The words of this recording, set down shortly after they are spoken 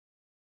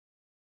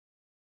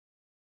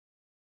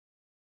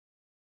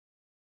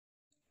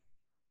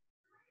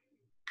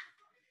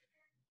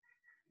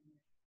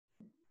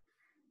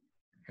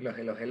Hello,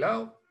 hello,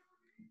 hello.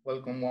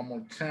 Welcome one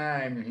more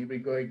time. Here we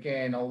go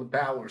again. All the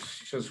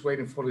powers. Just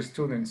waiting for the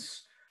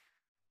students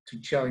to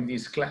join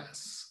this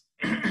class.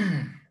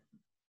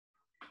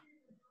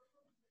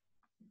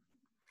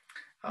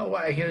 All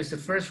right, here is the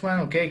first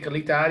one. Okay,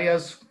 Carlita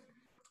Arias.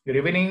 Good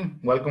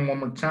evening. Welcome one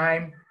more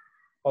time.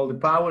 All the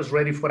powers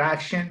ready for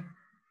action.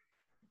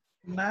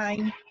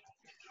 9.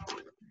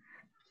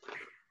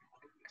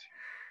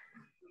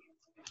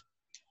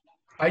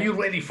 Are you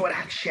ready for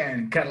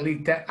action,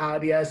 Carlita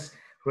Arias?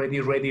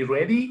 Ready, ready,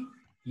 ready?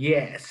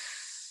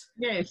 Yes.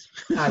 Yes.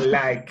 I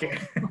like it.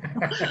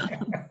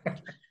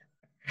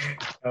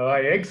 All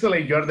right,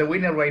 excellent. You're the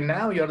winner right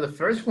now. You're the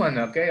first one.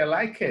 Okay, I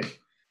like it.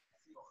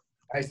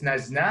 Nice,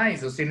 nice, nice.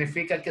 Eso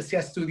significa que se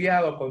ha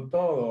estudiado con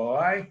todo. All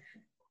right?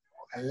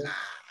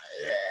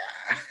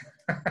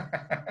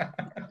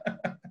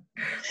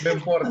 No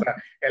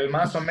importa. El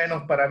más o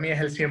menos para mí es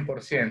el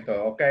 100%.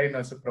 Ok,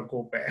 no se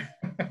preocupe.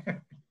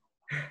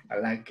 I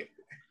like it.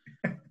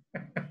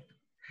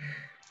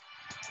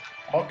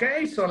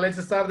 Okay, so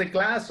let's start the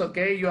class.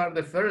 Okay, you are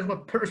the first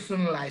one,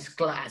 personalized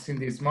class in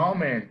this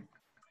moment.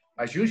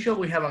 As usual,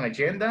 we have an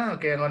agenda.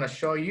 Okay, I'm going to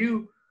show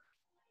you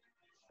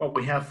what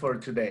we have for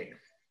today.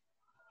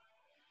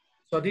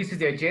 So this is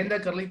the agenda,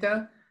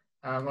 Carlita.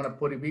 I'm going to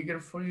put it bigger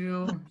for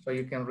you so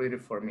you can read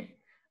it for me.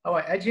 All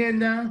right,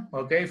 agenda.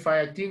 Okay,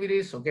 5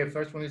 activities. Okay,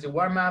 first one is the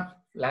warm-up.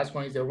 Last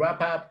one is the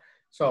wrap-up.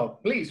 So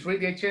please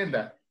read the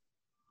agenda.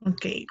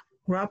 Okay,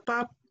 wrap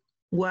up.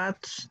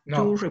 What's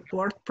to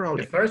report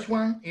problem? The first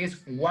one is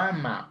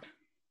warm-up.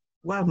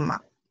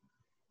 Warm-up.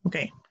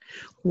 Okay.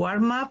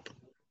 Warm-up.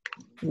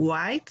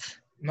 White.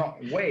 No,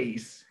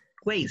 ways.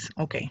 Ways.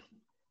 Okay.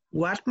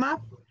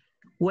 Warm-up.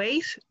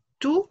 Ways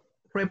to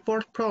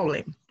report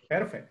problem.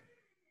 Perfect.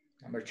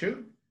 Number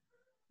 2.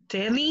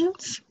 Telling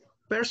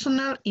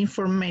personal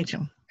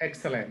information.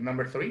 Excellent.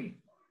 Number 3.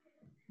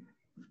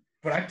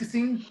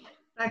 Practicing.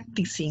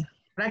 Practicing.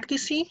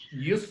 Practicing.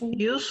 Useful.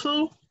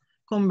 Useful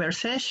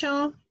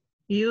conversation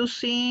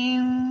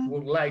using.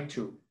 Would like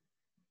to.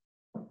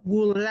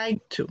 Would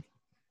like to.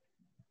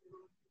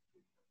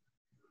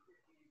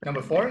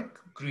 Number 4.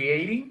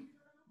 Creating.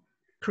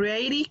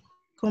 Creating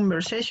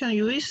conversation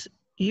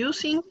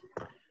using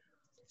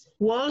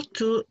would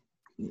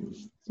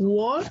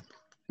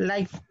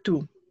like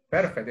to.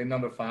 Perfect. And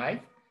number 5.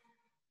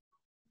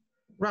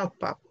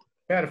 Wrap up.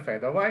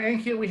 Perfect. All right.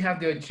 And here we have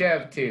the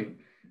objective.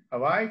 All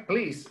right.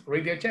 Please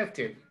read the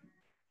objective.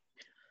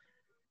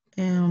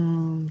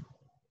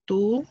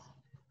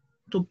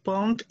 To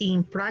put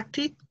in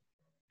practice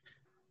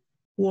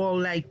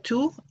would like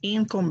to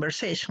in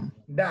conversation.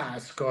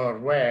 That's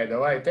correct. All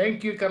right.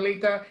 Thank you,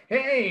 Carlita.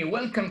 Hey,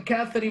 welcome,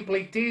 Catherine,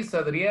 Pleitis,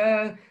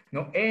 Adrián,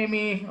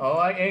 Noemi, all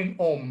right, and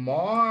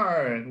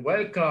Omar.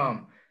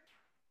 Welcome.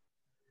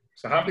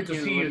 So happy to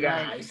see you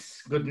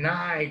guys. Good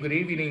night, good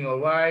evening, all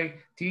right.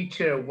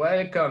 Teacher,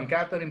 welcome.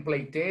 Catherine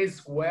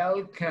Pleitis,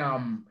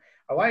 welcome.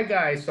 All right,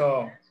 guys,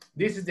 so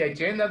this is the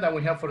agenda that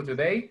we have for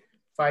today.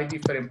 5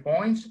 different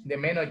points. The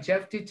main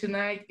objective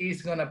tonight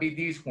is gonna be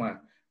this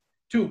one.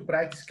 2,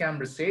 practice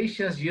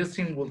conversations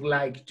using would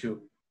like to.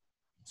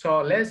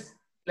 So let's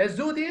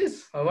do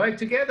this, all right,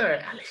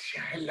 together.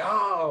 Alicia,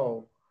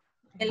 hello.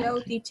 Hello,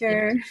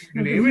 teacher.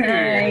 Good evening.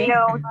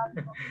 Hello.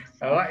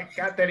 All right,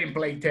 Catherine,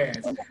 play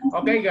test.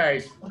 Okay,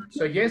 guys.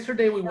 So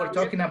yesterday we were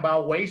talking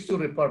about ways to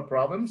report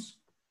problems.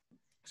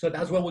 So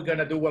that's what we're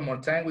gonna do one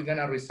more time. We're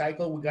gonna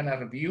recycle, we're gonna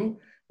review,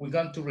 we're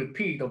going to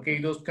repeat, okay,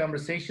 those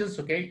conversations,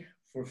 okay,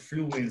 for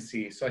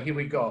fluency. So here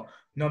we go.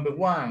 Number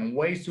 1,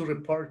 ways to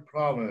report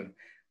problem.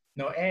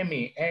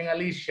 Noemi and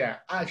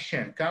Alicia,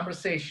 action,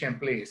 conversation,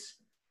 please.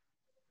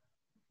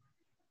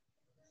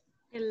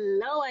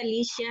 Hello,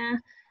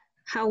 Alicia.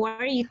 How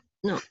are you?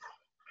 No.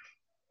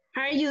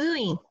 How are you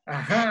doing?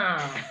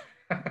 Aha.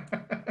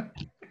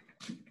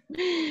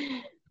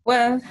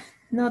 Well,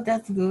 not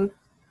that good.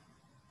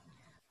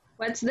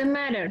 What's the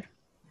matter?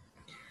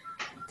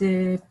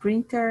 The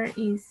printer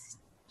is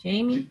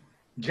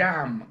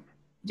Jam.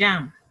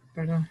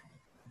 Pardon.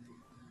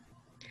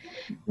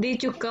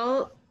 Did you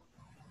call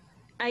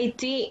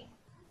IT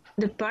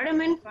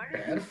department?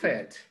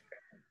 Perfect.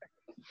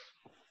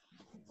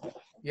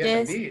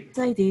 Yes,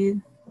 I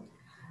did.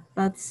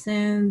 But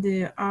then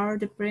there are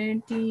the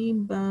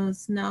printing, but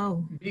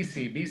now.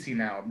 Busy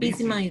now.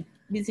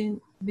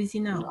 Busy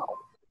now.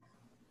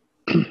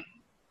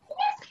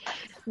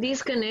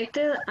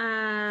 Disconnected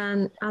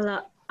and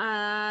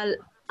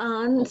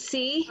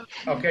see.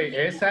 Okay,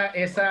 esa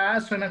A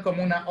suena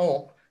como una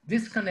O.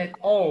 Disconnect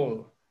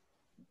all.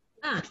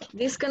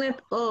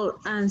 Disconnect all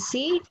and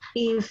see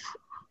if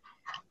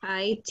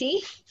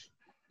IT.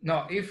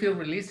 No, if it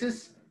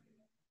releases.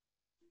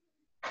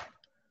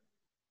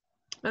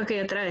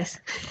 Okay, otra vez.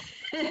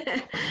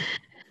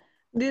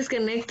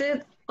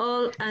 Disconnected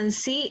all and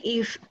see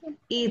if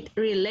it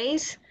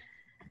relays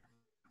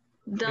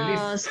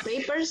those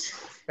papers.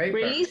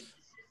 Release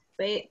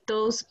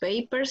those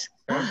papers.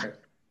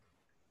 Perfect.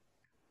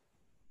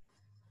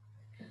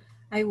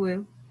 I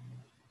will.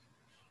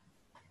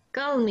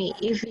 Call me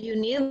if you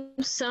need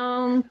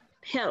some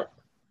help.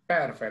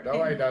 Perfect. All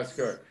right, that's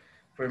good.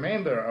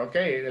 Remember,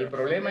 okay, el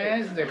problema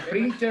es the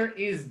printer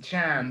is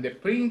jam. The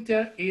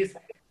printer is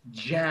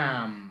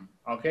jam.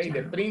 Okay,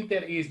 the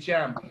printer is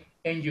jam.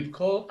 And you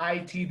call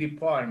IT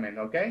department,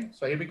 okay?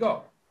 So here we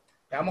go.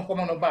 Veamos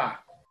cómo nos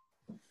va.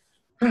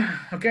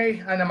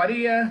 Okay, Ana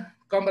María,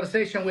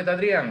 conversation with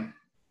Adrián.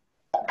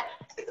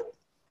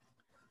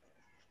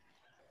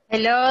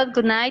 Hello,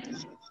 good night.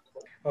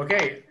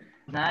 Okay,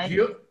 Night.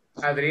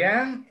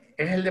 Adrián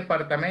es el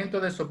departamento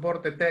de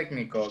soporte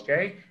técnico, ¿ok?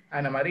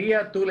 Ana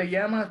María, tú le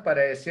llamas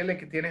para decirle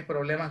que tienes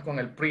problemas con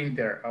el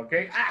printer, ¿ok?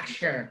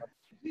 Action.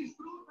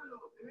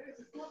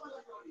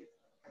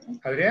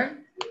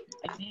 Adrián.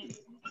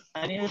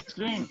 I need a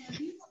screen.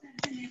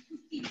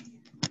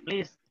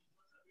 Please.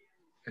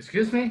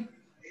 Excuse me.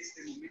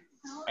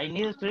 I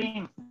need a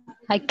screen.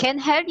 I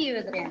can't hear you,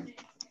 Adrian.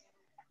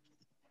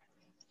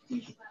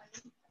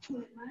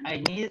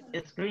 I need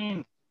a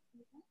screen.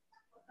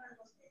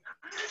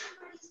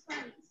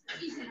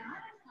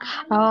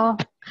 Oh,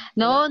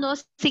 no,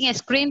 sin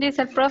screen,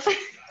 dice el profe.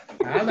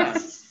 Nada.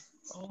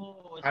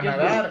 Oh, A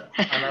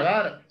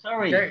nadar.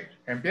 Sorry. Okay,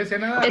 empiece a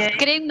nadar.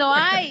 Screen no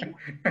hay.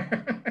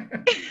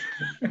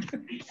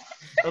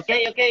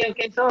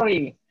 Okay,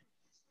 sorry.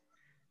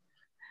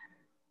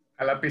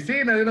 A la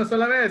piscina de una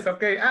sola vez,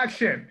 ok,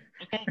 action.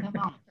 Okay, come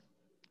on.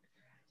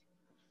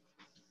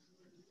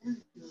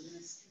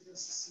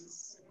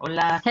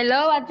 Hola.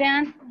 Hello,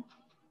 Adrián.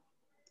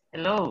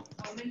 Hello.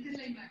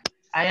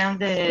 I am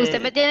the...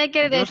 Usted me tiene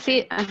que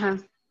decir... Ajá.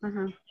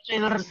 Soy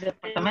del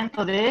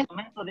departamento de...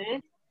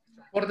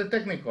 Soporte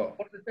técnico.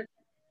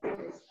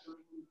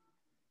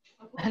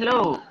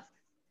 Hello,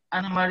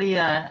 Ana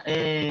María.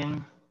 IT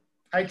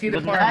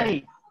Good department.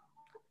 night.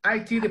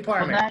 IT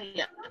department.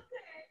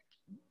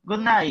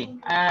 Good night.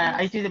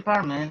 IT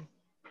department.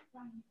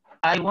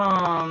 I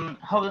want...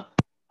 How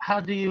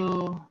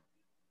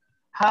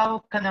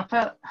can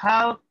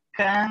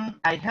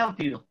I help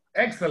you?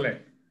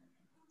 Excellent.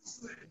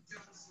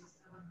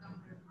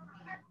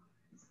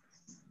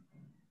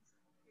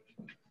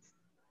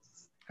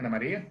 Ana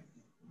María.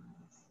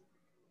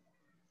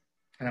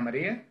 Ana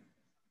María.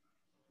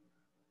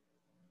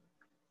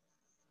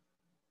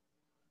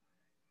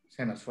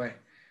 Se nos fue.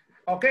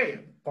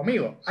 Okay,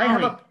 conmigo.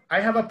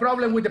 I have a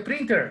problem with the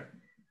printer.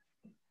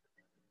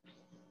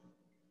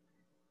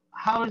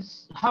 How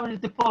is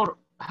the problem?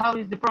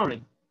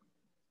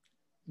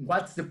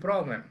 What's the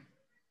problem?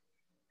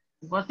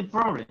 What's the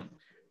problem?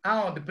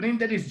 Oh, the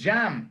printer is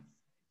jammed.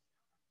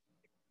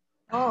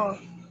 Oh,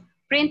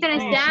 printer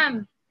is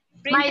jammed.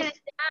 Printer is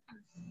jammed.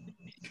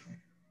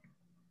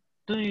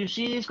 Do you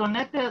see it's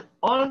connected?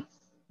 All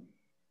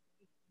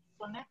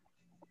connected?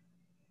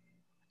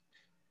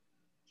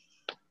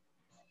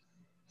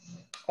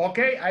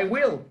 Okay, I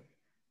will.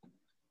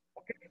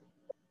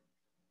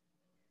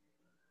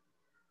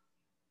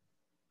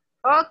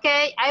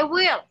 Okay, I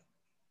will.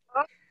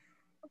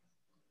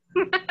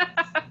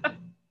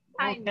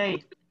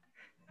 Okay.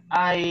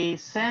 I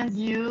send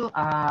you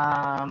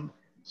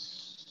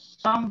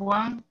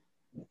someone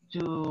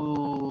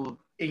to...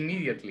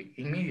 Immediately.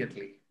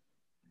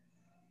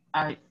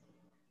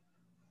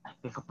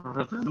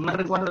 No me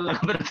recuerdo la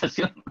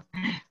conversación.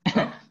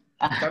 No,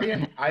 está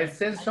bien. I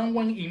send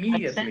someone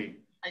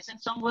immediately. I send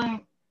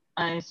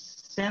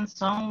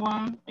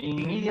someone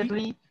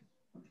immediately.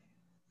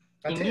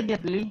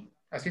 Immediately.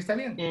 Así está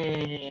bien.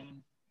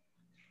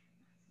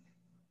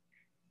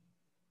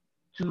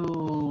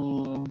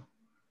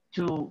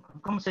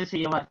 ¿Cómo se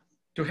llama?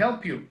 To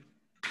help you.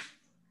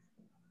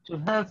 To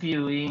help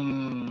you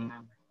in...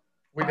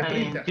 With the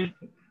printer.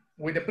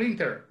 With the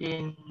printer.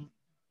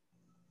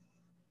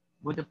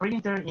 With the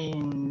printer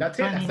in... That's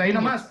it. Hasta ahí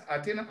nomás.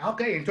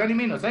 Okay, in 20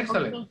 minutes.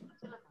 Excellent.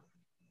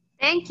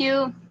 Thank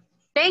you.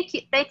 Thanks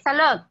a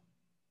lot.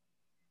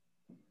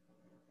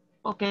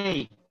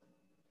 Okay.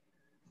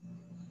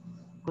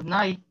 Good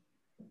night.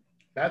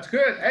 That's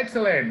good.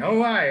 Excellent. All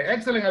right.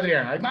 Excellent,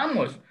 Adrián. Ahí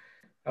vamos.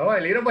 All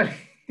right, little by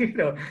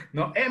little.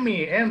 No,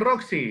 Emmy and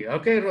Roxy.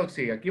 Okay,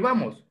 Roxy. Aquí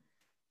vamos.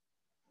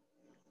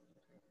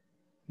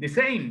 The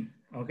same.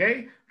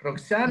 Okay.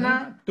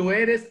 Roxana, tú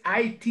eres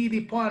IT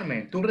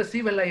department. Tú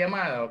recibes la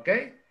llamada,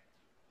 okay?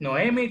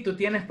 Noemi, tú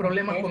tienes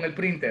problemas con el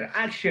printer.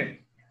 Action.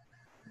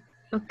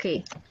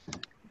 Okay.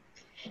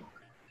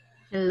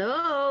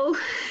 Hello.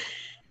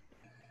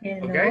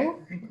 Okay.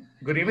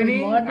 Good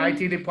evening,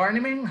 IT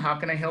department. How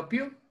can I help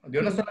you? De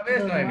una sola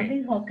vez,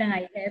 Noemi. How can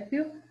I help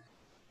you?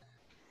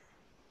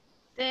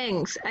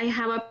 Thanks. I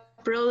have a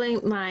problem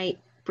with my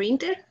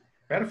printer.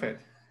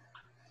 Perfect.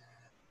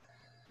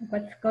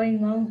 What's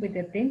going on with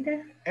the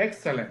printer?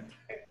 Excellent.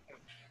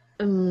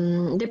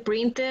 The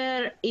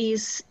printer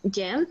is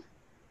jammed.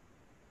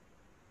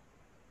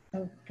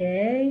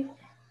 Okay.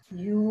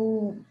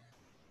 You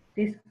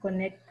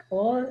disconnect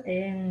all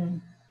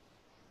and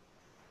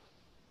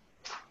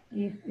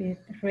if it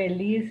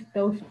release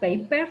those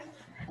papers.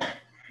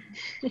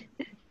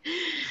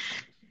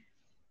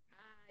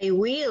 I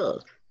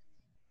will.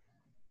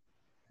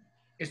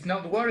 It's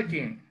not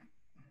working.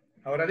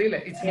 Ahora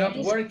dile, it's not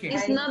working.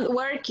 It's not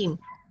working.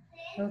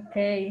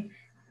 Okay.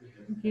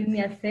 give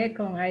me a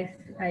second.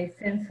 I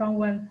send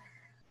someone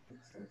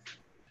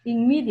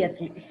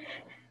immediately.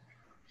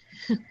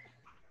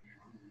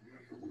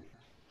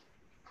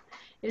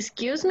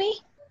 Excuse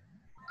me?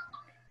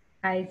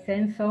 I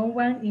send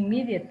someone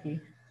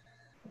immediately.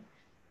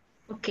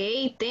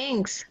 Okay,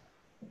 thanks.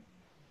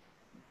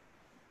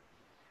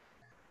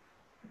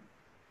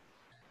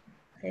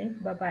 Okay,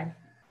 bye-bye.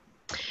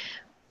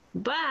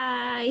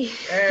 Bye.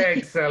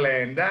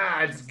 Excellent.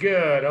 That's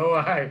good. All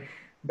right.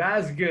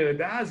 That's good.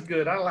 That's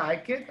good. I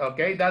like it.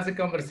 Okay. That's a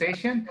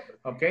conversation.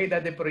 Okay.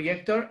 That the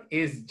projector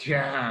is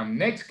jammed.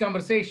 Next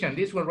conversation.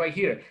 This one right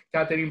here.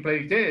 Catherine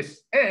played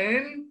this.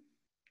 And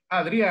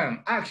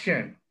Adrian,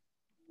 action.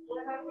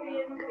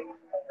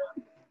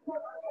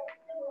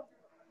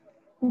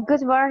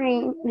 Good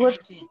morning. Good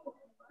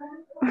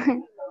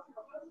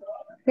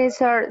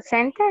Resort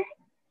Center.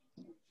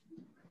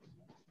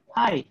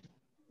 Hi,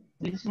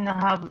 listen, I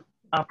have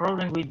a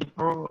problem with the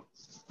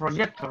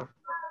projector.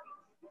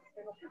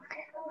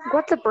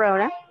 What's the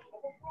problem?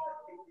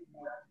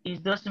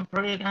 It doesn't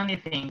project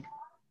anything.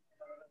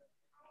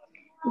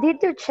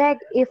 Did you check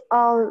if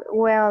all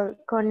well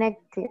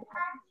connected?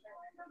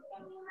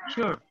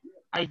 Sure,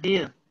 I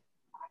did.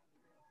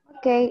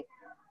 Okay.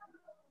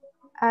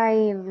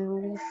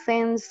 I'll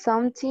send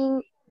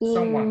something in...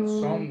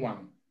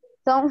 Someone.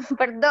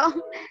 Perdón.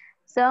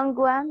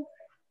 Someone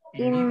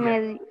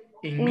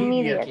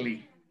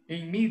Immediately.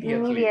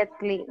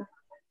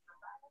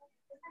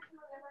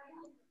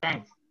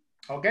 Thanks.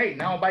 Okay,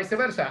 now vice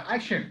versa.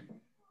 Action.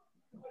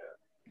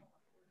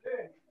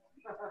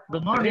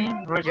 Good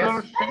morning,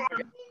 Resort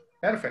Center.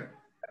 Perfect.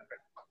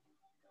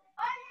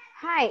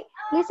 Hi,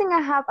 listen,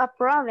 I have a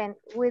problem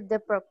with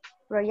the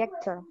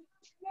projector.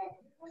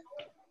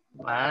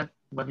 What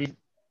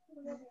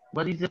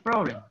is the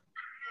problem?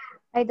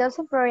 It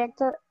doesn't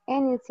project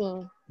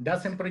anything.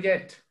 Doesn't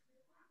project.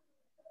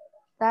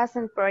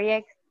 Doesn't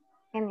project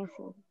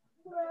anything.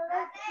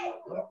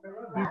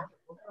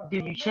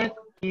 Did you check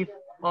if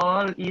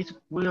all is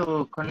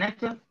well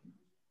connected?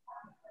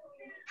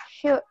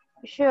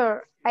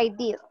 Sure, I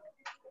did.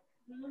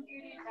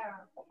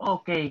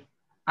 Okay,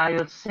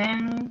 I'll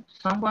send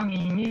someone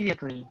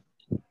immediately.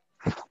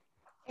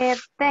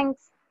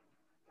 Thanks.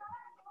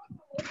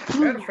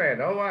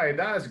 Perfect. All right,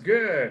 that's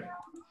good.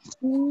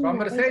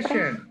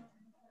 Conversation.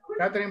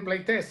 Catherine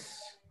playtest.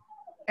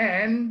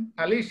 And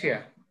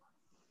Alicia.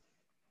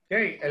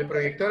 Okay, el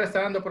proyector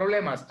está dando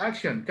problemas.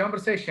 Action,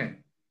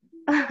 conversation.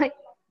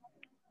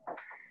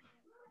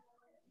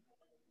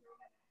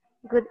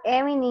 Good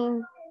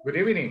evening. Good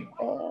evening.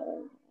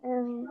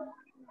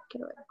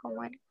 Quiero ver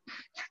cómo era.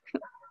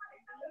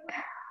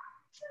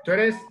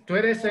 Tú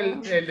eres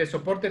el de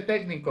soporte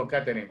técnico,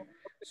 Catherine.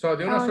 So,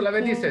 de una sola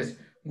vez dices,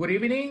 good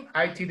evening,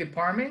 IT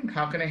department,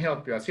 how can I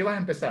help you? Así vas a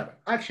empezar.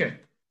 Action.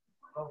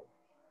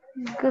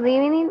 Good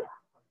evening,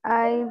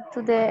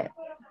 to the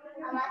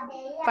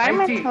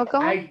department.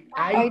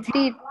 I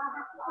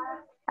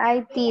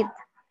did.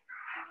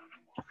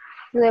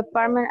 The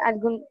department,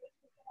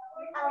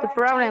 the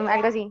problem,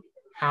 algo así.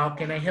 How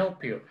can I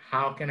help you?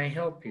 How can I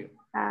help you?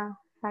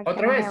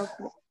 Otra vez.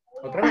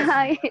 Otra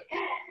vez.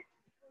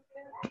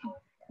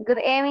 Good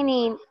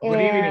evening.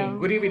 Good evening.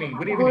 Good evening.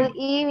 Good evening. Good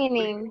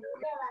evening.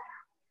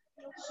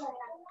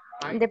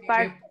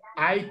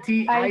 IT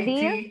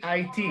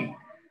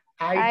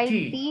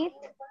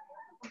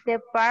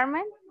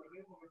department.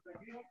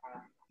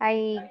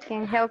 I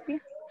can help you.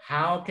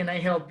 How can I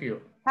help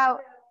you? How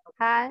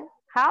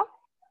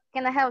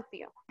can I help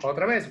you?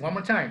 Otra vez, one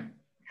more time.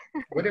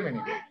 Good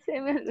evening.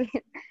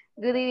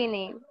 Good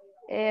evening.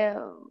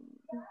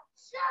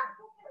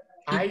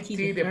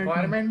 IT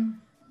department.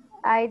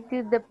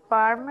 IT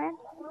department.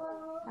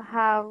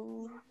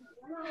 How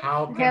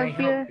can I help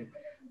you?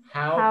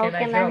 How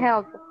can I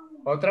help you?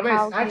 Otra vez,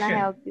 how action. Can I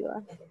help you?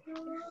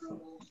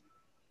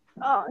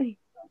 Oh.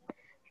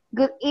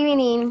 Good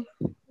evening.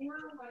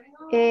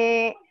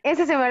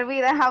 Ese se me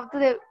olvida. How to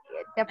the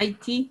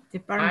IT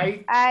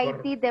department.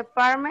 IT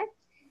department.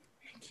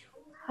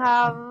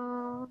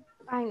 How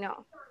I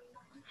know.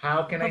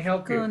 How can I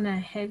help you? How can I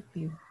help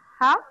you?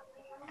 How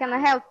can I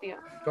help you?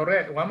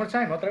 Correct. One more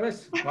time. Otra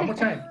vez. One more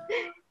time.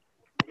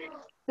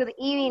 Good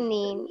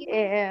evening.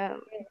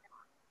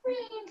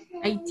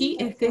 IT,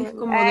 este es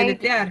como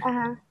deletrear.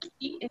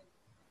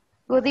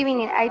 Good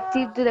evening.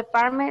 IT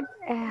department.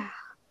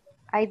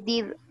 I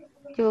did.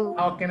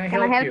 How can I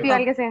help you?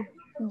 Algo así.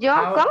 Yo,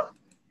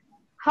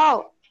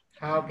 ¿cómo?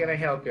 How can I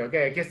help you?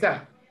 Okay, aquí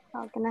está.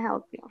 How can I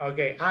help you?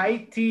 Okay,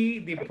 IT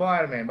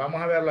department. Vamos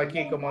a verlo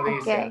aquí como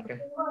dice. Okay.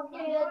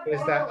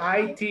 Está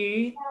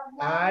IT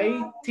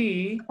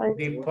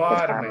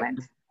department.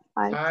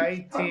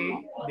 IT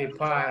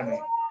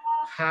department.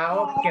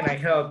 How can I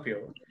help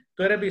you?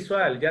 Tú eres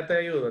visual, ya te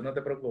ayudo, no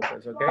te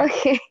preocupes, ¿ok?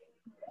 Okay.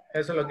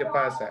 Eso es lo que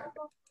pasa.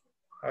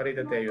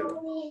 Ahorita te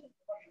ayudo.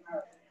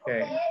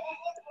 Okay.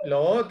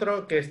 Lo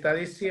otro que está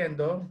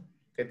diciendo,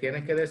 que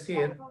tienes que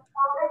decir,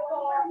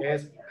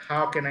 es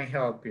how can I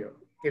help you?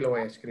 Y lo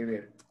voy a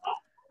escribir.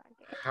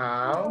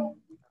 How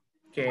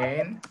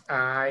can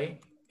I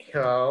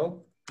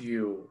help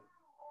you?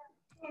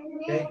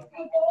 Okay.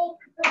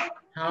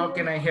 How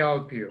can I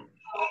help you?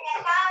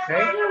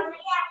 Okay.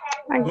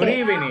 Good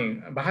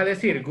evening. Vas a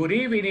decir, good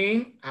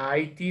evening,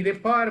 IT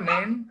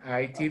department,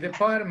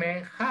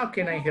 how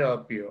can I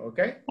help you?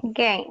 Okay.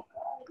 Okay.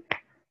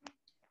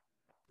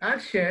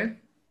 Action.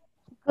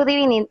 Good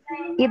evening.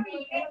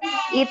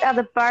 It a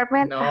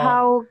department. No,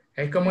 How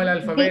es como el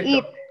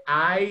alfabeto.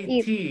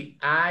 IT.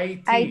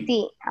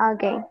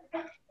 Okay.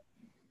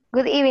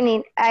 Good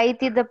evening,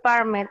 IT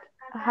department.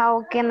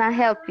 How can I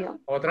help you?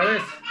 Otra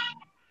vez.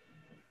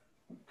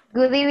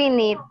 Good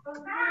evening,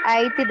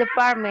 IT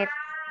department.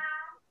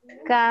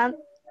 Can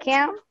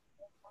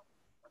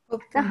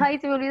Ay,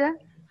 se me olvida.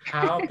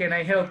 How can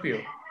I help you?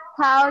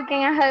 How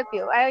can I help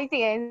you? Ahí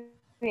sí.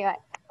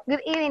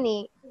 Good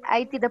evening,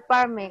 IT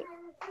department.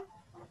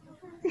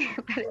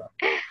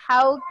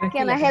 How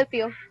can I help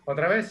you?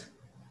 Otra vez.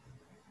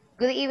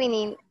 Good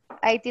evening,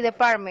 IT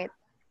department.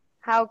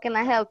 How can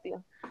I help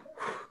you?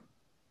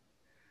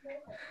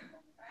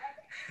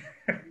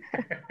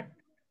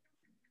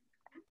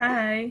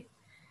 Hi,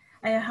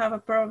 I have a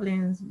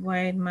problem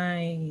with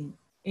my,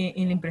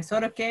 en la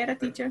impresora, ¿qué era,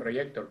 teacher?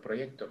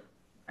 Proyector.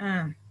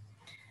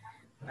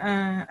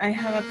 I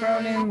have a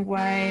problem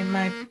with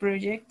my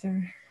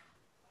projector.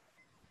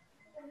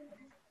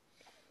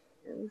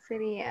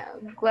 Sería,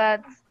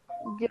 what's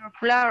your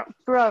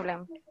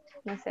problem?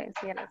 No sé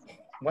si era así.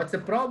 What's the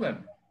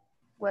problem?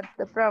 What's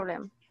the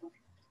problem?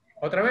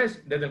 Otra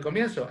vez, desde el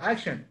comienzo.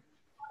 Action.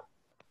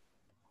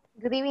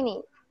 Good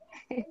evening.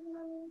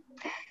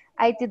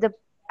 IT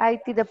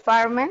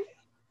department.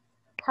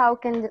 How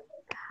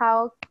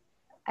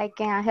I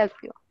can help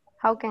you?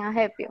 How can I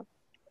help you?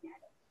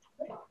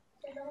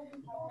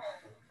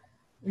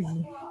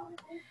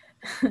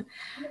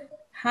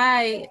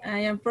 Hi, I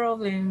am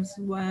problems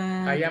with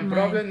I am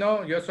problem,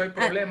 no, yo soy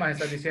problemas,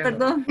 estás diciendo.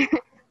 Perdón.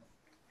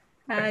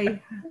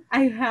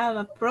 I have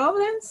a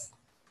problems.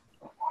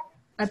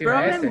 A Sin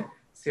problem. la S,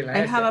 sin la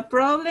I S. have a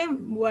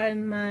problem with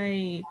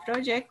my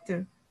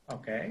projector.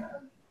 Okay.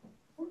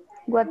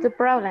 What's the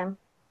problem?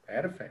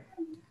 Perfect.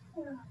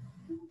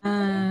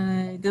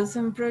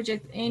 Doesn't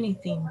project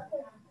anything.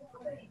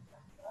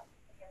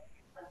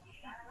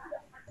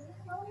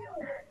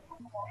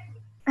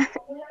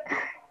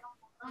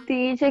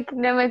 Dice que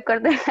no me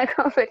acuerdo de la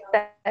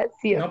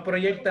conversación. No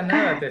proyecta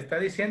nada, te está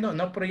diciendo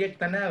no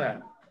proyecta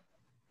nada.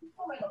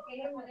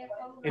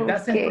 It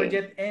doesn't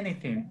project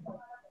anything.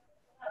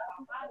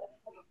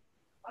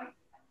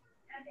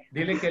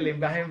 Dile que le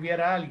vas a enviar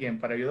a alguien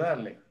para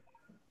ayudarle.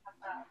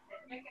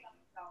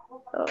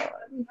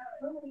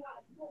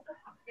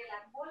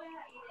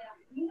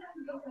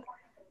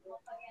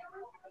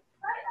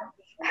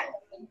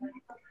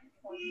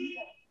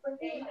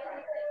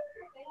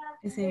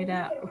 Ese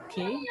era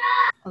okay.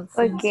 I'll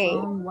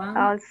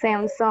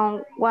send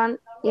someone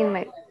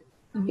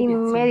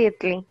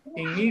immediately.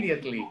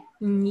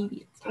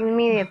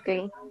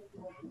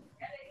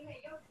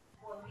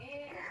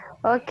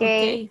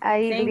 Okay,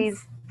 I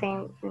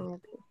listen.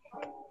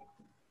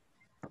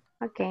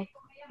 Okay.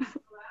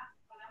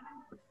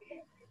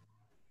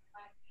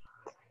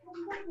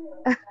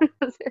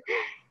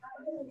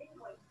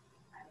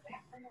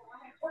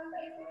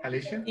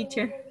 Alicia.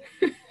 Teacher.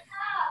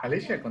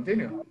 Alicia,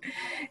 continue.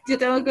 Yo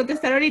tengo que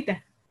contestar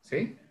ahorita.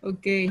 Sí.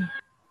 Ok.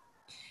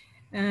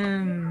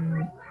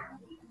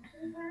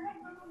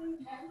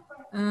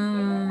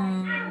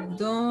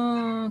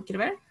 Quiero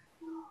ver.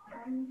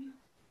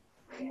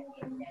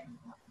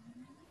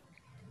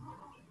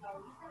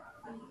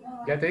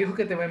 Ya te dijo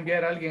que te va a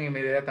enviar a alguien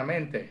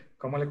inmediatamente.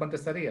 ¿Cómo le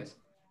contestarías?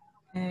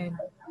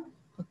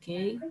 Ok.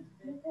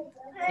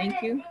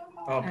 Thank you.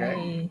 Ok.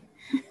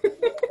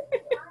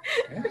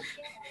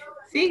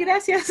 Sí,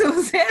 gracias. O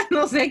sea,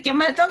 no sé qué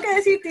más tengo que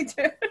decir,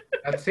 teacher.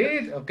 That's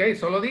it. Ok,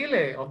 solo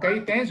dile. Ok,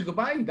 thanks,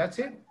 goodbye. That's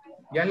it.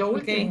 Ya es lo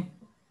último.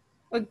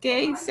 Ok,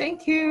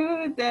 thank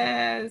you.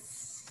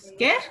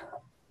 ¿Qué?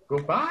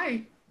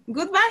 Goodbye.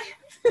 Goodbye.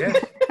 Yes.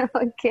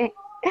 Ok.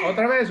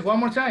 Otra vez, one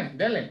more time.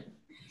 Dele.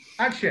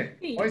 Action.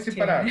 Hoy sin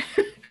parar.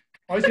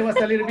 Hoy sí va a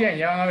salir bien,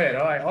 ya van a ver.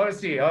 Hoy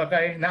sí,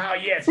 ok. Now,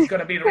 yes, it's going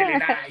to be really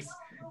nice.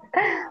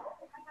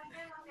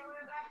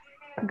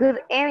 Good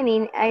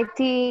evening,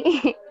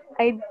 IT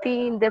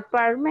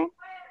department.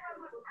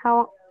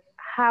 How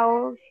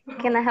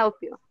can I help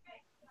you?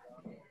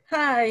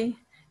 Hi,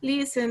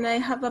 listen, I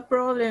have a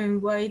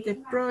problem with the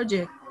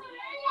project.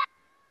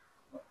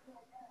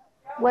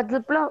 What's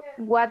the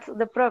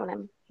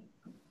problem?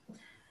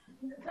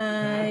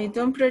 I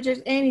don't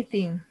project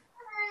anything.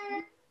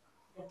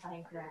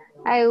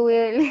 I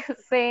will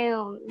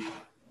send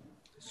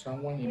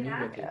Someone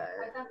immediately.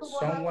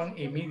 Someone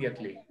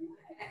immediately.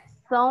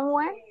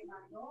 someone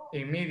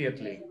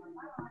Immediately.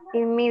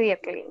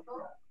 immediately.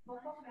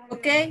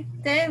 Okay,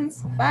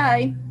 thanks.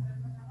 Bye.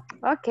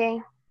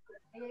 Okay.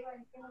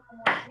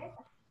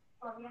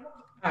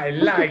 I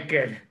like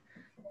it.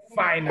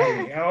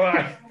 Finally. All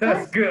right.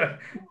 That's good.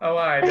 All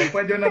right.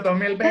 Después de unas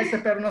 2000 veces,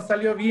 pero no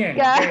salió bien.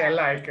 Okay, I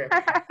like it.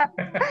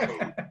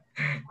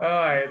 All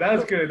right.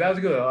 That's good. That's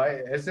good. All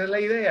right. Esa es la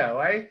idea,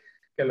 right?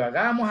 Que lo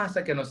hagamos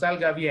hasta que nos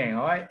salga bien.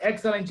 All right?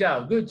 Excellent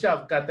job. Good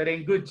job,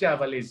 Catherine. Good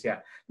job,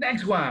 Alicia.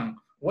 Next one.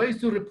 Ways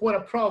to report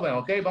a problem.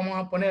 Ok, vamos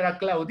a poner a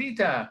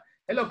Claudita.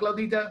 Hello,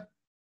 Claudita.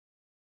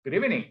 Good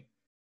evening.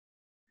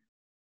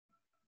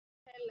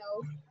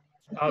 Hello.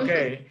 Ok,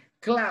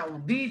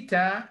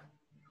 Claudita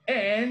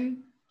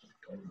and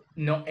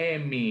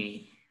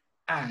Noemi.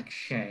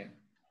 Action.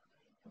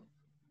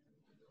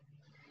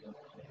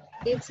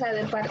 It's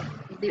a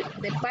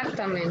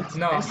department.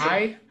 No,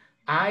 Así.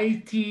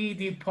 IT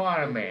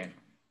department.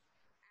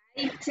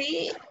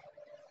 IT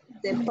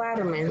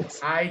department.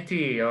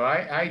 IT, all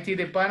right? IT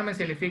department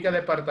significa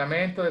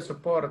departamento de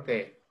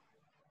soporte.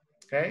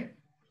 Okay?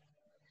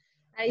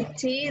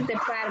 IT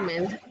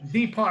department.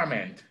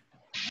 Department.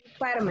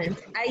 Department.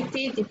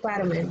 IT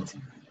department.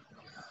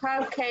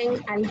 How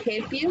can I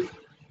help you?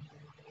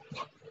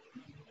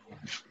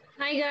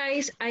 Hi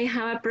guys, I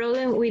have a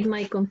problem with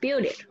my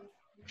computer.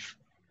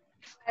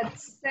 That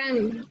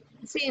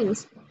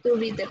seems to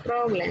be the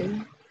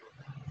problem.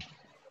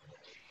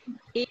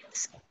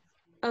 It's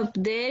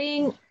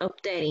updating.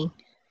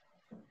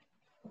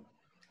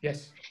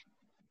 Yes.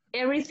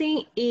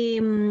 Everything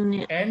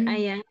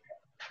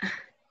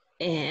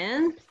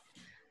And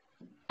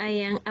I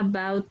am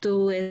about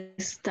to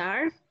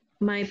start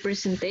my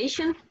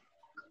presentation.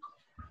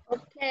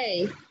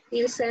 Okay,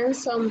 you send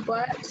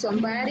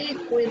somebody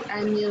with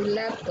a new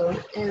laptop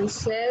and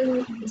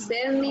send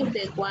me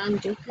the one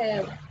you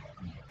have.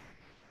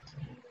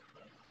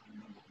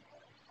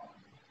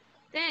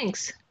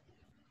 Thanks.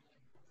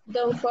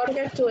 Don't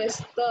forget to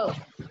stop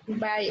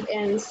by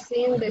and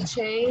see the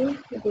change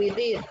we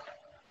did.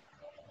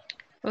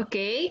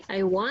 Okay,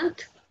 I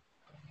won't.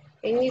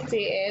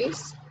 Anything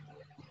else?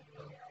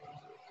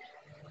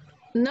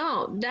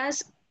 No,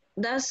 that's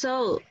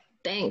all.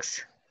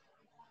 Thanks.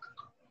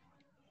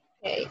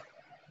 Okay.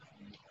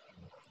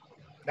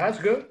 that's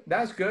good.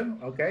 That's good.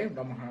 Okay,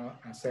 vamos a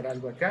hacer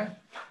algo acá.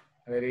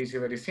 Very easy,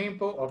 very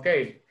simple.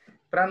 Okay.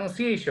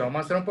 Pronunciation.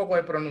 Vamos a hacer un poco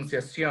de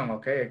pronunciación.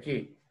 Okay,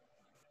 aquí.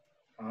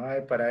 All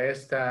right, para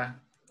esta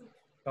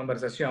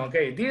conversación.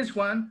 Okay, this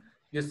one,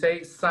 you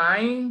say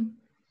sign.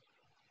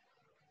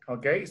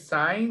 Okay,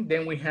 sign.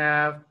 Then we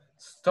have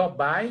stop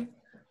by.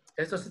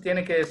 Esto se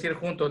tiene que decir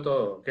junto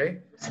todo,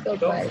 okay?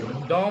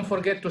 Don't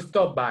forget to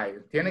stop by.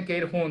 Tiene que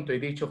ir junto y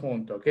dicho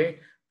junto, okay?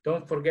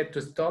 Don't forget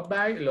to stop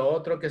by. Lo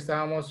otro que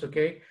estábamos,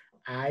 okay?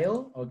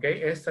 I'll,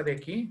 okay? Esta de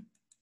aquí.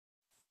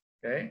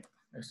 Okay,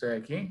 esta de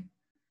aquí.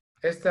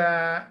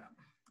 Esta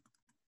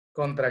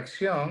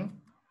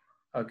contracción,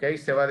 okay,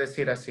 se va a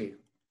decir así.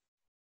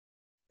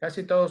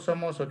 Casi todos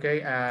somos,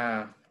 okay,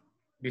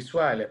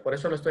 visuales. Por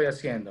eso lo estoy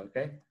haciendo,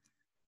 okay?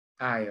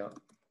 I'll.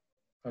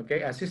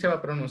 Okay, así se va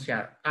a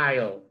pronunciar.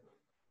 I'll.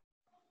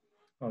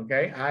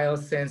 Okay, I'll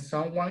send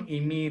someone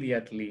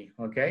immediately.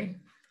 Okay.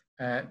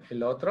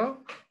 El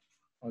otro,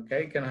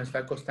 okay, que nos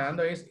está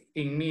costando es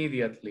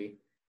immediately.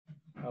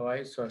 All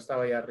right, so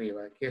estaba ahí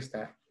arriba. Aquí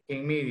está.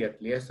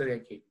 Immediately. Este de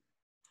aquí.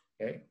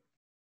 Okay.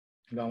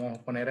 Lo vamos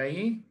a poner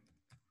ahí.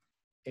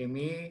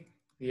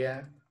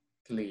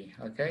 Immediately.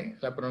 Okay.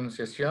 La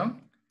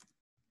pronunciación.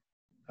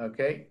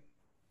 Okay.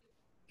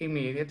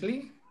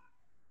 Immediately.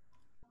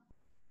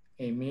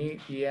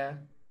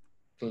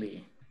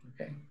 Immediately.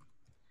 Okay.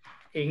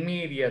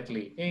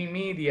 Immediately.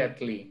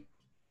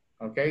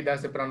 Okay,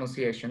 that's the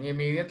pronunciation.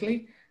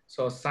 Immediately.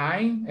 So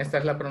sign, esta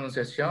es la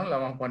pronunciación, la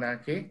vamos a poner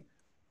aquí.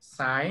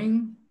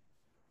 Sign.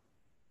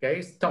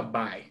 Okay, stop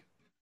by.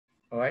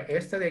 All right,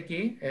 esta de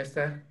aquí,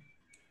 esta.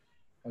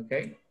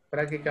 Okay,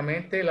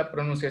 prácticamente la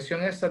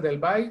pronunciación esta del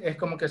bye es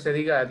como que se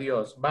diga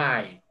adiós.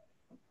 Bye.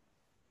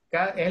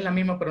 Es la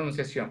misma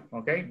pronunciación.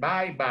 Okay,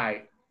 bye,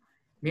 bye.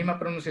 Misma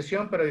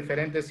pronunciación, pero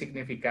diferente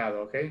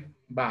significado. Okay,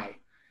 bye.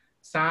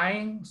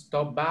 Sign,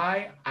 stop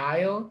by,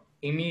 I'll,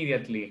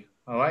 immediately.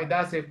 All right,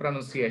 that's the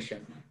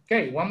pronunciation.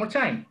 Okay, one more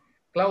time.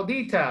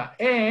 Claudita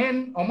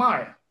and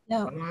Omar.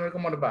 No. Vamos a ver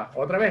cómo nos va.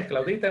 Otra vez,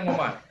 Claudita and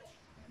Omar.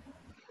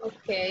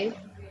 Okay.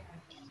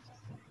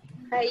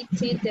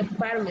 IT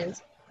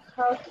department.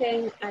 How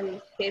can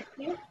I help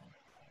you?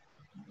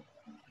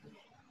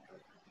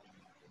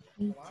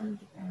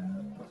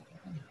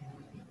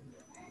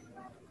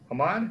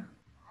 Omar.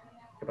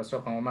 ¿Qué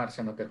pasó con Omar?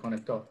 Se nos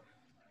desconectó.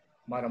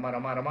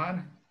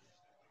 Omar.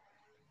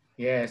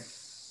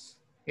 Yes.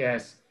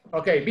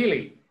 Okay,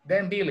 Billy.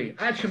 Then Billy.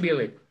 Action,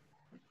 Billy.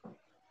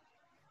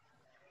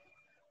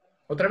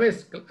 Otra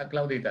vez,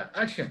 Claudita.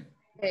 Action.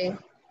 Okay.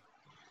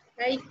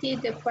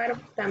 IT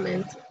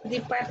department.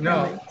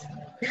 No.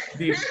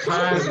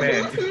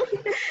 Department.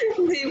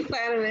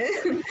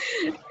 Department.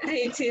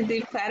 IT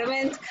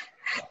department.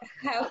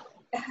 How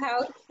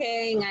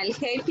can I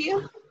help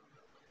you?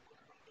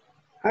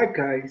 Hi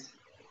guys,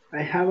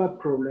 I have a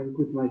problem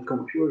with my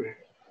computer.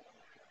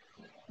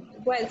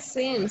 What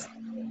seems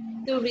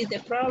to be the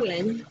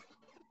problem?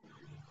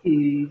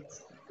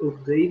 It's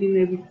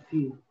updating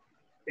everything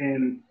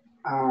and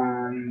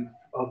I'm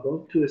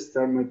about to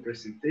start my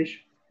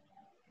presentation.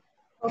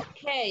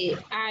 Okay,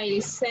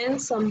 I'll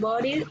send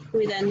somebody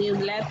with a new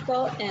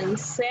laptop and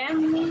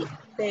send me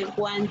the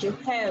one you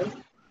have.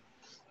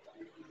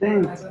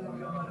 Thanks.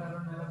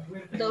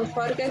 Don't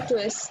forget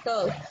to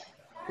stop.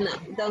 No,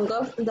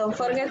 don't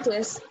forget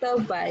to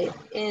stop by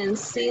and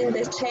see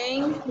the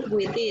chain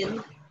we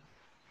did.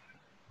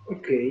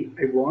 Okay,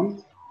 I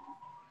won't.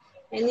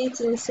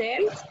 Anything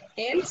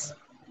else?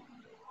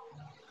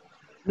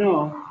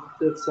 No,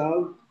 that's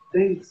all.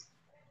 Thanks.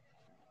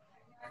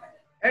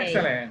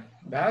 Excellent.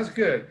 That's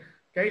good.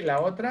 Okay, la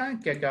otra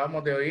que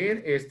acabamos de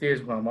oír es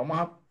this one. Vamos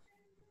a,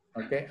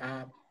 okay,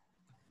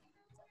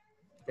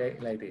 okay,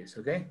 like this,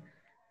 okay.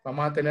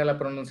 Vamos a tener la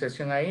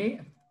pronunciación ahí.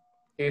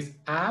 Es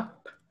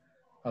up,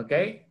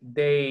 okay,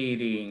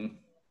 dating.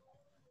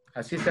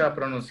 Así se va a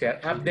pronunciar,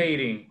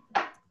 updating.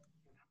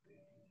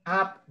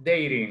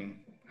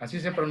 Updating. Así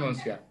se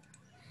pronuncia.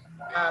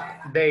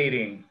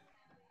 Updating.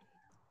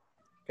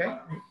 Okay.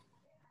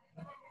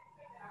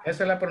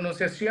 Esa es la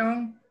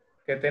pronunciación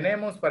que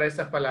tenemos para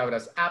estas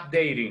palabras.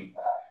 Updating.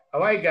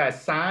 All right,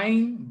 guys.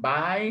 Sign,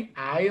 buy,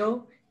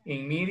 aisle,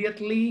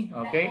 immediately.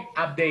 Okay.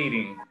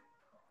 Updating.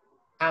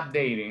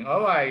 Updating.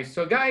 All right.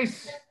 So,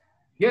 guys.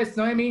 Yes,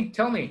 Noemi,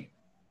 tell me.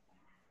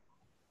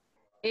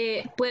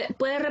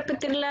 ¿Puede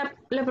repetir la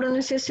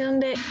pronunciación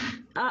de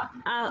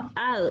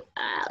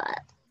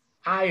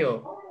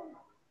Aisle.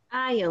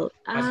 aisle?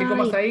 Así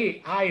como está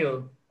ahí.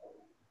 Aisle.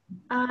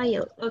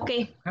 Aisle. Ok.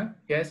 Huh?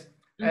 Yes.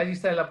 Ahí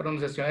está la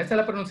pronunciación. Esta es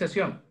la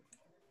pronunciación.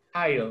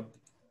 Aisle.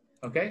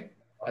 ¿Ok?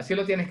 Así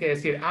lo tienes que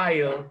decir.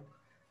 Aisle,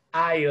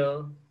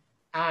 aisle,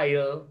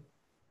 aisle.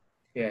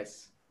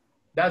 Yes.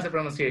 That's the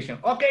pronunciation.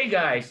 Okay,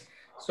 guys.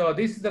 So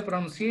this is the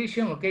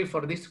pronunciation, okay,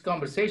 for this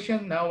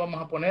conversation. Now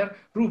vamos a poner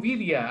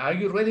Rubidia. Are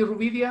you ready,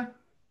 Rubidia?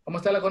 ¿Cómo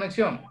está la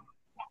conexión?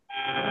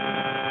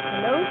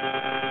 Hello.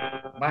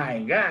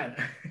 My God.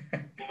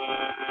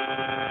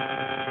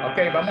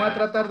 Okay, vamos a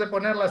tratar de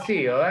ponerla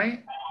así,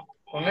 ¿ok?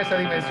 Con esa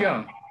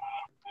dimensión.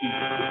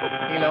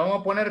 Y la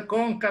vamos a poner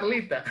con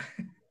Carlita.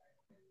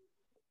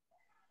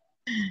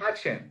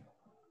 Action.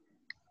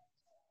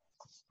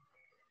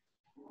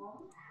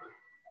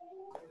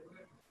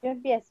 Yo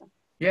empiezo.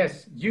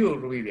 Yes, you,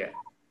 Rubidia.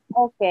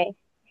 Okay.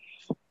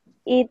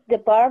 It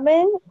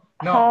department.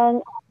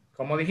 No,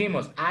 como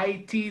dijimos,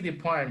 IT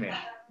department.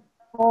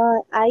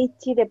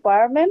 IT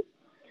department.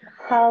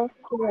 How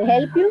can I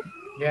help you?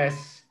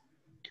 Yes.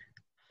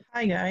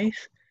 Hi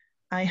guys,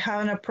 I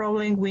have a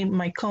problem with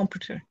my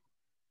computer.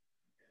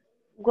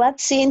 What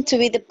seems to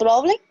be the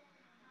problem?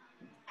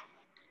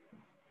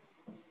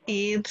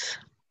 It's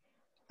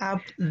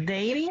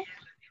updating.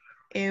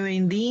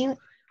 Everything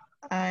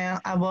I am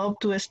about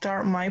to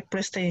start my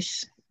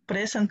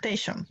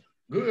presentation.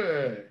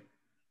 Good.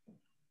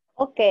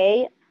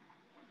 Okay.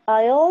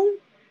 I'll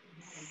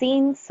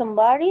send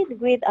somebody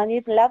with a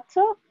new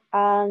laptop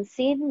and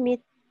send me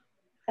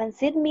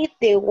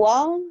the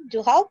one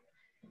you have.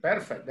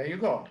 Perfect. There you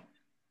go.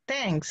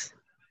 Thanks.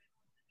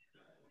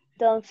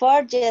 Don't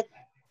forget.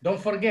 Don't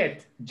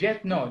forget.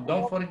 Jet, no.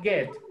 Don't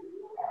forget.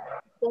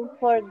 Don't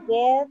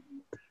forget.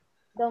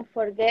 Don't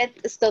forget.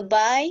 Stop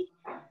by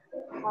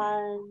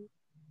and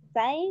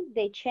sign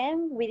the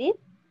chain with it.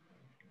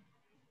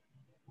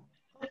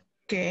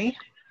 Okay,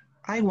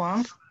 I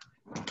want.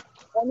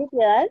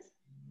 Anything else?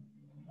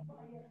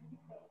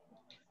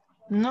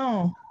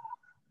 No,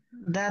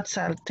 that's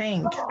all.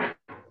 Thank.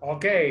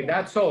 Okay,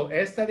 that's all.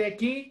 Esta de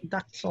aquí,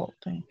 That's all.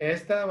 Thank.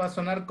 esta va a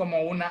sonar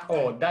como una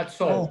O.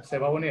 That's all. Oh. Se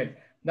va a unir.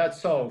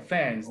 That's all.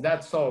 Thanks.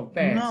 That's all.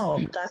 Thanks. No,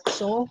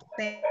 that's all.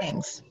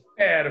 Thanks.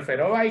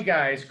 Perfecto. All right,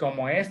 guys.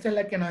 Como esta es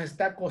la que nos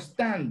está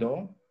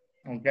costando,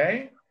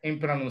 okay, in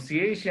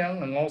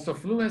pronunciation and also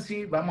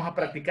fluency, vamos a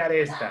practicar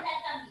esta.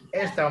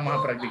 Esta vamos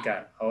a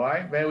practicar. All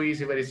right? Very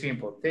easy, very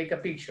simple. Take a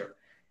picture.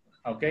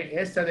 Okay.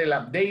 Esta del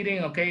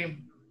updating, okay.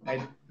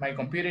 My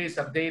computer is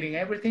updating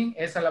everything.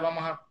 Esa la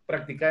vamos a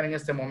practicar en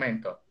este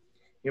momento.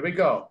 Here we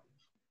go.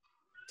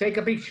 Take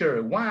a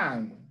picture.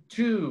 1,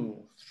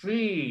 2,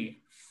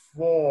 3,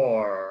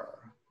 4.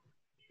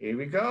 Here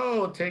we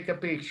go. Take a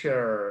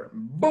picture.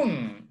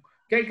 Boom.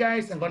 Okay,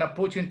 guys, I'm going to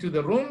put you into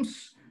the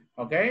rooms.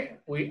 Okay,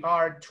 we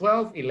are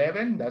 12,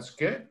 11. That's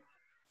good.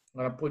 I'm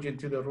going to put you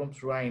into the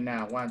rooms right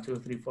now. 1, 2,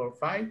 3, 4,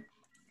 5,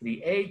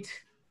 3,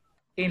 8.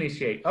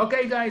 Initiate.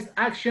 Okay, guys,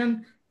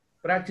 action.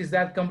 Practice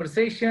that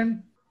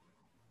conversation.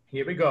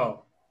 Here we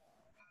go.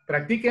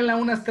 Practíquenla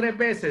unas 3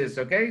 veces,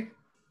 okay?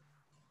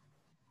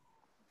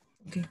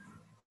 Okay.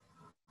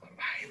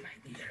 Bye, my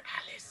dear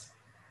Alice.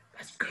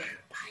 That's good.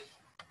 Bye.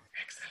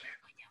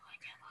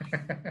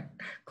 Excellent.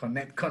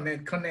 Connect,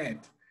 connect,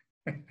 connect.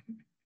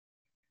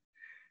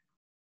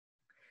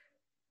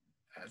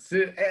 That's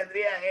it.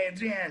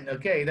 Adrian.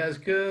 Okay, that's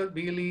good.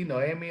 Billy,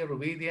 Noemi,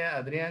 Rubidia,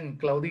 Adrian,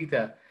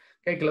 Claudita.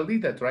 Okay,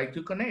 Claudita, try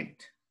to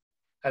connect.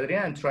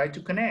 Adrian, try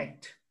to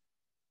connect.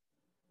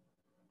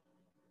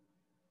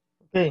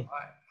 Okay.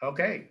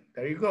 Okay,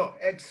 there you go.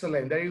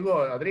 Excellent. There you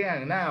go.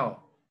 Adrian,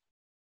 now.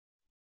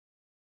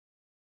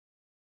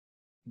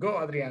 Go,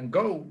 Adrian,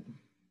 go.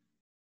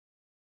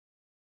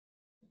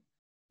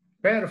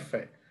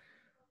 Perfect.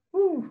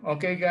 Whew.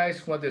 Okay,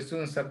 guys, what the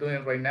students are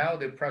doing right now,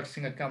 they're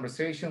practicing a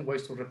conversation,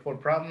 ways to report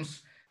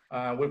problems.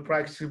 We're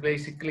practicing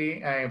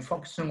basically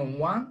focusing on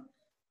one.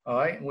 all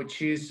right,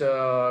 which is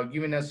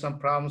giving us some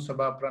problems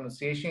about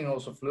pronunciation,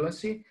 also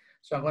fluency.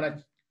 So I'm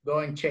gonna go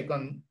and check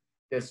on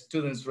the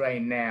students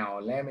right now.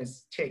 Let me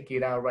check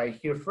it out right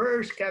here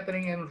first,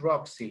 Catherine and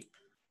Roxy.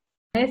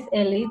 Es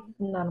el I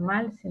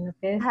normal, sino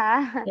que es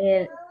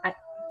el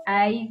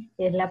I,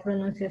 es la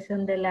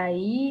pronunciación de la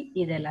I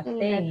y de la T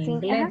en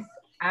inglés.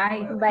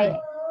 By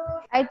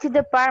IT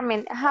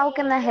department, how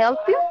can I help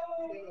you?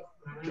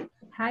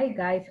 Hi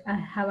guys, I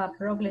have a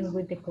problem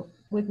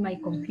with my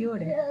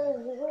computer.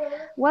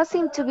 What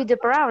seems to be the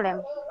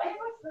problem?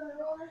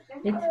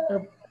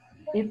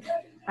 It's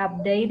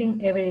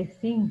updating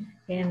everything,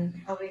 and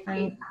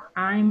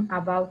I'm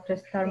about to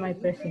start my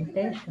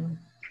presentation.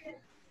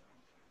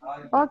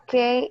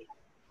 Okay,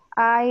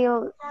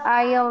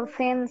 I'll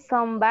send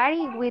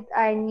somebody with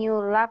a new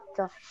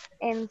laptop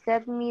and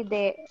send me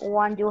the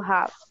one you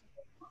have.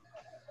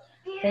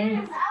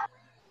 Thanks.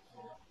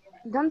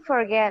 Don't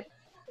forget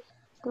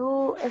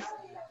to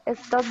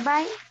stop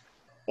by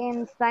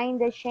and sign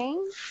the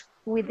chain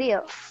with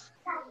you.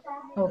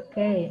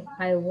 Okay,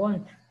 I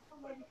won't.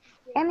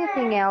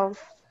 Anything else?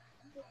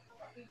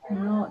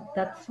 No,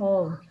 that's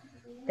all.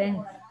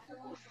 Thanks.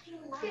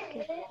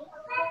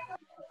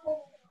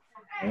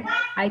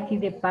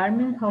 IT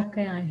department, how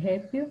can I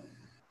help you?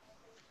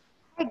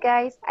 Hi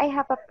guys, I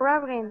have a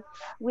problem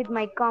with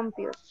my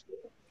computer.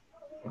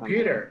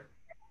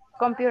 Computer,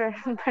 pardon.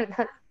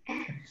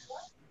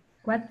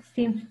 What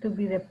seems to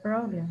be the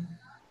problem?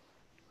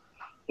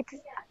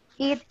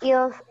 It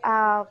is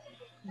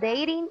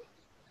updating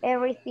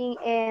everything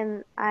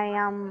and I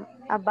am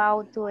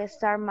about to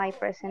start my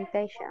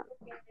presentation.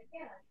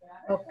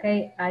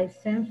 Okay, I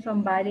sent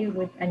somebody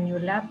with a new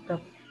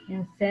laptop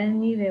and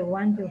send me the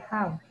one you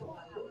have.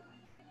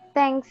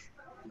 Thanks.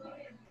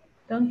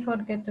 Don't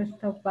forget to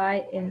stop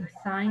by and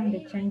sign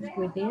the change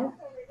with you.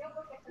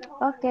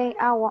 Okay,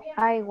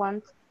 I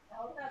want.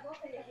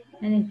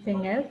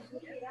 Anything else?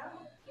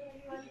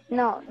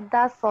 No,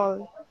 that's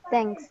all.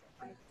 Thanks.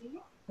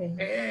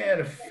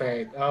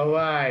 Perfect. All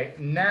right.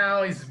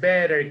 Now it's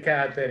better,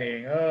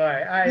 Catherine. All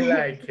right. I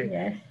like it.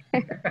 Yes.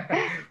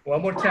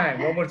 One more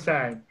time. One more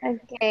time.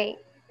 Okay.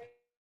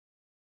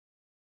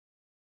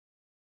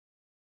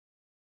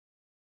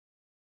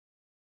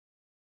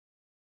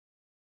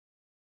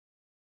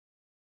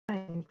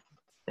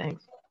 Thanks.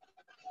 Thanks.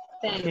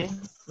 Okay,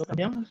 lo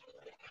cambiamos.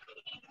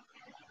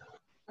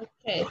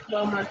 Okay,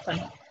 one more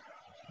time.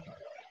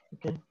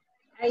 Okay.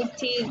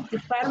 IT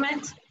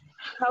department,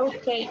 how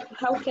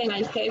can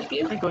I help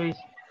you? Hi guys,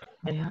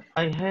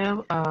 I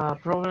have a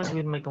problem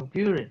with my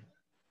computer.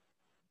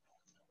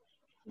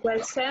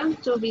 What seems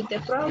to be the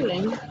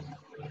problem?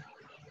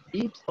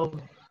 It's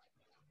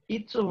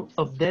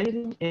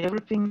updating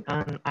everything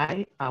and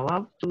I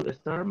about to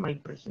start my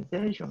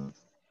presentation.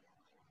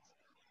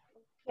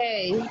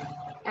 Okay,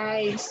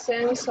 I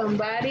sent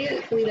somebody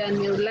with a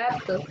new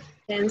laptop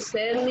and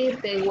send me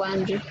the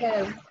one you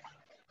have.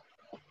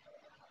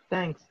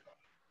 Thanks.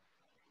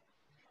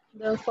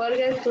 Don't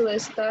forget to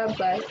stop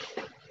by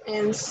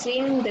and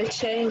sing the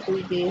chain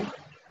with you.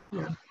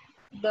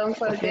 Don't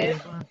forget.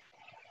 Okay.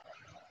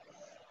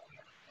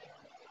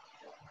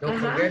 Don't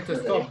forget to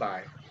stop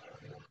by.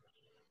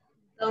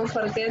 Don't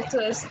forget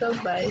to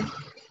stop by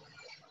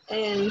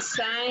and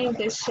sign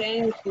the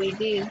chain with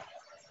you.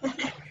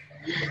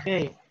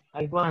 Okay,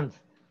 I want.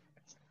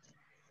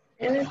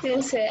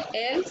 Anything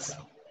else?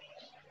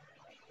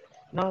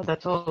 No,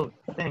 that's all.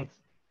 Thanks.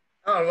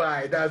 All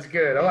right, that's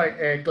good. All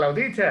right,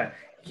 Claudita,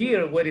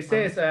 here where it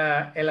says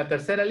en la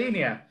tercera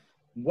línea,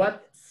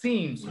 what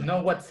seems,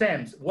 no what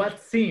seems,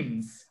 what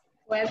seems.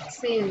 What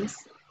seems?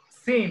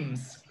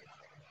 Seems.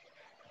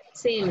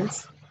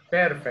 Seems.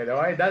 Perfect,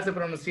 all right, that's the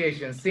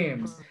pronunciation,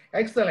 seems.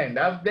 Excellent,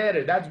 that's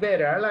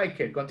better, I like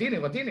it. Continue,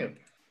 continue.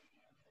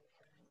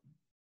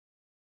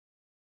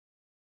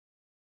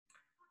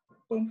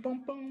 Boom,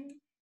 boom, boom.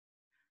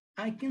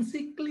 I can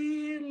see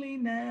clearly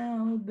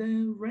now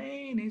the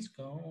rain is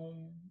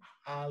gone.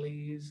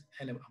 Alice,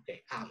 and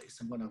okay, Alice,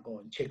 I'm gonna go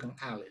and check on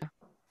Alice.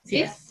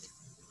 Yes.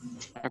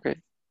 Okay.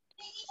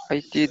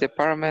 IT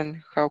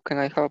department, how can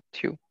I help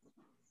you?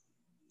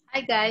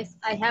 Hi guys,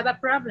 I have a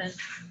problem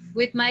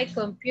with my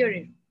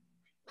computer.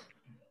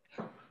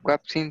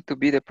 What seems to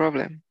be the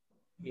problem?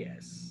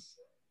 Yes.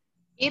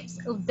 It's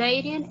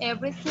updating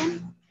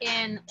everything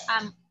and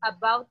I'm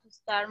about to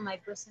start my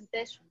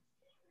presentation.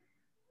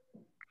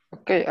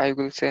 Okay, I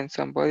will send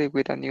somebody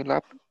with a new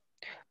laptop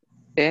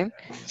and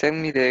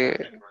send me the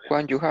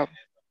one you have.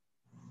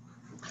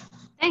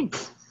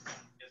 Thanks.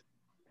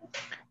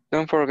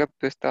 Don't forget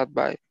to start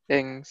by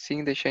and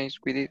sing the change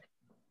with it.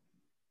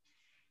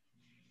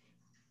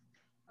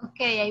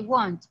 Okay, I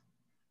won't.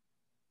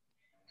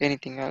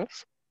 Anything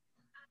else?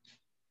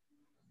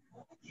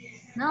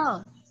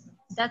 No,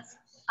 that's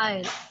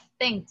all.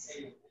 Thanks.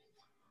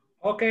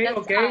 Okay, That's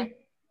okay,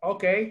 all.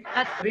 okay.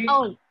 That's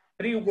all.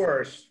 Three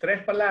words,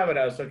 tres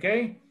palabras,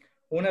 ok.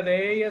 Una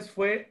de ellas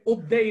fue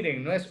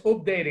updating, no es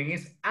updating,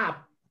 es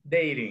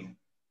updating.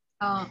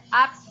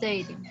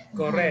 Updating.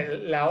 Correcto.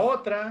 La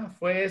otra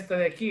fue esta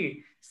de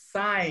aquí,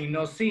 sign,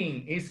 no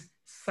sing, es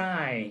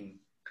sign.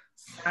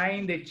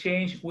 Sign the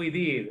change we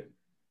did.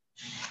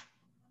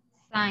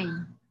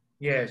 Sign.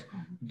 Yes.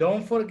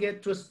 Don't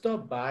forget to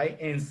stop by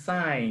and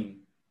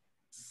sign.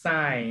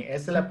 Sign.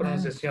 Esa es la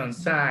pronunciación.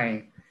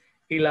 Sign.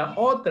 Y la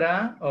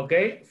otra,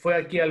 ok, fue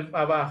aquí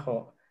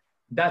abajo.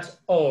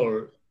 That's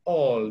all.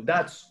 All.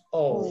 That's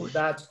all.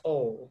 That's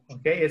all.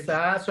 Ok.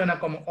 Esa A suena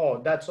como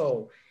oh. That's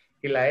all.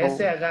 Y la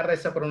S agarra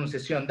esa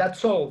pronunciación.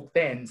 That's all.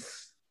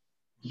 Tense.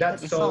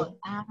 That's all.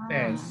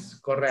 Tense.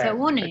 Correct. Se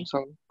une.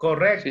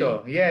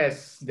 Correcto. Sí.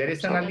 Yes. There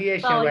is an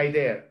affiliation right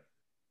there.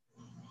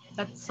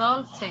 That's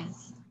all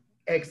tense.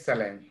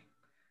 Excellent.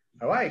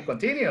 All right,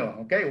 continue.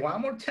 Okay,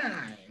 one more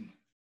time.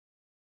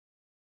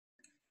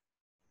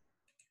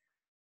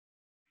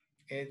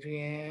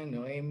 Adrian,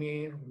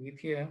 Noemi, with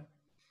here.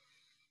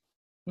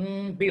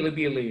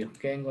 Billy.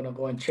 Okay, I'm gonna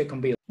go and check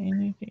on Billy.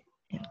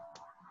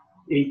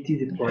 AT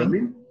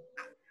department,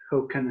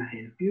 how can I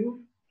help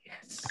you?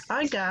 Yes.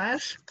 Hi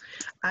guys,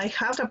 I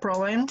have a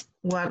problem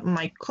with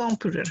my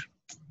computer.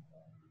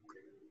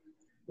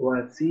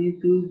 What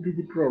seems to be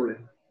the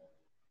problem?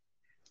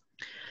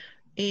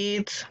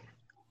 It's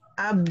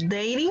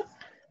updating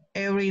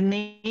every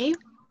day,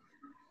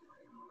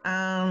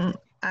 and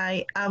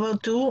I able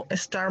to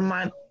start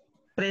my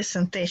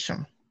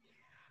presentation.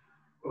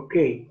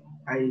 Okay,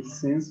 I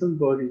send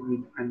somebody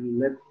with a new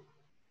laptop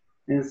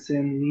and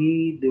send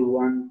me the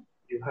one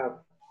you have.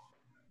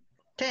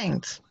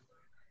 Thanks.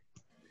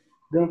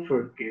 Don't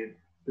forget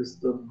to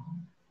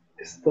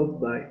stop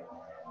by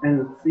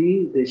and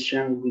see the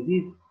channel we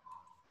did.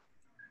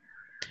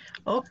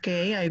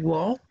 Okay, I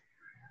will.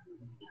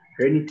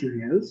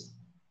 Anything else?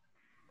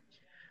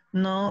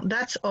 No,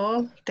 that's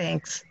all.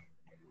 Thanks.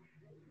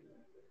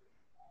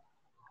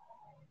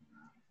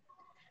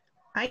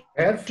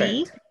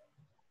 Perfect.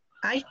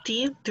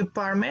 IT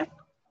department,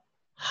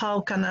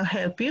 how can I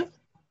help you?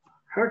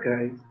 Hi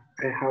guys,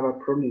 I have a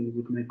problem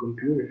with my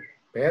computer.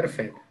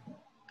 Perfect.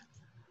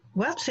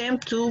 What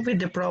seems to be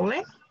the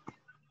problem?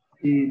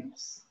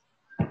 It's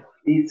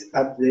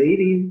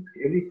updating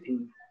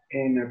everything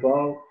and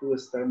about to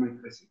start my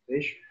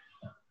presentation.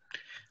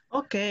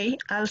 Okay,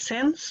 I'll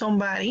send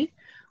somebody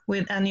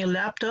with a new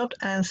laptop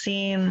and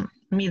send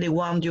me the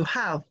one you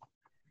have.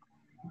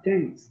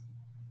 Thanks.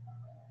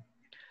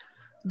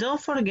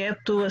 Don't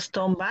forget to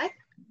stop by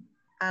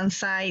and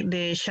sign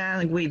the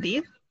chant we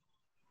did.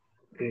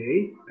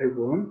 Okay, I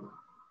won't.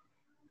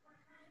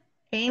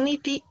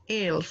 Anything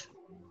else?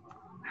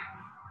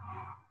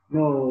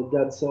 No,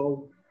 that's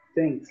all.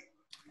 Thanks.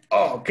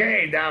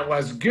 Okay, that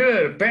was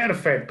good.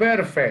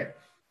 Perfect.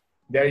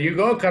 There you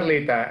go,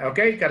 Carlita.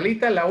 Ok,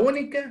 Carlita, la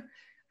única,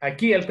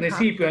 aquí al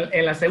principio,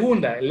 en la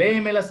segunda,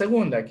 léeme la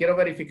segunda. Quiero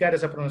verificar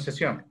esa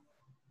pronunciación.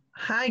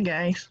 Hi,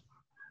 guys.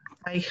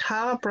 I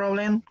have a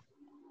problem.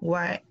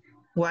 Why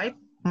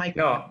my...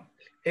 No,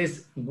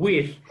 es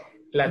with.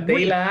 La T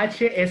y la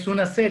H es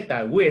una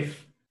Z,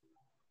 with.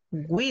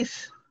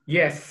 With.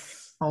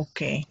 Yes.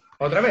 Okay.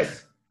 Otra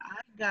vez.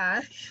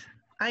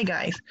 Hi,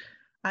 guys.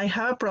 I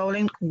have a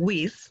problem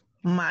with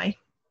my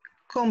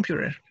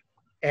computer.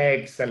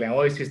 Excelente,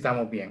 hoy sí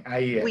estamos bien.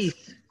 Ahí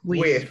es.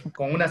 With.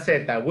 Con una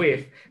Z,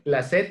 with.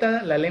 La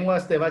Z, la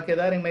lengua te va a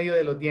quedar en medio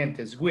de los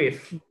dientes.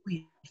 With.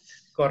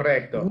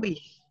 Correcto. With.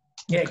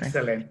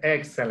 Excellent.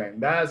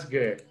 That's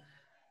good.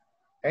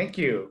 Thank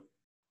you.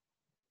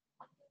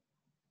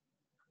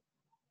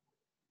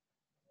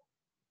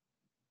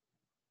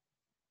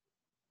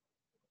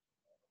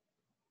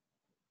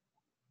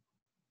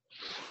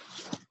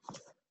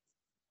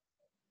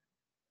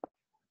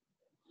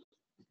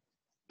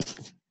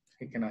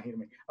 He cannot hear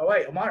me. Oh,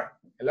 wait, Omar.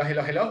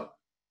 Hello.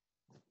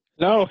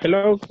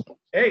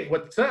 Hey,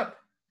 what's up?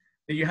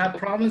 Do you have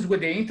problems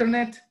with the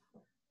internet?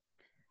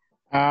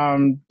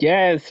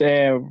 Yes.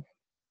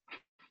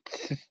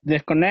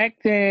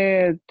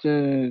 Disconnected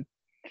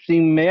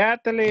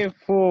immediately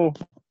for...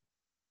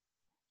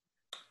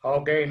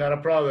 Okay, not a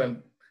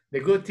problem. The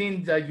good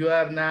thing that you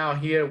are now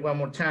here one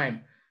more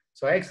time.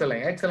 So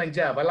excellent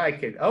job. I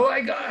like it. All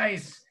right,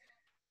 guys.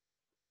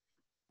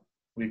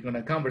 We're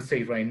gonna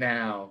conversate right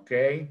now,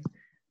 okay?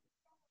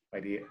 My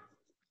dear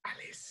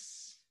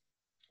Alice.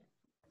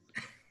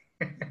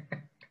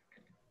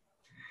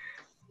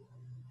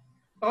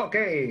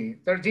 Okay,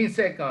 13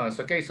 seconds.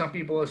 Okay, some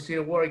people are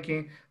still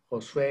working.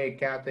 Josue,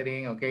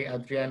 Catherine, okay,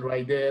 Adrian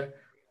right there.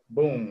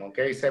 Boom,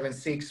 okay, 7,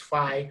 6,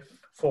 5,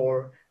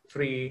 4,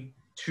 3,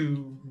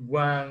 2,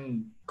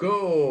 1,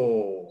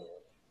 go.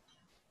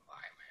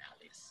 Bye, my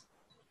Alice.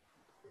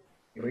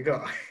 Here we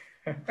go.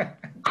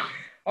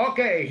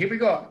 Okay, here we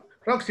go.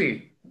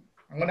 Roxy,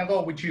 I'm gonna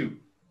go with you.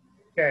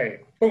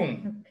 Okay,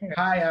 boom. Okay.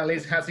 Hi,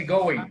 Alice, how's it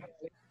going?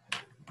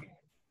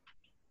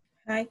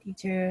 Hi,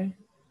 teacher.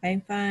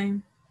 I'm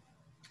fine.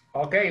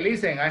 Okay,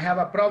 listen, I have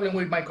a problem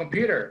with my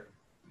computer.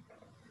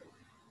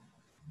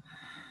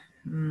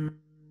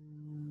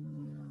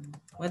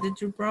 What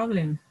is your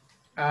problem?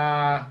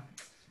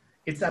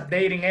 It's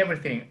updating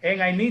everything,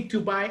 and I need to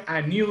buy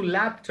a new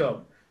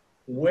laptop.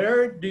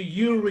 Where do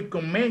you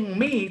recommend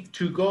me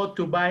to go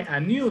to buy a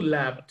new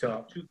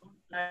laptop?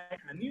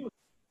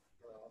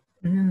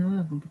 Una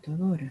nueva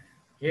computadora.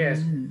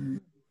 Yes.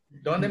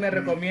 ¿Dónde me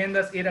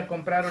recomiendas ir a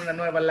comprar una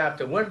nueva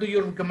laptop? Where do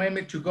you recommend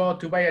me to go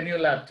to buy a new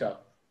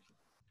laptop?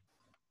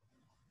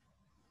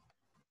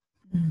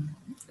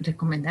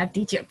 Recomendar,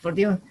 teacher, por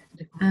Dios.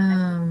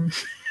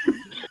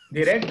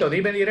 Directo,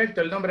 dime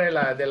directo el nombre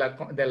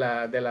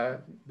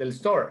del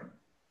store.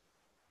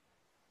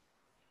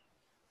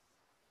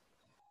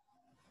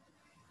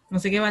 No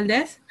sé qué,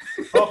 Valdés.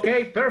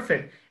 Okay,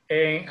 perfect.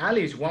 And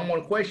Alice, one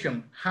more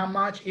question. How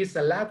much is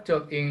a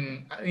laptop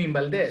in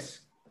Valdez?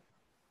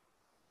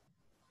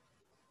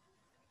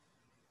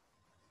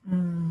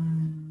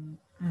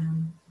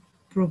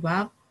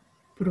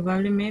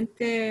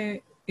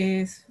 Probablemente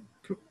es...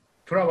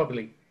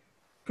 Probably.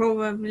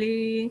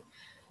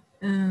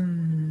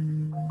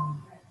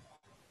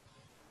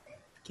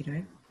 Quiero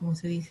ver, ¿cómo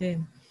se dice?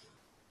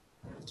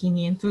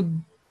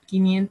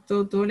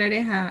 500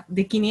 dólares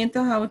de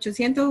 500 a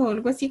 800 o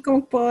algo así,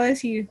 como puedo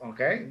decir.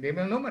 Ok,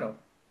 dime un número.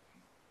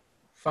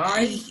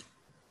 5.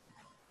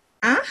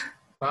 ¿Ah?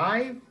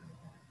 5.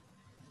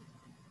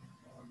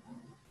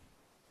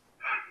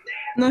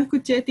 No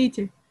escuché,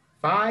 teacher.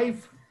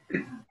 5.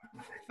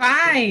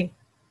 5.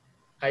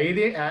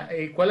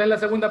 Ahí, ¿cuál es la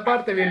segunda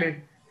parte,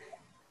 Billy?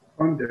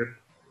 100.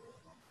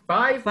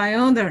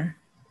 500.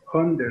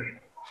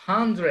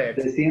 100.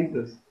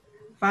 300.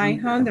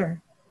 500.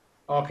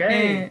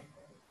 Okay.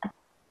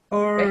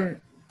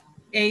 Or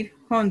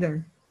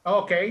 800.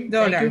 Okay.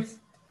 Dollars.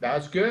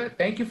 That's good.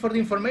 Thank you for the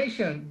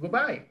information.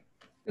 Goodbye.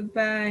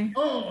 Goodbye.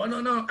 Oh,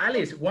 no,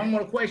 Alice, one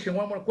more question.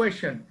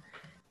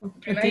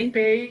 Can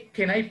Okay.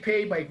 I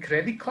pay by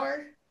credit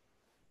card?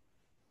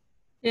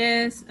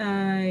 Yes,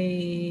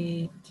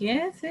 I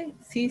guess.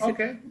 Sí.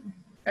 Okay.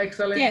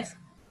 Excellent. Yes.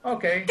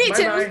 Okay.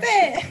 Teacher, bye-bye.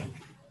 usted.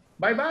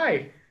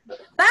 Bye-bye.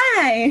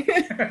 Bye.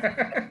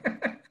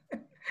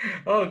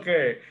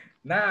 Okay.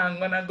 Now I'm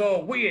gonna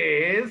go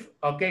with,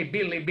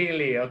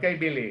 Billy. Okay,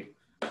 Billy.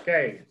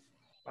 Okay.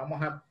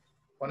 Vamos a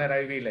poner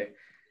ahí Billy.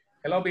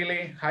 Hello,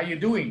 Billy. How you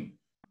doing?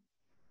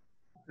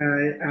 I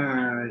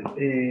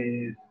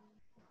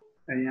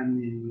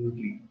am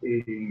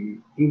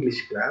in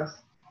English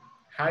class.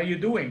 How you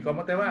doing?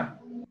 ¿Cómo te va?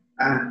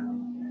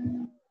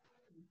 I'm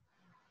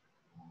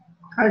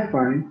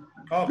fine.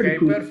 Okay,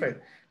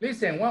 perfect.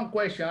 Listen, one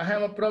question. I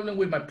have a problem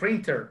with my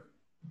printer.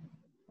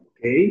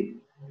 Okay.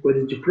 What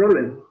is your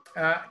problem?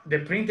 The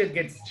printer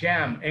gets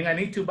jammed and I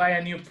need to buy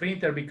a new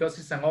printer because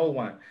it's an old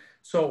one.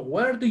 So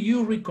where do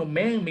you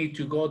recommend me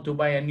to go to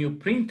buy a new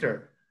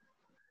printer?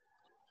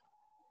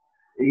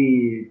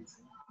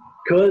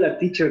 Call a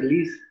teacher,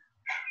 Liz.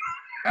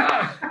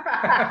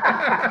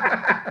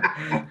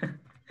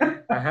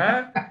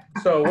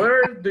 So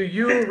where do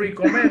you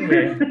recommend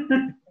me?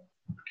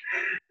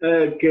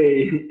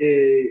 Okay.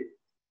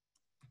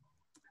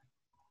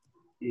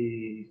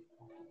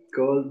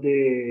 Call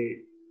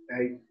the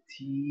IT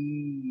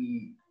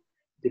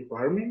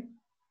department.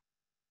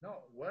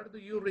 No, where do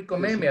you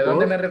recommend me? ¿A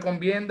dónde me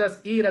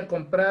recomiendas ir a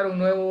comprar un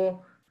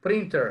nuevo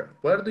printer?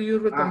 Where do you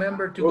recommend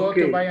me to go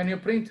to buy a new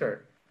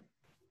printer?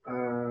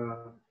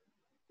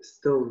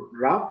 Store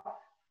wrap.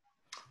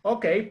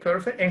 Okay,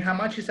 perfect. And how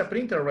much is a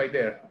printer right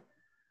there?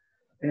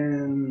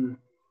 100.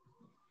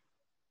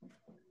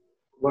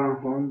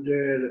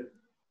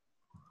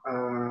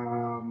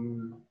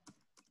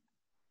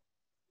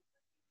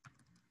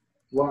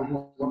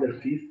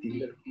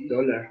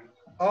 $150.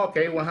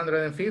 Okay,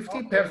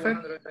 150,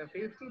 perfect.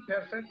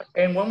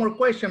 And one more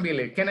question,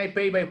 Billy. Can I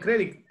pay by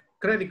credit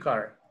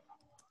card?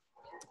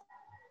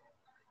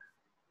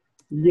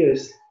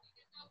 Yes.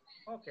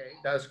 Okay,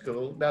 that's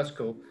cool.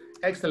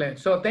 Excellent.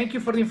 So thank you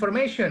for the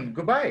information.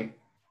 Goodbye.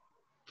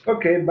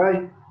 Okay,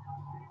 bye.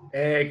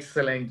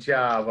 Excellent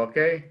job,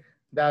 okay?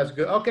 That's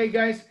good. Okay,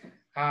 guys,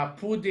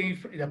 put the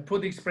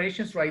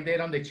expressions right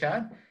there on the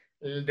chat.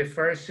 The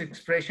first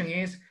expression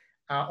is,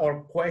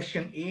 or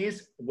question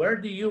is, where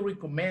do you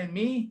recommend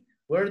me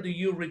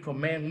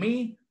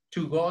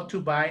to go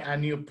to buy a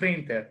new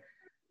printer?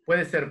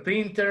 Puede ser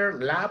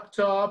printer,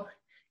 laptop,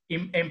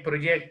 en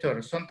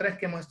proyector. Son 3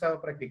 que hemos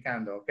estado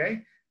practicando, ¿ok?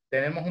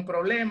 Tenemos un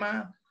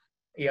problema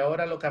y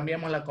ahora lo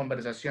cambiamos la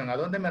conversación. ¿A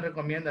dónde me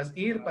recomiendas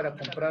ir para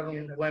comprar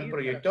un buen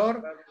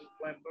proyector?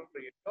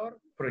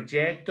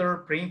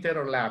 Projector, printer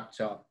o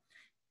laptop.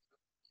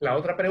 La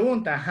otra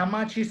pregunta, how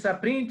much is a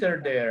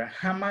printer there?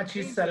 How much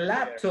is a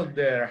laptop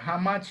there? How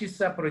much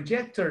is a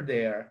projector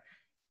there?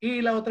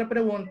 Y la otra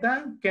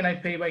pregunta, can I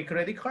pay by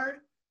credit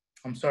card?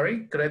 I'm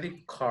sorry,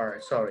 credit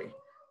card, sorry.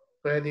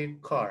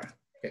 Credit card,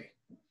 okay.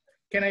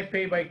 Can I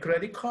pay by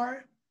credit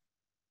card?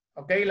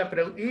 Okay,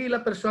 y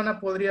la persona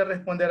podría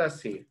responder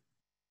así.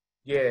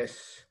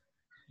 Yes,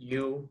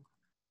 you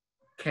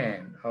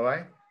can, all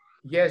right?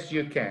 Yes,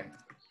 you can.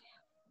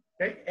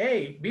 Okay,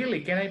 hey,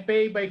 Billy, can I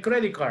pay by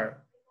credit card?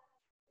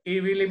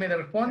 Y Billy me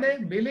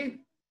responde, Billy?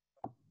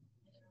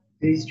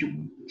 Yes,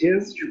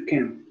 you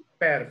can.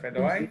 Perfect,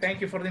 all right?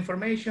 Thank you for the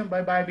information.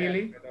 Bye-bye,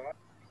 Billy.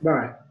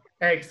 Bye.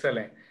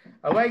 Excellent.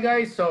 All right,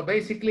 guys, so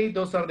basically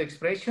those are the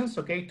expressions,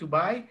 okay, to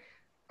buy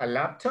a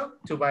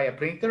laptop, to buy a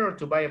printer, or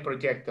to buy a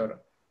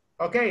projector.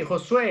 Ok,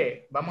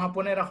 Josué, vamos a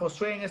poner a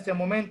Josué en este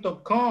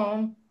momento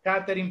con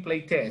Catherine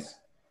Playtest.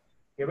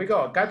 Here we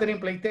go. Catherine,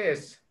 play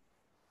test.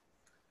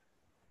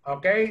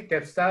 Ok, te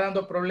está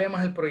dando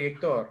problemas el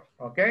proyector.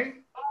 Ok.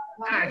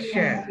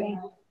 Action.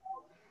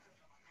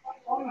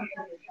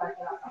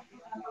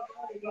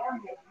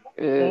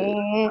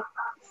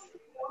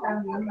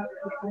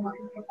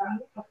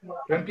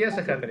 Tú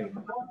empiezas, Catherine.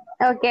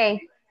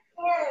 Okay.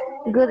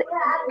 Good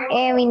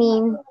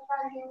evening.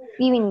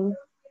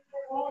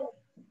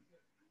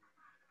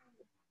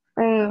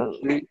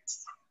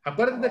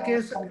 Acuérdate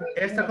que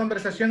esta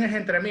conversación es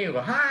entre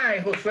amigos.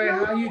 Hi, Josué,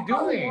 how you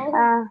doing?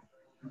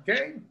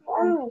 Okay.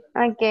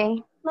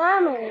 Okay.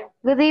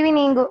 Good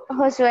evening,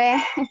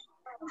 Josué.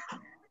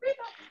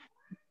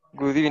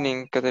 Good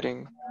evening,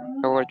 Catherine.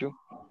 How are you?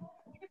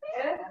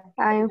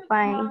 I'm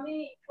fine.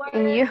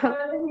 And you?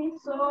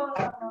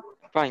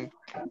 Fine.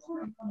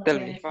 Tell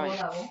me.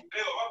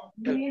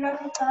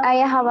 I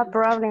have a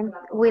problem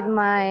with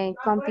my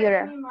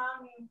computer.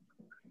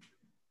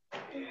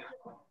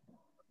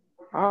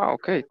 Ah,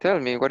 okay. Tell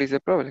me, what is the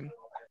problem?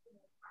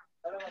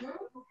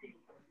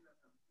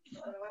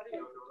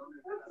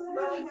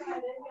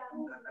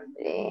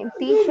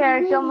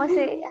 Teacher,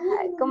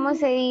 ¿cómo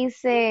se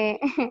dice?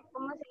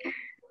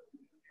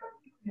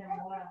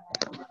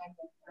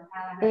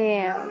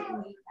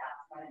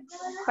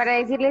 Para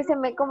decirle se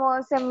me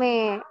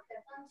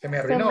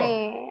arruinó.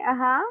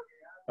 Ajá.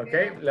 Ok,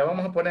 le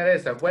vamos a poner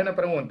esa. Buena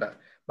pregunta.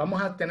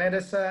 Vamos a tener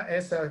esa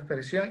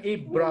expresión.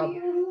 It broke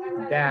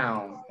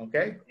down. Ok.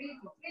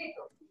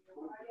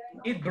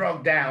 It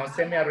broke down.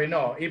 Se me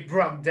arruinó. It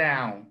broke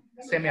down.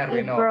 Se me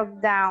arruinó. It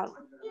broke down.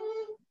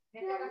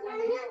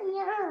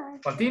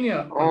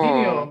 Continue,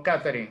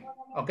 Catherine.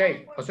 Ok,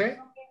 José.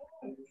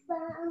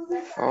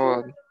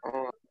 Oh.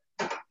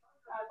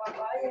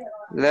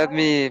 Let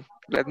me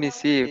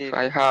see if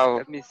I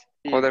have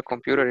other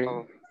computer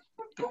in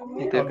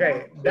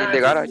the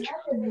garage.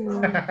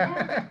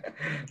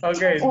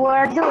 Okay.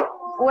 Where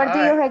do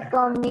you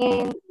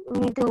recommend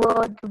me to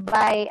go to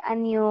buy a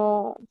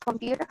new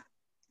computer?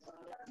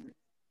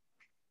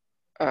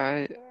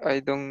 I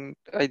didn't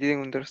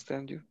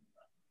understand you.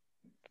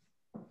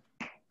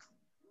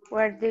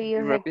 Where do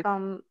you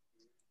recommend?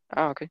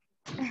 Okay.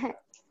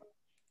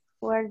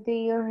 Where do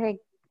you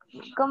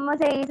 ¿Cómo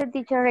se dice,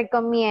 teacher,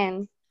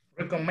 recommend?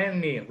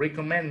 Recommend me.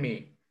 Recommend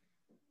me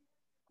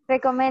to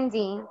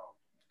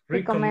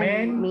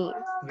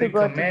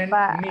go to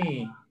buy.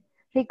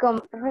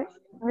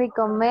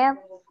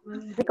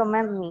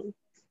 Recommend me.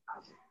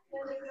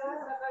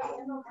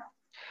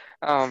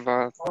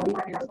 But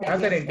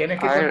Catherine, tienes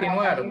que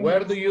continuar.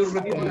 Where do you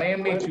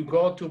recommend me to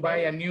go to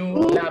buy a new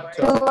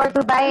laptop? To go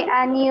to buy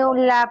a new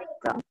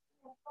laptop.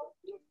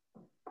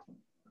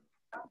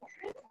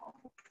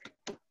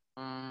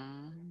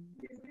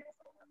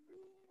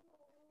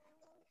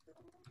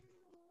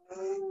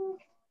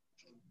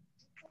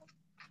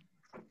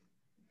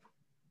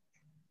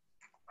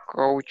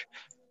 Coach,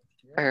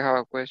 I have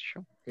a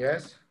question.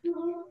 Yes.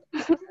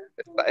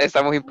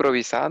 Estamos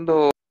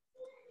improvisando.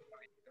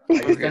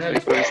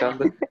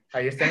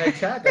 Ahí está en el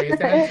chat.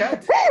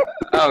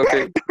 Ah,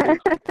 ok.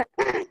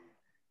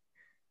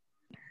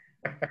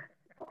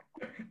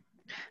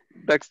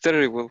 That's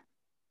terrible.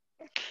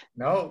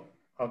 No,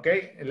 ok.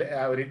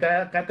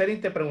 Ahorita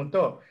Catherine te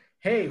preguntó,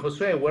 hey,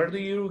 Josué, where do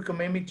you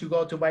recommend me to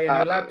go to buy a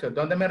new laptop?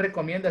 ¿Dónde me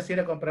recomiendas ir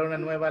a comprar una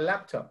nueva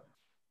laptop?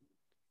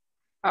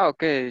 Ah,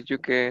 ok. You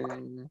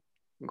can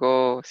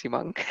go,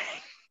 Simon.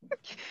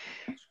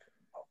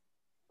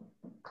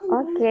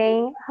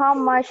 Okay. How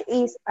much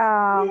is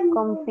a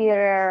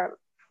computer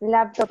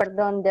laptop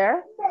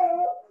there?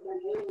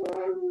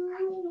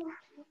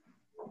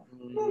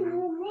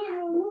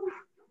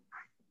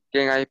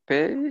 Can I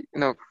pay?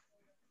 No.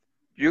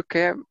 You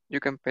can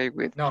pay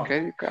with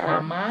credit card.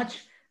 How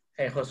much,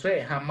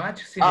 Josué, how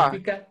much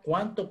significa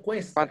cuánto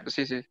cuesta. ¿Cuánto?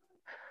 Sí.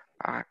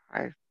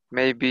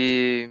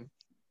 Maybe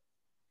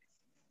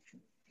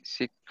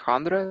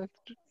 600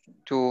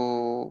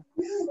 to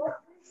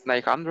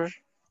 900.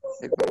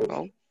 I don't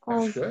know.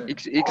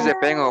 It's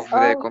depend of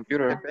the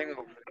computer.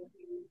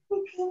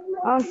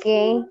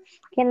 Okay.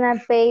 Can I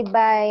pay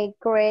by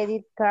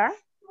credit card?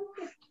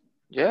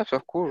 Yes,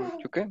 of course,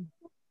 you can.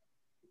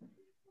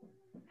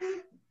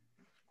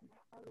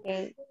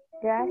 Okay.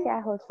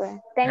 Gracias,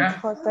 Josué. Thanks,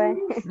 Josué.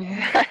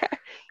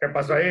 ¿Qué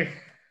pasó ahí?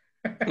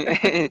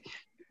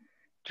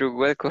 You're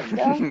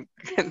welcome.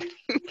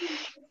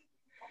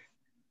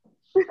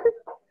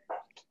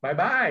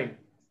 Bye-bye.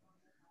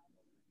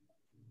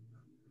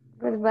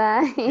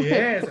 Goodbye.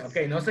 Yes,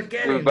 okay, no se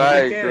queden.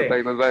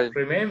 Goodbye.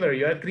 Remember,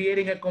 you are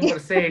creating a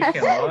conversation.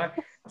 ¿No?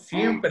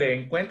 Siempre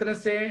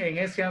encuéntrense en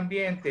ese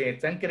ambiente,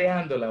 están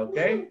creándola,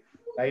 okay?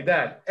 Like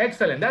that.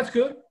 Excellent, that's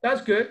good.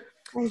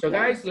 Okay. So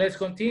guys, let's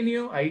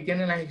continue. Ahí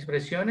tienen las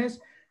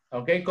expresiones.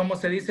 Okay, ¿cómo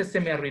se dice?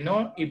 Se me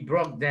arruinó. It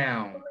broke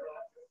down.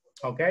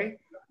 Okay,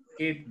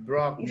 it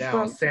broke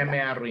down. Se me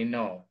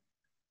arruinó.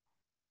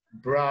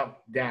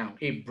 Broke down.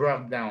 It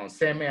broke down.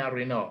 Se me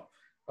arruinó.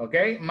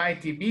 Okay, my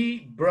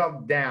TV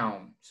broke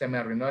down. Se me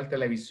arruinó el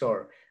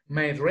televisor.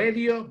 My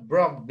radio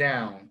broke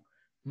down.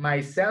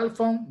 My cell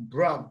phone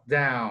broke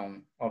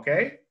down.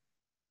 Okay,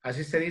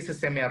 Así se dice,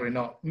 se me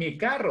arruinó. Mi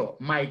carro,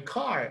 my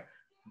car,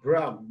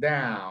 broke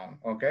down.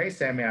 Ok,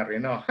 se me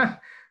arruinó.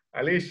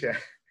 Alicia.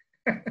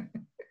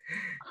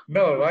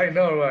 No, right?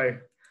 No, right?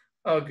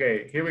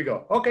 Okay, here we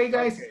go. Okay,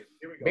 guys.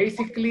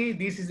 Basically,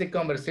 this is the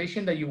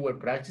conversation that you were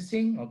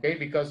practicing, okay?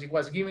 Because it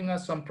was giving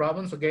us some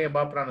problems, okay,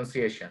 about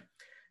pronunciation.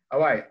 All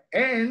right,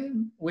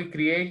 and we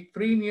create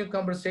 3 new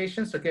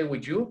conversations, okay,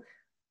 with you,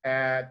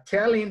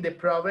 telling the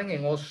problem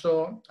and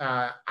also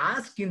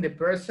asking the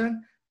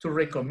person to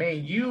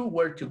recommend you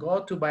where to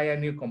go to buy a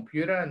new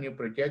computer, a new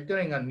projector,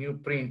 and a new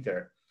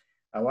printer.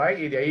 All right,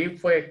 y de ahí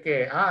fue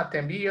que, te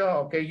envío,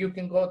 okay, you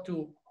can go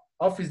to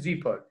Office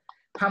Depot.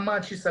 How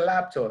much is a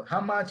laptop?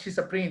 How much is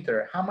a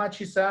printer? How much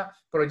is a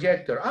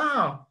projector?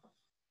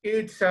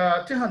 It's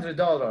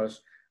 $200.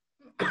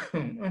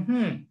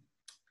 Mm-hmm.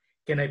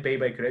 Can I pay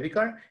by credit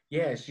card?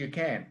 Yes, you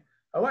can.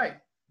 All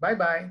right,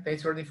 bye-bye.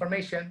 Thanks for the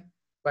information.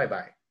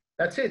 Bye-bye.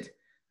 That's it.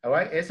 All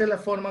right, esa es la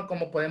forma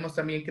como podemos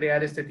también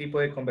crear este tipo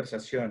de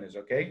conversaciones,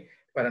 ¿ok?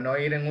 Para no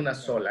ir en una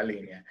sola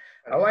línea.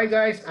 All right,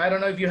 guys, I don't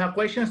know if you have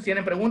questions.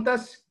 ¿Tienen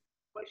preguntas?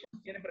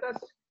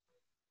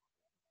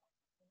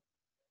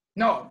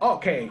 No,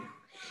 okay.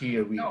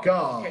 Here we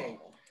go.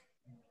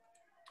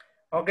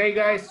 Okay,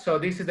 guys, so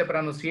this is the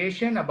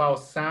pronunciation about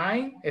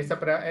sign.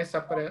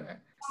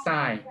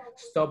 Sign.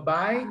 Stop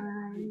by,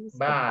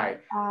 buy.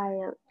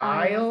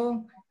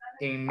 Aisle,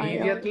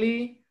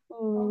 immediately,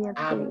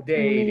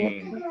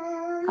 updating.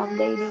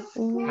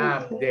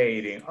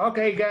 Updating.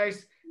 Okay,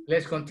 guys,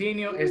 let's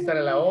continue. Esta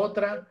era la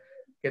otra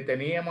que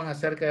teníamos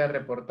acerca de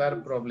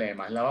reportar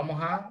problemas. La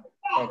vamos a,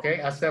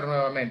 hacer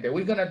nuevamente.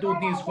 We're gonna do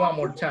this one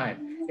more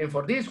time. And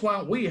for this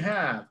one, we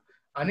have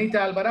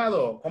Anita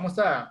Alvarado. ¿Cómo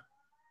está?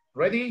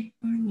 Ready?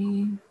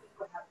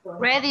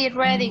 Ready,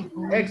 ready.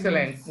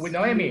 Excellent. With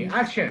Noemi,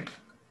 action.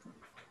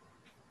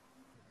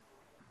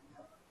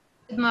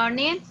 Good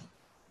morning.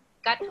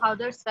 Cat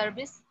Holder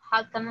Service.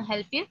 How can I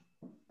help you?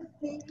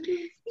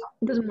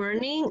 Good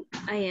morning.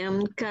 I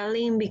am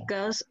calling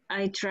because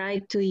I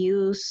tried to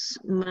use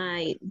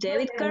my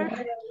debit card.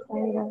 I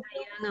am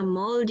in a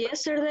mall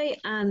yesterday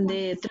and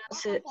the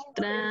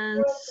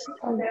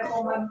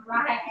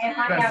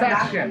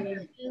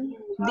transaction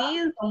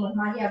did,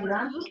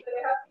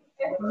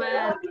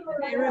 but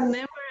I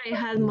remember I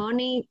had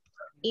money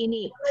in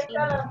it.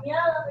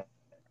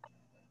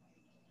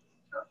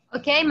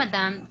 Okay,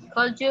 madam.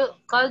 Could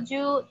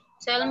you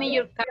tell me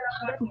your card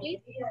number,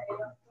 please?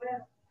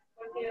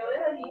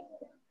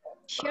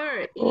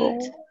 Sure,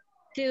 it's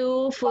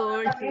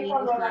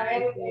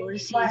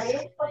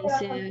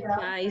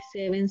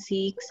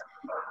 24354675765.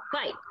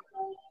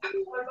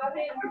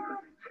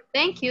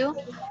 Thank you.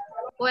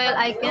 Well,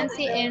 I can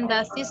see in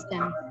the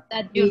system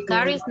that your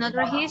car is not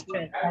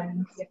registered.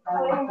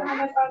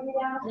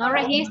 Not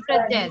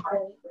registered yet.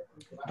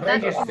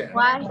 Register.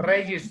 Not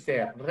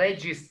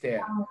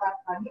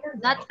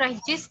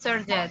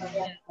registered yet.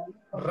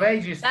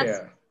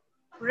 Register.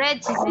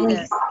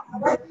 Register.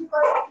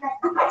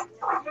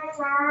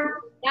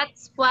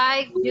 That's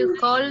why you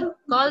call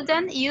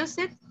and use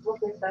it.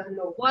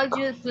 Would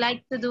you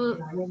like to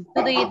do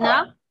it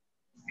now?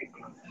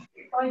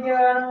 I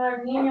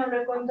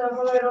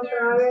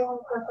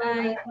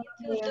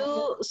need to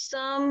do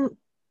some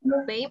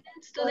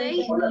payments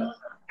today.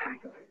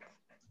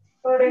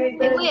 I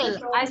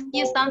will ask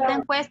you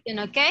something question,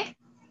 okay?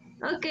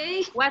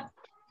 Okay.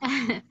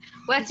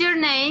 What's your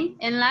name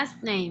and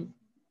last name?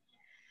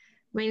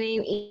 My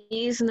name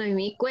is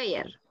Noemi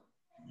Cuellar.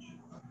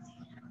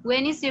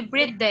 When is your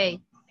birthday?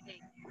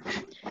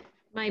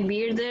 My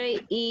birthday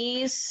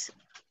is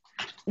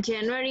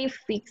January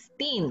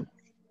 15.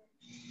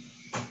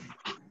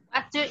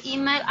 What's your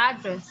email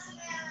address?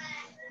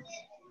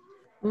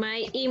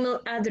 My email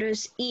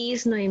address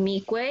is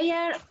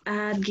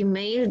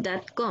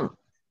noemicuellar@gmail.com.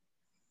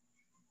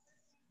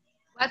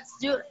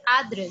 What's your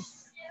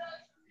address?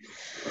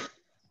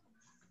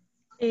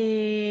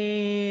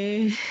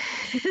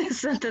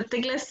 Santa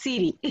Tecla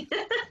City.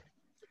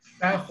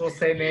 San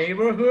Jose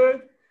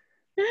neighborhood.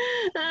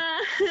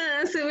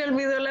 Se me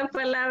olvidó la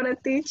palabra,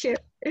 teacher.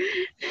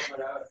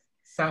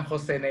 San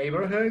Jose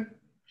neighborhood.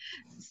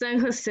 San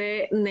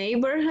Jose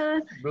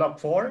neighborhood. Block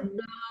 4.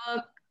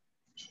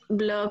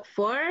 Block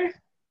 4,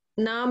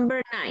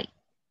 number 9.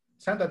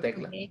 Santa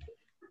Tecla. Okay.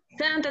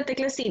 Santa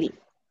Tecla City.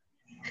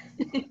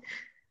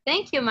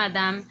 Thank you,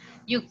 madam.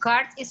 Your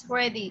card is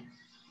ready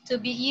to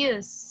be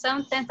used.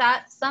 Something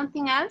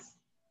else?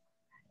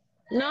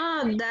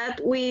 No, that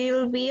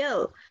will be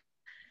all.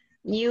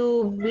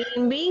 You've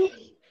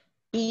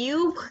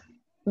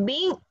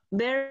been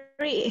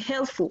very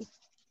helpful.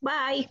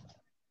 Bye.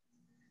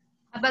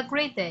 Have a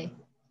great day.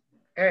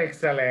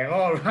 Excellent.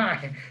 All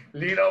right.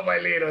 Little by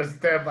little,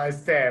 step by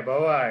step.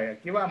 All right.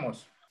 Aquí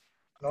vamos.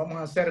 Lo vamos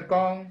a hacer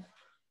con,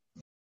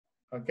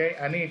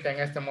 Anita en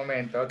este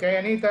momento.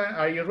 Anita,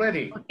 are you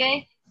ready?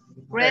 Okay,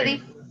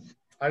 ready. Okay.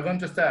 I'm going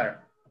to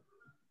start.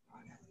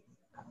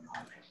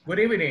 Good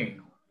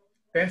evening.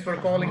 Thanks for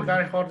calling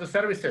Car Holder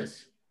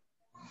Services.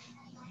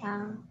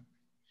 How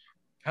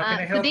can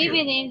I help Good you?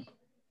 evening.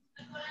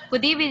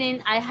 Good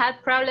evening. I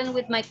had problem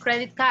with my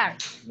credit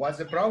card. What's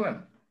the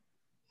problem?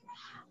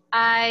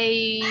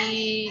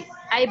 I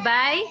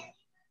buy,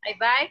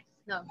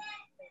 no.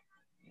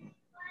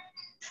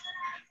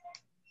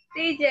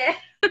 DJ.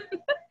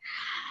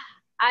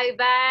 I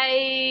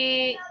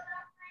buy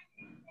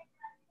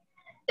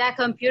the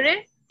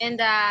computer and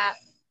the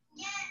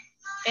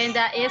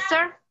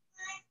store,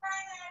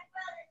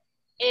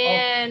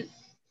 and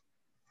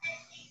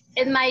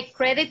my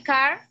credit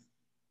card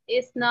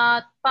is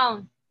not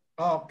found.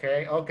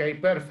 Okay, okay,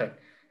 perfect.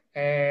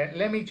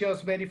 Let me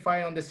just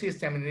verify on the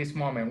system in this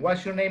moment.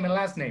 What's your name and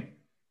last name?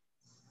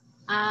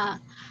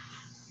 Ana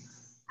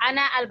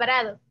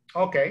Alvarado.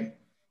 Okay,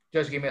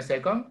 just give me a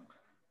second.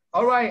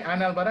 All right,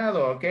 Ana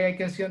Alvarado, okay, I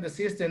can see on the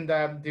system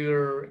that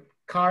your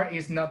car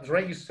is not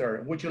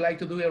registered. Would you like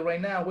to do it right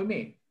now with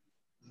me?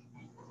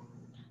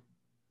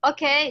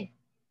 Okay.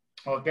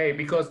 Okay,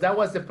 because that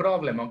was the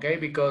problem, okay,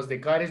 because the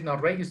car is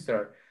not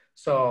registered.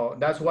 So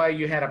that's why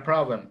you had a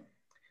problem.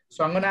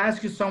 So I'm gonna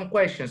ask you some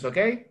questions,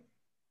 okay?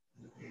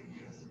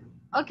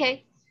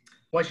 Okay.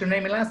 What's your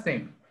name and last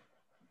name?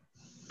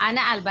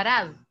 Ana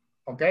Alvarado.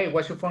 Okay,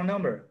 what's your phone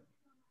number?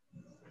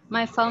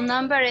 My phone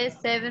number is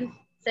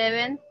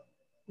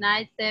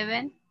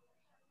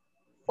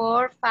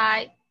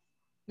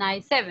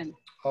 77974597.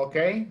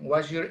 Okay,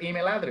 what's your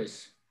email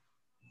address?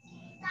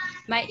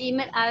 My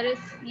email address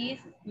is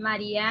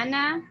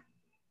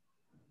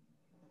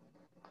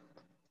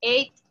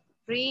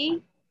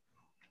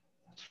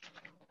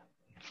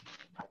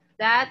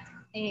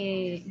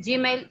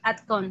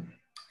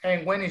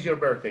And when is your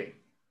birthday?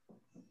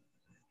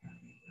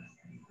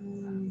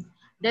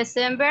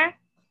 December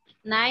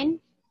 9,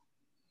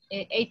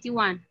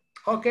 81.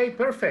 Okay,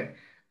 perfect.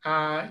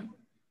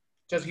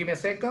 Just give me a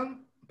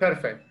second.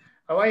 Perfect.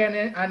 All right,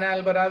 Ana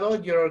Alvarado,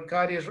 your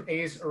card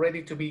is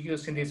ready to be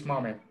used in this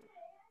moment.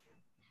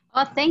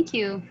 Oh, thank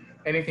you.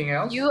 Anything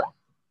else?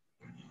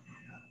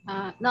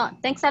 No,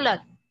 thanks a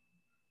lot.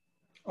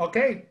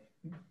 Okay,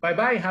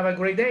 bye-bye. Have a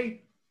great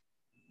day.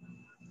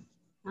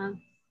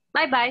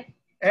 Bye-bye.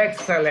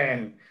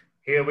 Excellent.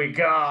 Here we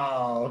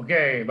go.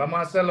 Okay, vamos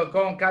a hacerlo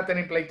con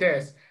Catherine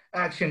Playtest.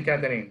 Action,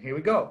 Catherine. Here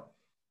we go.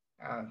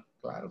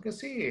 Claro que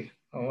sí.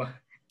 Oh,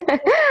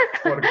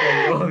 porque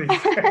yo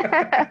dice.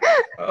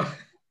 Oh,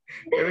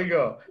 here we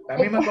go. La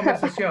misma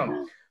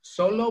conversación.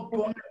 Solo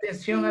pon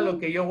atención a lo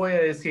que yo voy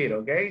a decir,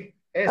 ¿ok?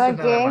 Eso es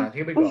nada más.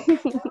 Here we go.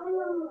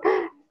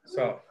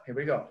 So, here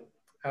we go.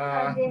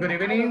 Good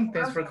evening.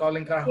 Thanks for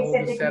calling Car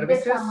Holding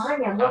Services.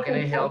 How can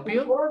I help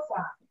you?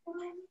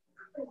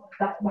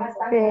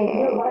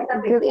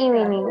 Good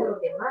evening.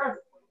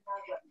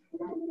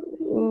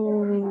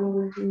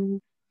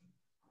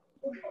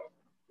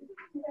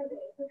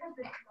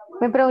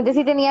 Me pregunté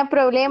si tenía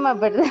problemas,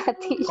 ¿verdad?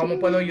 ¿Cómo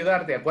puedo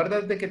ayudarte?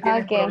 Acuérdate que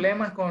tienes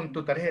problemas con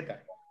tu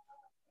tarjeta.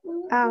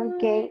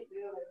 Okay.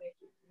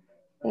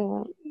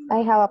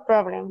 I have a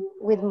problem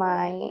with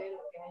my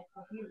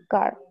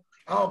card.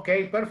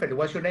 Okay, perfect.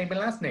 What's your name and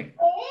last name?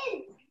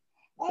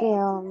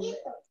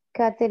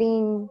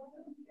 Catherine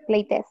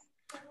Playtest.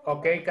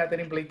 Okay,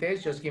 Catherine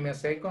Playtest, just give me a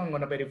second. I'm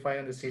going to verify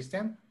on the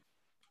system.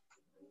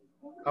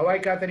 All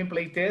right, Catherine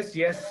Playtest,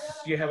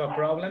 yes, you have a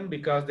problem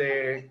because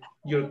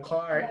your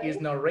car is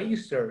not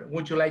registered.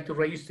 Would you like to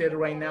register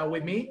right now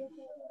with me?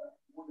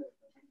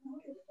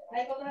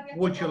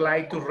 Would you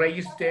like to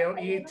register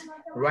it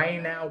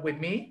right now with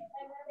me?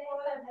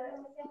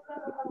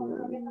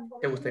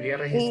 ¿Te gustaría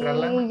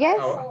registrarla? Yes.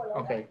 Oh,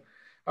 okay.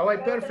 All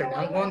right, perfect.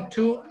 I'm going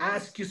to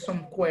ask you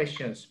some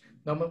questions.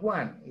 Number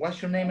one,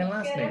 what's your name and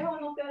last name?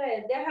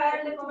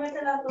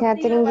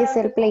 Catherine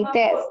Giselle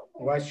Playtest.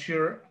 What's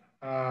your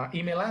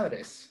email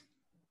address?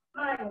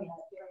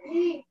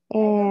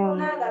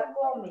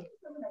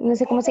 No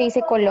sé cómo se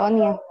dice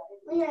colonia.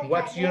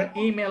 What's your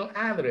email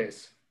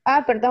address?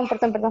 Perdón.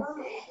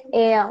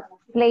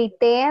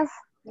 Playtest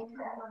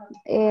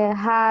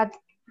had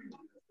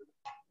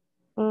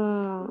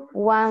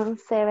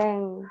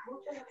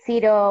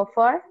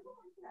 1704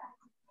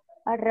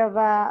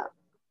 arroba,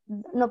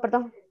 no,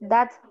 perdón,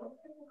 that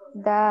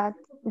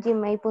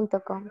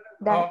gmail.com.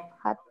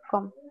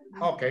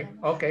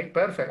 Okay,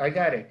 perfect. I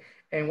got it.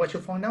 And what's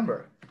your phone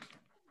number?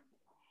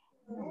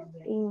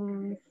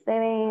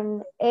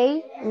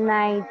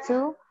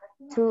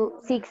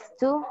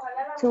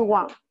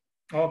 78926221.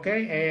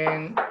 Okay,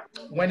 and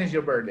when is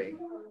your birthday?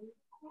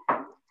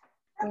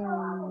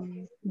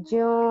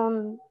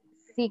 June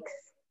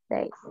 6th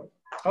day.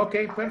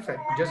 Okay, perfect.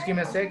 Just give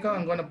me a second.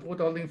 I'm going to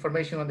put all the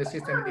information on the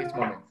system in this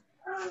moment.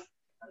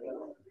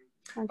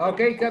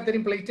 Okay,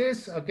 Catherine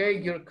Playtest. Okay,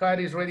 your card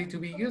is ready to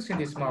be used in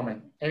this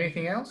moment.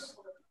 Anything else?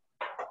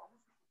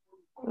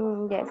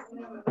 Yes.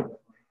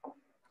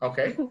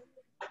 Okay.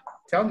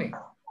 Tell me.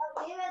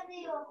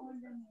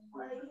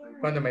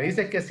 Cuando me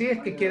dices que sí,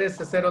 es que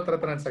quieres hacer otra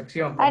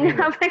transacción conmigo.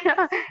 No, pero...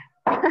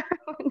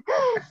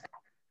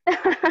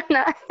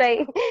 no,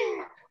 estoy...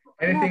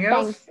 Anything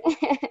else?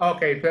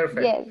 Okay,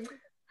 perfect. Yes.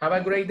 Have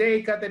a great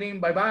day, Catherine.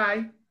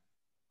 Bye-bye.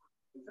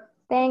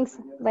 Thanks.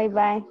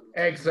 Bye-bye.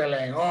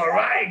 Excellent. All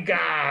right,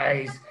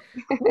 guys.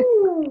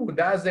 Ooh,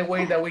 that's the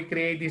way that we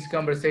create this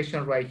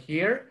conversation right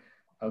here.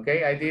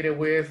 Okay, I did it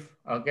with,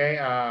 okay,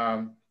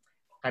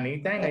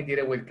 Anita, and I did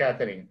it with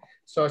Catherine.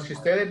 So, si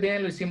ustedes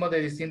ven, lo hicimos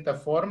de distinta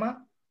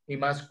forma y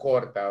más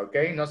corta, ¿ok?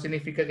 No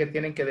significa que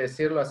tienen que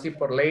decirlo así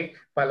por ley,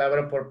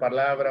 palabra por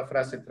palabra,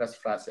 frase tras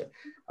frase.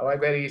 All right,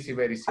 very easy,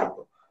 very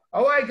simple.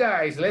 All right,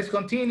 guys, let's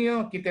continue.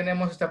 Aquí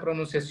tenemos esta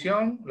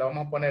pronunciación. La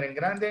vamos a poner en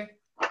grande.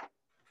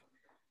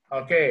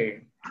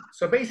 Okay,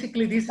 so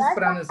basically this is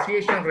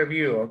pronunciation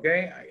review,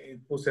 okay? I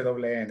puse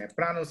doble N.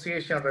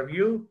 Pronunciation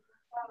review.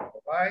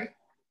 All right,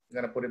 I'm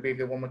going to put it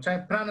bigger one more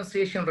time.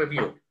 Pronunciation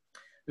review.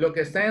 Lo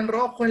que está en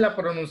rojo es la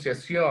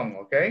pronunciación,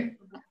 ¿ok?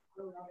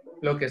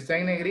 Lo que está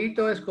en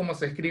negrito es cómo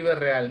se escribe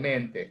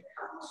realmente.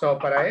 So,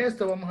 para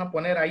esto vamos a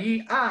poner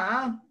allí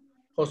a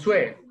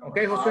Josué. ¿Ok,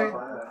 Josué?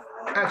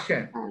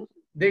 Action.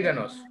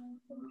 Díganos.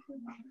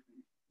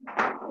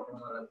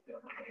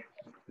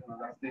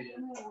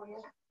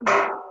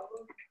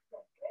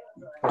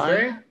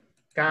 Josué,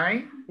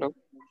 kind.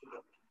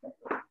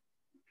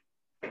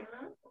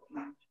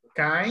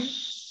 Kind.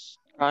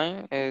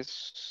 Kind is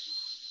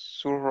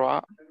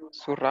surrounded.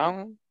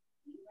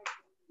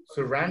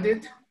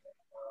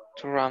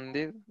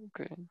 Surrounded,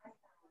 okay.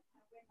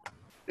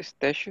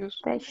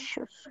 Statues.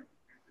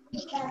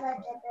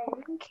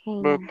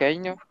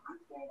 Volcano.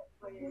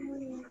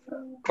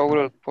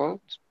 Coral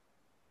pots.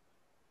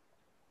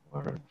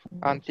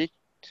 Antique.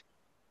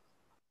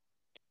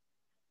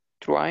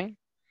 Trying.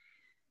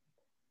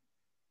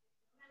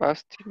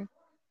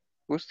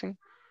 Boosting.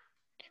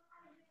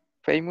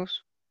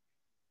 Famous.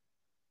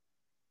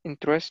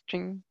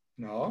 Interesting.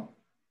 No.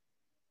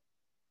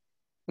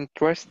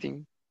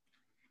 Interesting.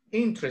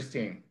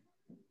 Interesting.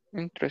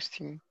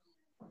 Interesting.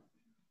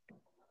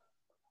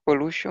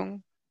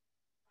 Pollution.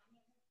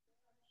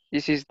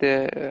 This is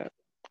the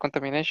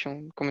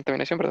contamination,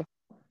 ¿verdad?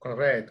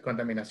 Correcto,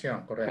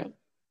 contaminación, correcto. Okay.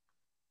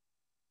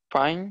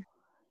 Fine.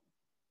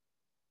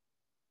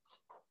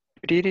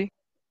 Pretty.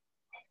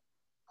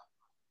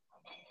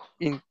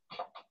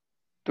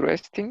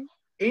 Interesting.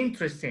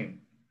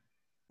 Interesting.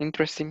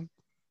 Interesting.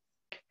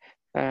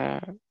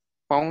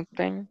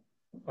 Mountain.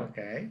 Ok.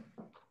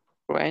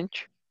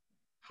 Range.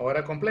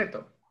 Ahora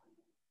completo.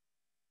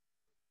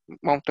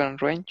 Mountain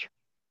range.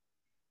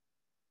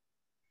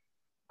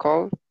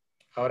 Cold.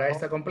 Ahora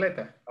está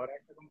completa.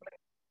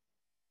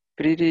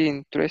 Pretty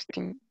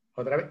interesting.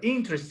 Otra vez.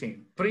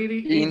 Interesting.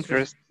 Pretty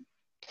interesting.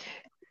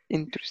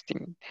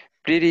 Interesting.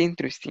 Pretty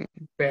interesting.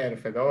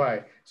 Perfect. All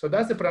right. So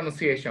that's the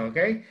pronunciation,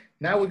 okay?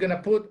 Now we're going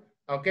to put,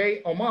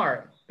 okay,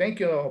 Omar. Thank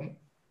you,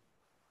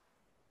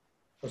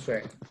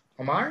 Jose.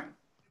 Omar?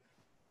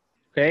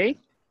 Okay.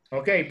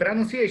 Okay,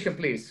 pronunciation,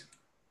 please.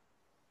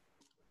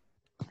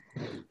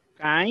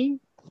 Kind.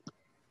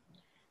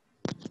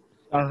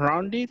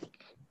 Surrounded.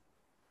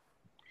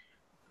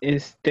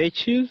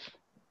 Statues.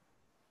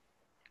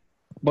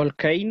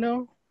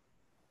 Volcano.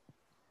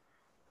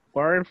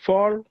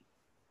 Waterfall.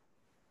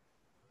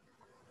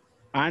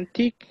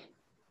 Antique.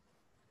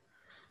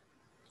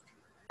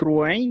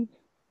 Trying.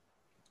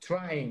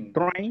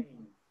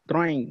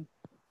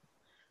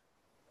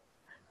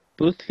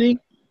 Puzzling.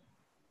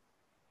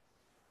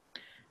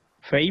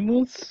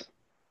 Famous.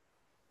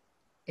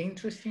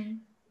 Interesting.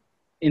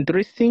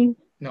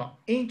 No,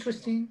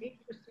 interesting.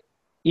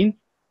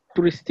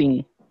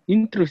 Interesting.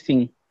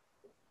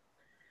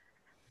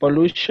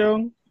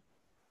 Pollution.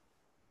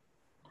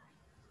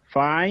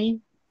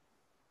 Fine.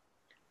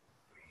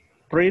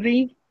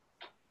 Pretty.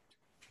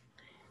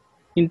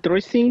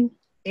 Interesting.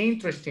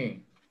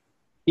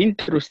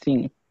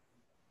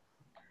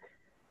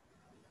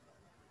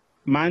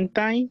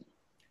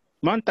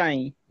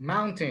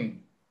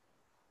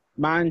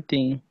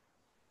 Mountain.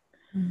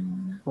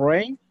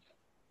 Rain.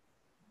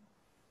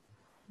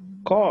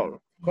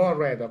 Cold.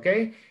 Correcto,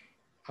 ok.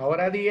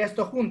 Ahora di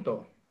esto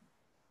junto.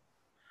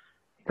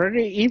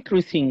 Pretty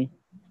interesting.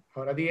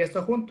 Ahora di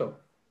esto junto.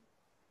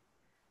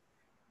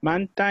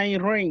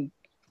 Mountain rain.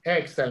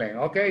 Excellent.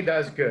 Okay,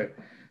 that's good.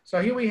 So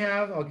here we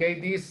have,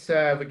 okay, this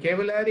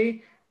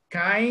vocabulary.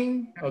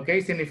 Kind,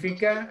 okay,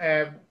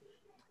 significa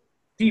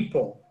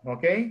tipo,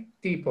 okay,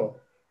 tipo.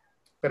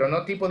 Pero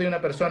no tipo de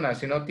una persona,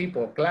 sino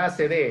tipo,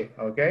 clase de,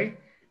 okay.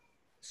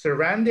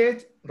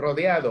 Surrounded,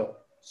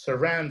 rodeado,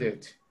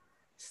 surrounded.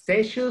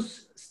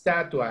 Statues,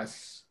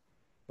 estatuas.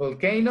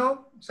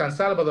 Volcano, San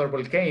Salvador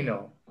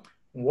volcano.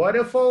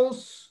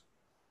 Waterfalls,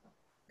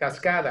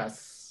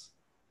 cascadas.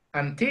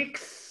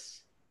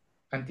 Antiques,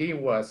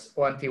 antiguas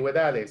o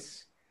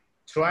antigüedades.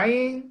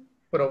 Trying,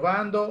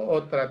 probando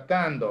o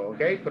tratando,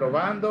 ¿ok?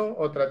 Probando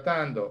o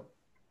tratando,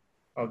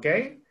 ¿ok?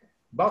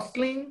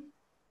 Bustling,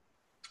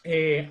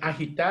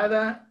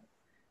 agitada,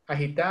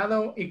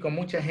 agitado y con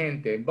mucha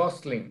gente.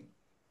 Bustling,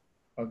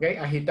 ¿ok?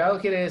 Agitado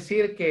quiere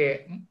decir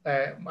que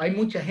hay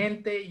mucha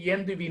gente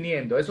yendo y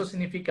viniendo. Eso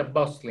significa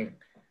bustling,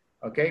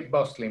 ¿ok?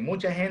 Bustling,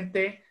 mucha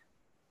gente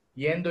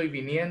yendo y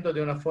viniendo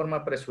de una forma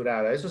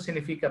apresurada. Eso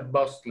significa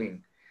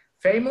bustling.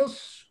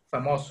 Famous,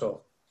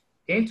 famoso.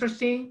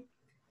 Interesting,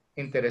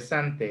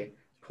 interesante.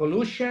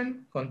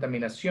 Pollution,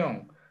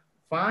 contaminación.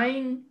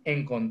 Find,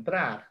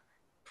 encontrar.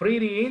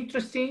 Pretty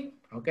interesting,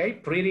 okay?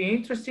 Pretty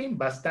interesting,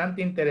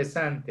 bastante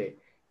interesante.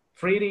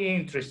 Pretty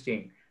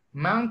interesting.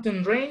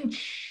 Mountain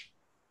range,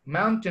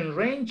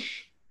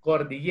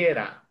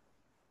 cordillera.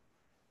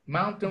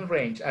 Mountain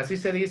range, así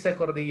se dice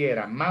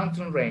cordillera,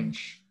 mountain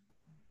range,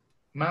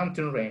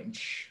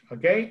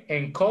 ¿ok?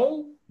 En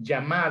call,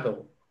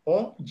 llamado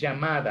o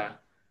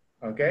llamada,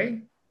 ¿ok?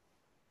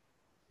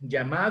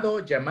 Llamado,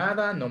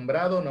 llamada,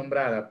 nombrado,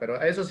 nombrada,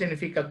 pero eso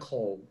significa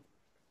call.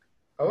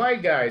 All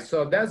right, guys,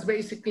 so that's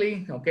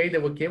basically, okay, the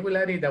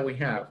vocabulary that we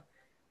have.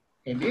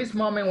 In this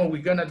moment, what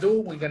we're gonna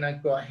do, we're gonna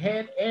go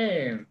ahead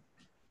and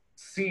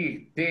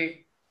see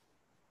the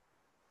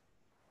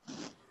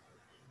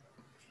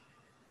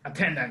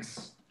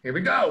attendance. Here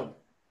we go.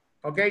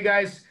 Okay,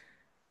 guys,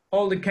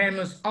 all the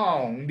cameras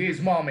on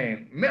this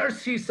moment.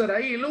 Mercy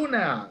Sarai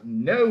Luna,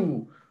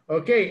 no.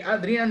 Okay,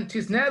 Adrián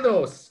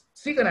Cisneros,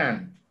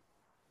 Sigaran.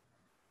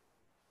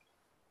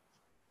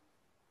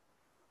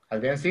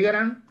 Adrián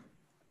Sigaran.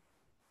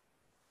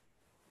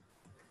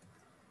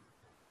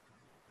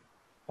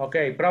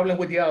 Okay, problem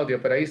with the audio,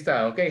 pero ahí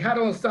está. Okay,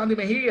 Harold Sandy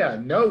Mejia,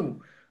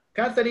 no.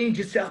 Catherine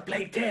Giselle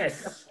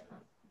Playtest.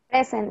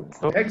 Present.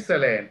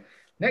 Excellent.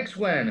 Next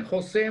one,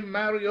 Jose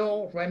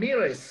Mario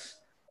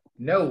Ramirez.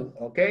 No,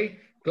 okay.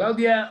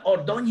 Claudia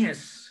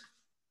Ordóñez.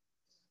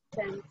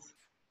 Present.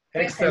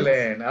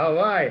 Excellent. All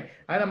right.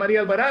 Ana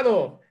María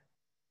Alvarado.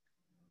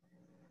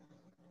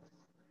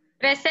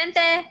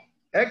 Presente.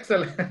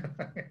 Excellent.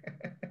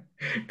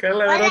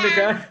 Carla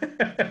Verónica.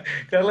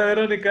 Carla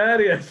Verónica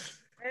Arias.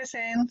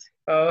 Present.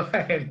 All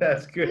right,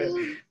 that's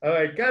good. All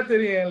right,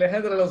 Catherine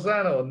Alejandra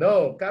Lozano.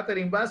 No.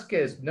 Catherine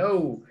Vasquez.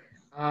 No.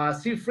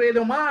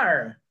 Cifredo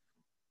Mar.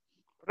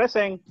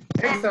 Present.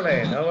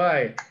 Excellent. All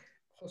right.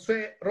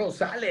 José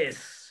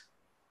Rosales.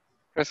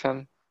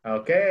 Present.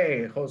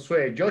 Okay,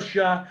 Josué.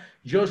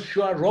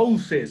 Joshua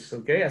Roses.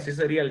 Okay, así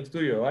sería el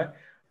tuyo, ¿eh?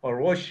 O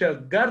Joshua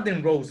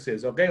Garden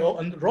Roses. Okay,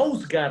 o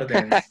Rose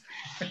Gardens.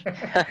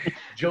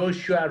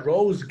 Joshua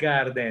Rose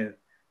Garden.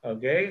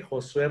 Okay,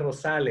 Josué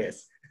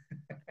Rosales.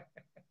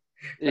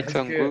 It's That's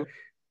on good.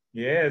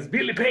 Yes,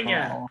 Billy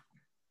Peña. Oh.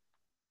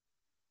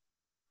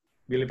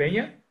 Billy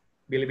Peña?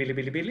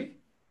 Billy?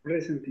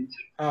 Present,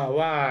 teacher. All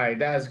right,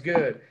 that's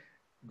good.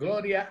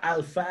 Gloria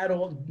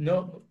Alfaro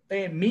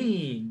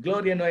Noemi.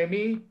 Gloria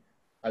Noemi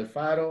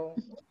Alfaro.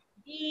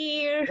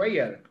 Here.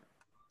 Prayer.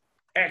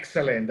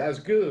 Excellent, that's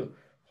good.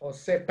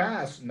 Jose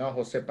Paz, no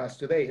Jose Paz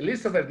today.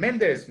 Elizabeth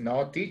Mendez,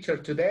 no teacher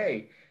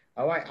today.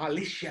 All right,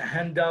 Alicia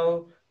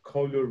Handel,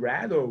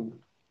 Colorado.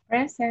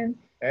 Present.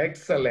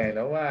 Excellent,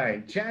 all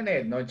right.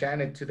 Janet, no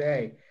Janet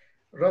today.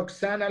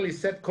 Roxana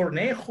Lisette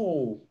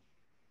Cornejo.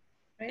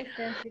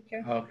 Present,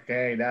 teacher.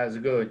 Okay, that's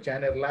good.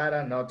 Janet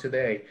Lara, not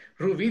today.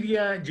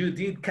 Rubidia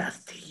Judith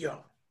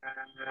Castillo.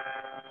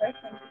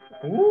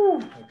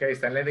 Okay,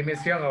 está en la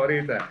dimensión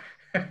ahorita.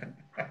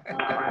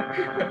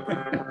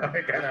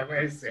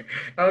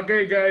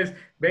 Okay, guys,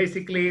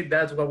 basically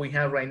that's what we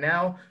have right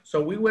now.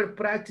 So we were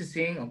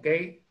practicing,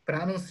 okay,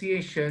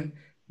 pronunciation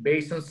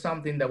based on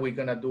something that we're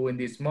gonna do in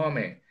this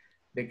moment.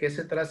 ¿De qué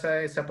se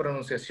trata esa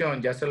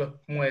pronunciación? Ya se los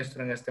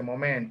muestro en este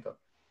momento.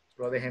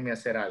 Solo déjenme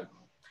hacer algo.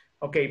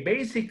 Okay,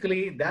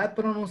 basically that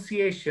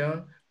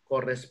pronunciation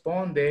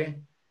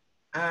corresponde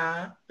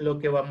a lo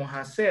que vamos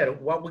a hacer.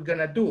 What we're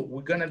gonna do?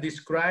 We're gonna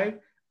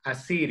describe a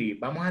city.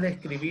 Vamos a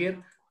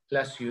describir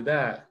la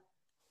ciudad.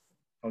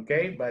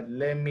 Okay, but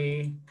let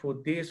me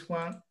put this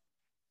one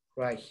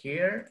right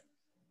here.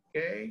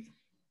 Okay.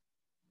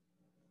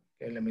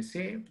 Okay, let me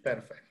see.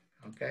 Perfect.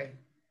 Okay.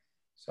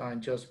 So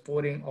I'm just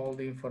putting all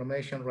the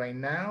information right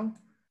now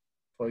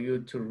for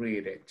you to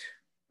read it.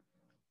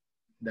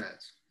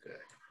 That's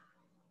good.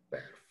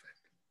 Perfect.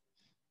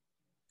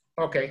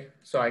 Okay,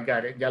 so I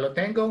got it. Ya lo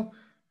tengo.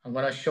 I'm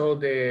gonna show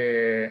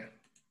the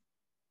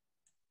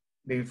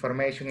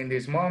information in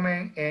this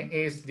moment, and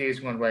it's this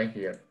one right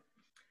here.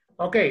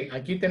 Ok,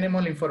 aquí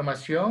tenemos la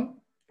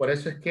información, por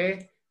eso es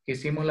que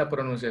hicimos la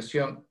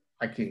pronunciación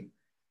aquí.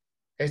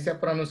 Esta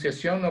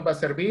pronunciación nos va a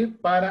servir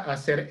para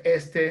hacer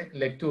esta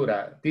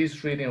lectura,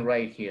 this reading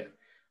right here.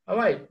 All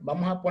right,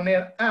 vamos a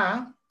poner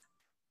a,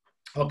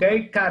 ok,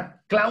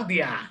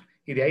 Claudia,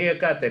 y de ahí a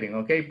Catherine,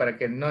 ok, para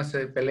que no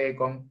se pelee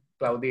con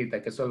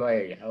Claudita, que solo a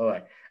ella. All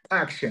right,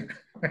 action.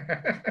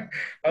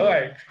 All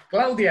right,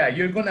 Claudia,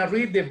 you're gonna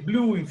read the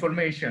blue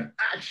information.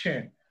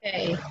 Action.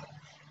 Okay.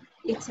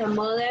 It's a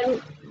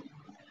modern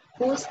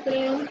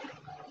bustling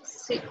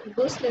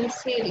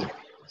city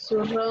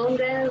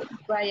surrounded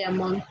by a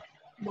mountain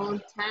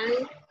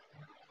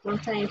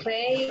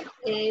range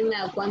and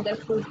a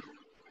wonderful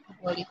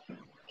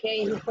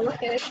volcano. ¿Cómo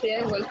que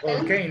decía?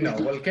 Volcano.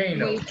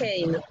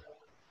 Volcano.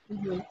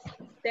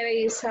 There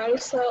is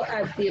also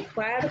a deep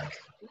park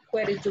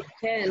where you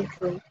can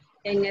run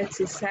and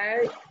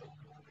exercise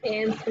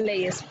and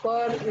play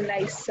sports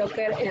like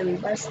soccer and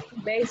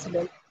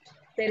baseball.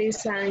 There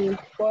is an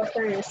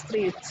important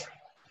street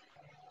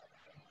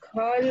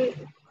called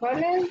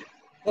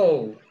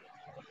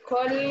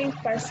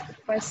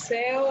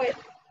Paseo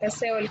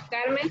El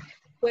Carmen,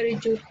 where you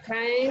can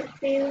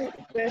find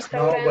restaurants.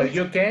 No,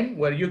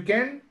 where you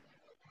can.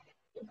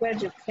 where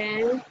you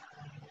can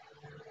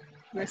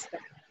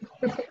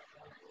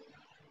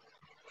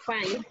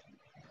find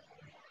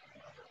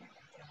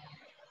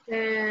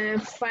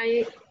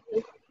find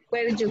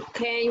where you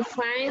can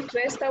find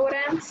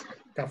restaurants,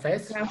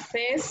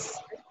 cafes,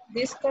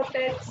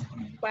 discotheques,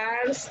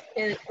 bars,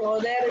 and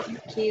other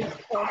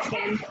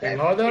kid-open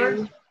And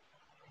other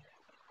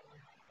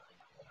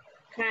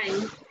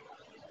kind.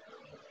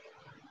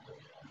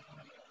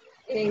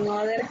 In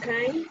other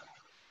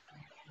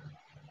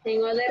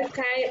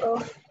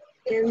of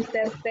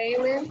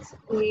entertainment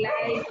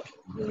like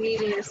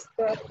living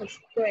space.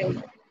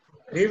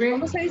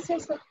 ¿Cómo se dice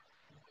eso?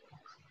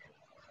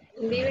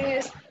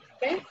 Living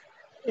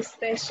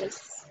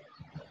stations.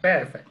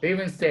 Perfect.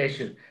 Living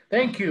station.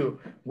 Thank you.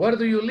 Where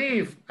do you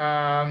live?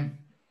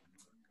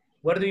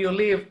 Where do you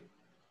live,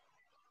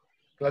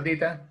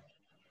 Claudita?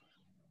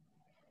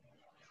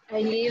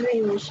 I live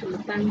in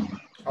Usulután.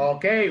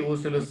 Ok,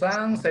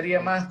 Usulután sería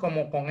más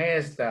como con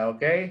esta,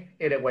 ok.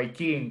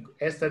 Iraguayquín,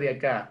 esta de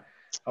acá.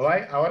 All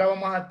right. Ahora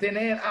vamos a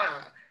tener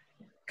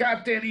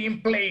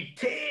Catherine play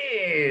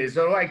test.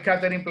 All right,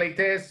 Catherine play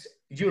test.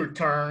 Your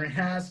turn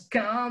has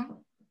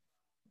come.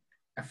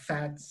 A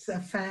fat.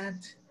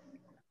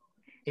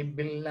 It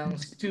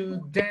belongs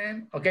to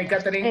them. Okay,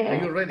 Catherine, are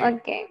you ready?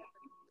 Okay.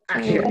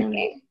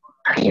 Action.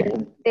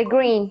 The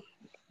green.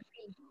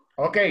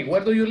 Okay,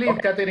 where do you live,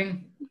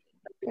 Catherine?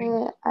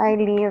 I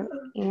live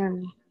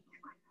in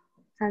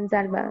San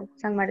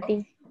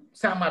Martín.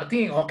 San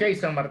Martín, ok,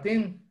 San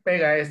Martín.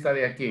 Pega esta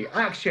de aquí.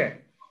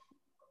 Action.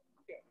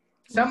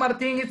 San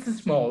Martín is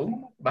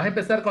small. Vas a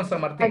empezar con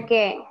San Martín.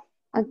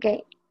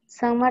 Okay.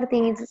 San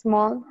Martín is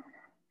small,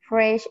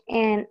 fresh,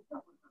 and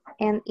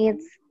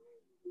it's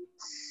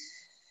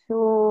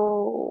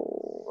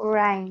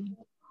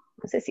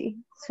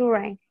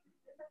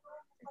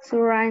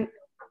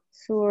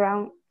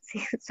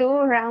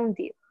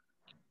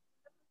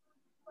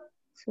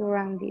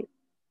surrounded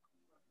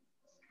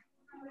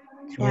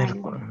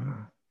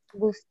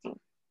boosting.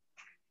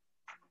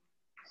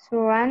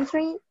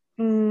 Surrounding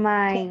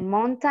my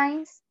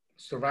mountains.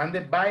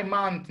 Surrounded by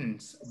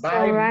mountains.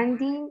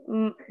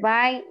 Surrounding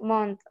by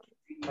mountains.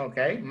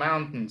 Okay,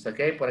 mountains.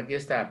 Okay, por aquí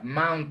está.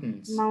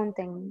 Mountains.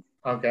 Mountains.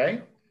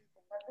 Okay.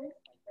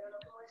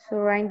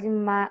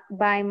 Surrounding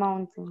by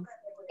mountains.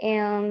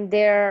 And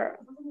there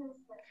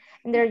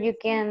you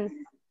can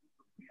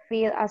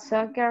feel a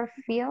soccer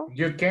field.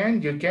 You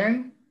can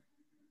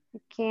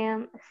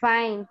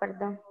find,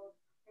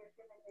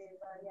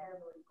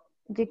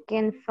 You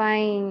can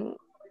find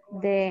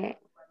the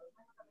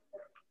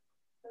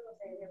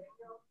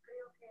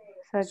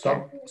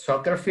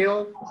soccer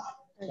field.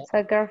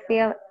 Soccer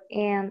field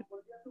and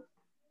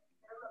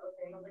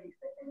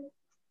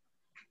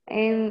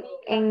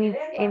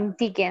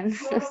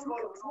tickets.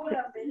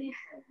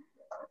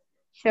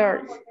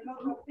 Shirts.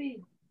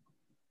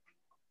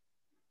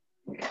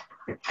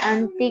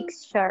 Antique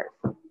shirt.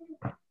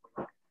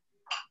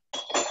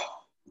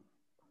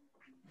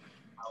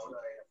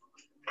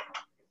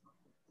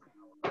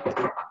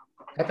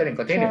 Catherine,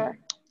 continue.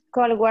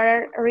 Cold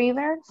water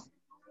rivers.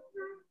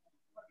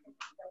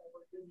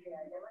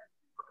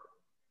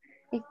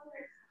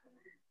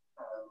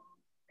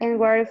 And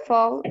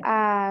waterfall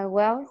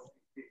wells.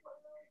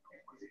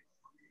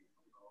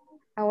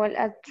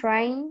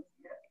 Trying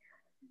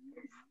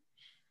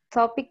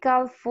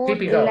topical food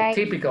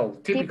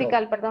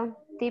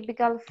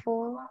typical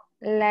food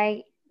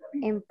like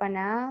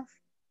empanadas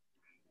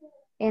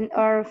and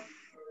our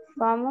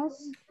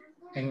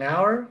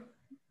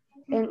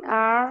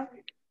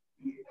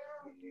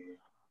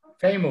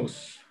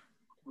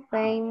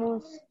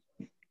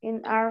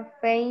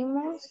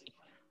famous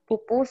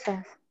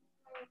pupusas.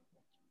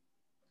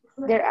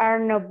 There are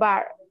no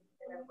bar,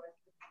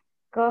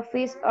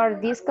 coffees or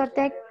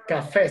discotheque.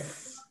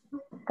 Cafes,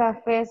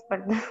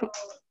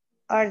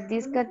 or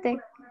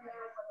discotheque,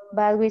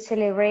 but we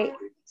celebrate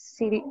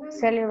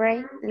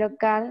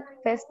local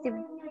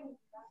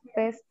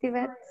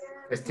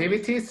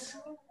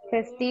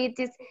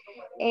festivities.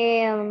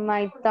 And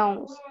my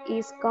town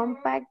is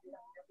compact,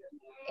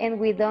 and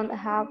we don't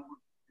have,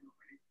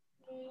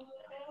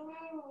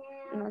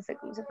 no sé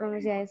cómo se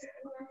pronuncia eso,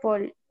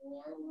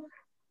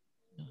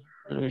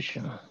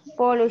 pollution.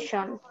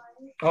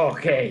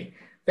 Okay,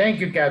 thank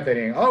you,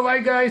 Catherine. All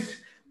right,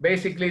 guys,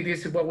 basically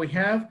this is what we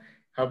have.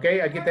 Okay,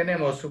 aquí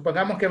tenemos,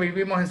 supongamos que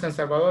vivimos en San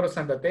Salvador o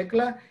Santa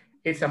Tecla.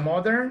 Es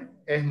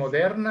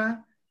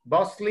moderna,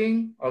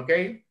 bustling,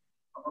 okay,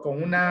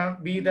 con una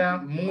vida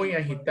muy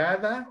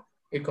agitada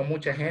y con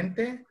mucha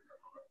gente,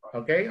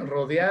 okay,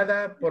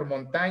 rodeada por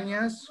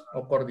montañas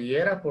o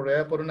cordilleras,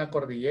 rodeada por una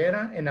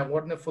cordillera, en a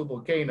wonderful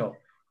volcano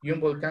y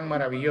un volcán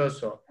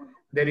maravilloso.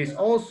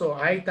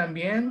 Hay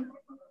también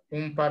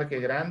un parque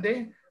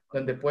grande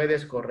donde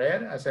puedes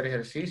correr, hacer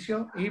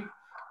ejercicio y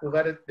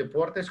jugar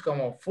deportes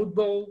como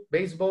fútbol,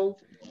 béisbol,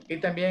 y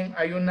también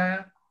hay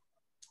una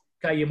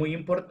calle muy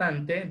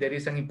importante, there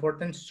is an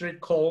important street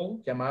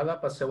called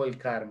llamada Paseo El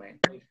Carmen,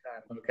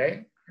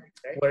 okay?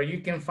 Where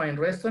you can find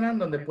restaurants,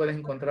 donde puedes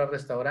encontrar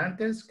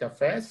restaurantes,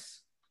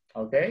 cafés,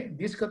 okay?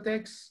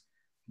 Discotheques,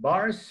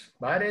 Bars,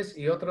 bares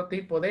y otro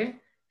tipo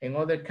de, and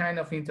other kind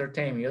of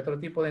entertainment, y otro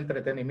tipo de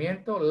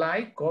entretenimiento,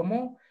 like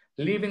como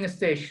living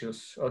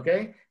statues, ¿ok?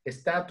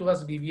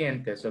 Estatuas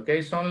vivientes, ¿ok?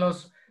 Son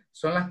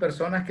las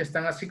personas que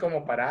están así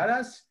como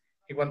paradas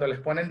y cuando les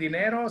ponen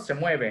dinero se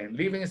mueven,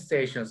 living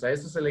stations, a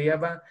eso se le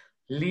llama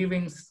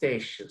living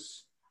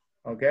statues,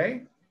 ¿ok?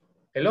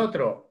 El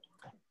otro,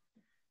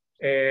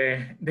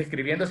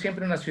 describiendo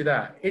siempre una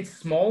ciudad. It's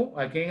small.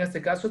 Aquí en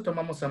este caso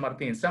tomamos San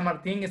Martín. San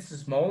Martín es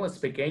small, es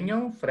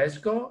pequeño,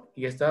 fresco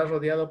y está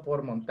rodeado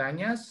por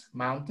montañas,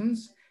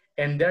 mountains.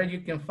 And there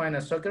you can find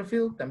a soccer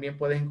field. También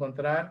puedes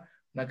encontrar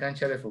una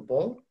cancha de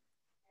fútbol,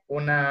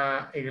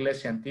 una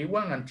iglesia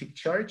antigua, an antique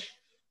church,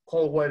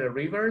 cold water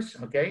rivers,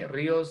 okay,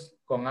 ríos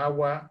con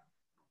agua,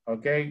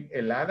 okay,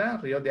 helada,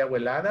 ríos de agua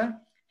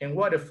helada, and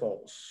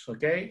waterfalls,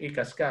 okay, y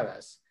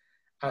cascadas.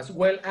 As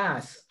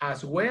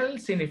well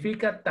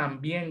significa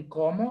también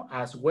como,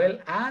 as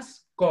well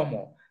as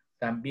como,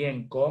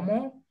 también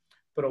como,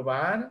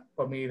 probar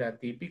comida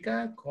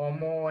típica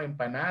como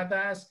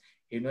empanadas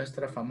y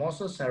nuestras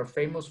famosas, our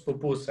famous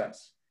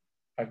pupusas.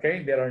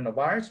 Okay, there are no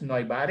bars, no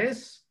hay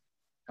bares,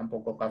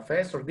 tampoco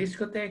cafés or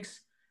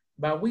discotheques,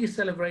 but we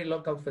celebrate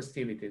local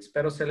festivities,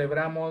 pero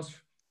celebramos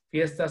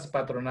fiestas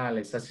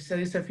patronales, así se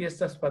dice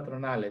fiestas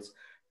patronales,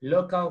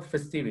 local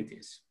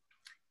festivities.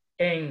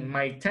 En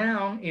my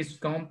town is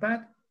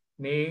compact,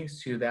 mi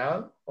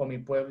ciudad o mi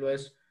pueblo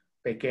es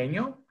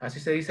pequeño, así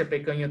se dice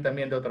pequeño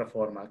también de otra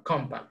forma,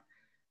 compact.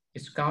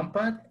 It's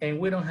compact and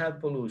we don't have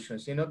pollution,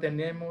 si no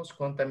tenemos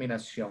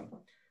contaminación.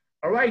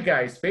 All right,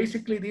 guys,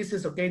 basically this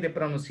is okay, the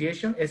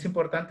pronunciation, es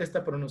importante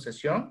esta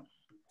pronunciación.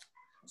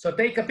 So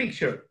take a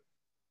picture,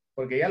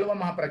 porque ya lo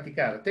vamos a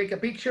practicar. Take a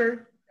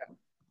picture.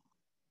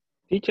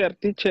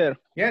 Teacher.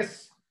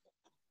 Yes.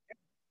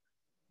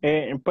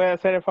 ¿Puede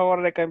hacer el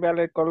favor de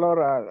cambiarle el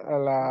color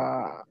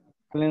al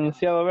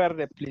enunciado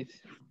verde,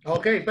 please?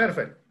 Okay,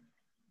 perfect.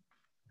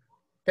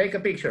 Take a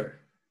picture.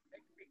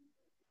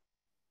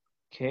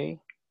 Okay.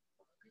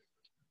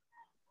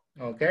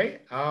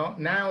 Okay,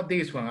 now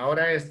this one,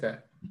 ahora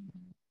esta.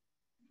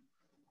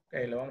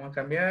 Ok, lo vamos a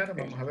cambiar,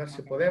 vamos a ver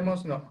si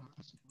podemos, no.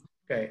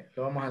 Ok,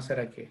 lo vamos a hacer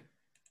aquí.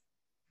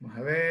 Vamos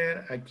a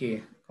ver,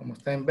 aquí. Como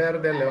está en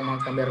verde, le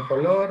vamos a cambiar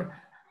color.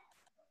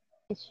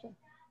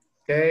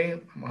 Ok,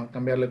 vamos a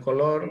cambiarle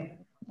color.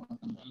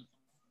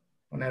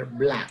 Poner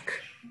black.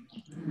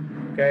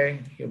 Ok,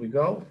 here we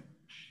go.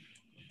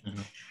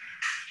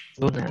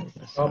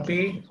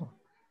 Copy.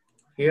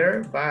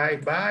 Here,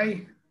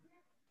 bye.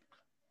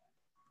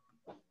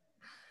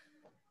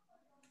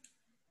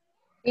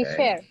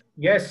 Teacher.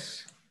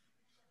 Yes.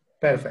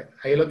 Perfect.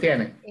 Ahí lo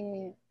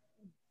tienen.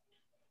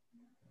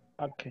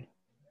 Okay.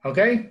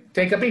 Okay,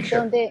 take a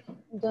picture.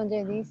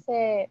 Donde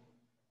dice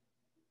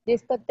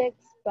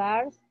discotheques,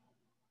 bars,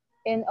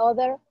 and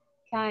other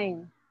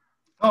kind.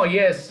 Oh,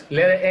 yes.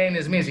 Letter N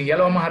is missing. Ya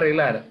lo vamos a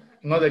arreglar.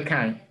 Another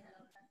kind.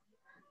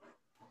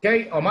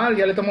 Okay, Omar,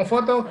 ¿ya le tomó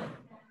foto?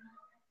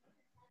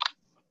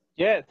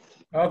 Yes.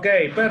 Ok,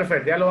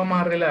 perfecto. Ya lo vamos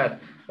a arreglar.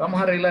 Vamos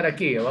a arreglar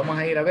aquí. Vamos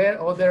a ir a ver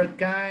other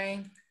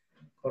kind.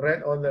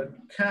 Correct. Other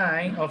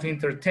kind of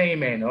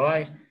entertainment. All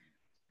right.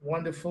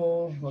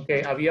 Wonderful. Ok,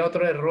 había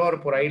otro error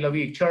por ahí, lo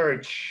vi.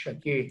 Church.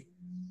 Aquí.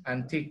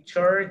 Antique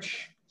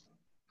church.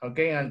 Ok,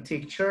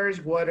 antique church.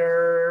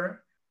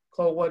 Water.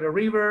 Cold water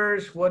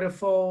rivers.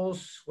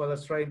 Waterfalls. Well,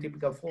 let's try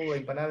typical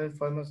food. Empanadas.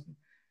 Famous.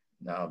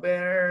 No,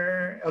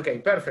 better.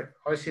 Ok, perfecto.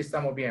 Hoy sí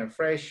estamos bien.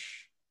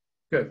 Fresh.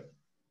 Good.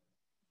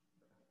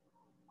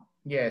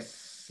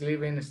 Yes,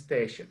 living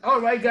station.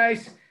 All right,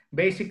 guys.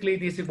 Basically,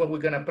 this is what we're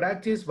going to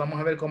practice. Vamos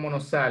a ver cómo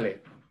nos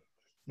sale.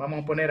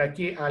 Vamos a poner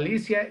aquí a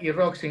Alicia y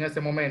Roxy en este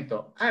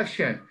momento.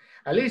 Action.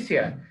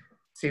 Alicia,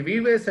 si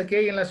vives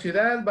aquí en la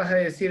ciudad, vas a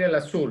decir el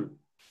azul.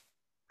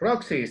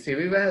 Roxy, si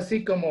vives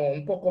así como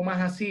un poco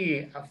más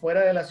así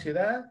afuera de la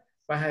ciudad,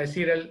 vas a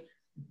decir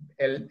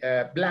el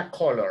black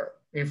color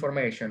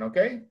information, ¿ok?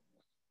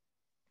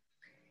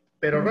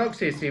 Pero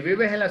Roxy, si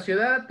vives en la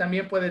ciudad,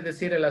 también puedes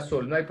decir el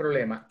azul, no hay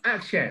problema.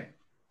 Action.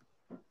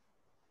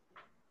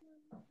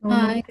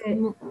 Hi.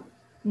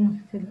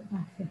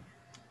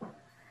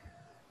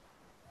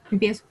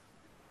 Empiezo.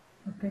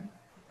 Okay.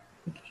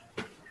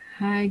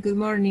 Hi, good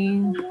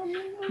morning.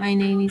 My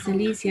name is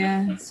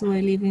Alicia, so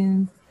I live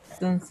in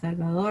San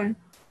Salvador.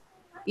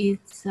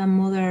 It's a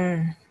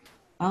modern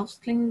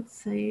bustling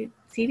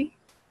city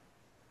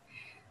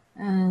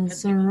and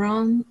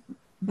surrounded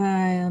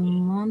by a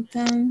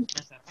mountain.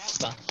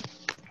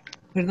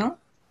 Pardon?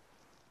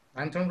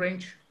 Mountain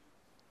range.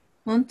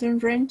 Mountain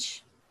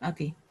range.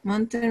 Okay.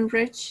 Mountain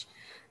range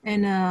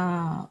and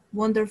a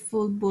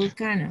wonderful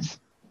volcano.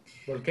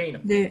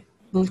 The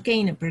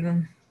volcano,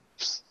 pardon.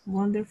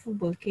 Wonderful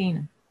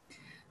volcano.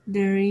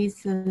 There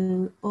is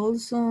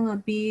also a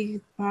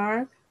big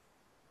park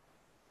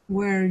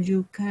where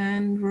you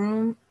can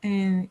run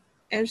and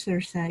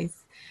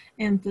exercise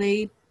and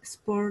play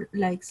sport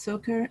like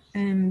soccer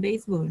and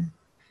baseball.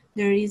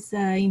 There is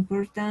an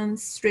important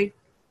street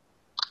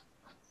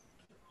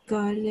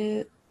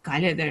called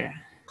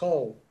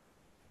Coal.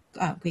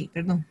 Okay,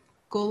 perdón.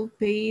 Coal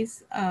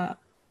pays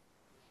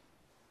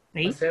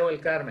Wait. Paseo El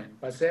Carmen.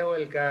 Paseo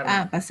El Carmen.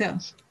 Ah, paseo.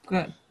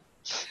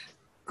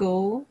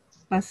 Go,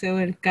 Paseo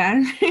El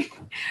Carmen.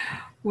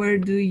 Where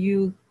do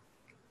you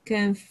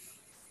can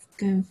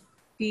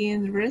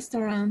find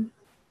restaurant,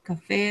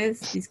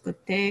 cafes,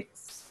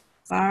 discotheques,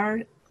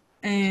 bar,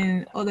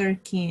 and other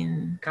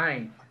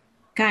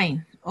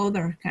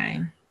other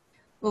kind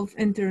of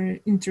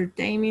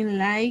entertainment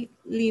like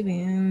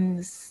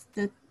living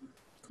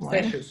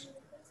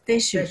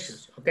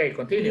Stations. Ok,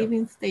 continue.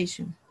 Living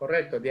station.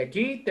 Correcto. De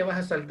aquí te vas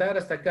a saltar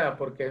hasta acá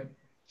porque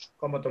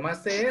como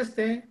tomaste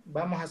este,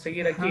 vamos a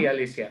seguir aquí,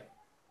 Alicia.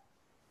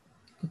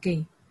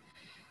 Okay.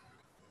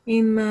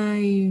 In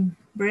my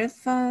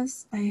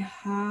breakfast, I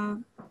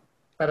have...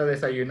 Para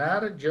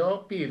desayunar,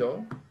 yo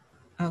pido...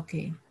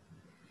 Okay.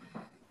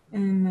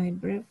 In my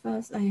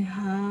breakfast, I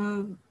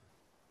have...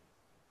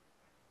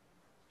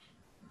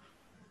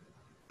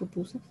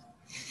 pupusas.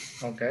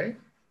 Okay.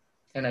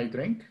 And I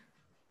drink?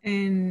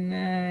 And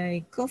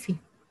I coffee.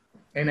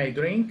 And I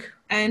drink?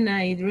 And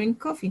I drink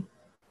coffee.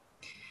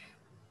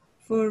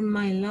 For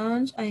my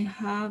lunch, I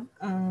have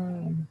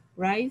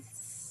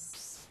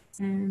rice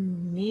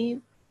and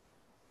meat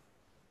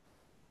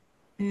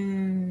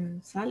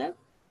and salad.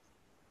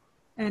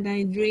 And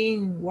I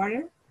drink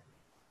water.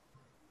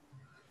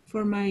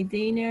 For my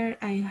dinner,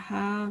 I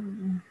have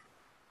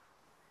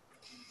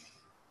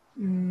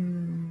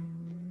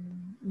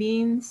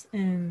beans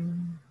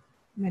and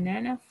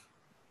banana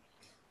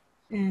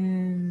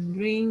and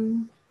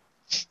drink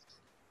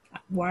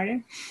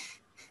water.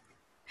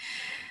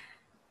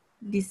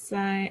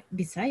 Besides,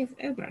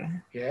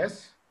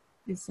 yes.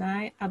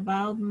 Beside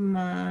about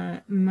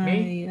my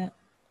me?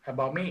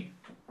 About me.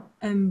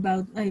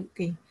 About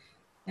okay.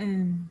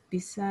 And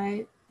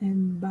beside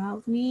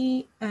about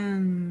me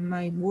and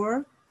my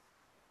work,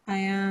 I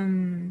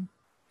am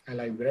a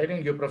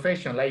librarian. Your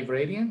profession,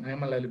 librarian. I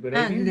am a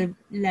librarian.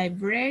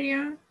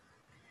 Librarian,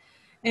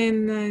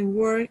 and I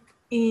work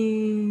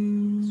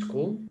in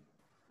school.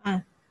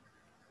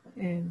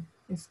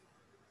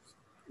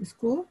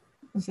 School.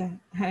 O sea,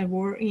 I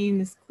work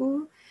in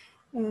school.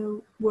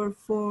 Work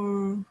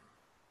for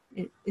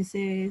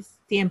ese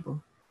es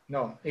tiempo.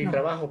 No, y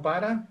trabajo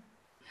para.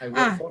 I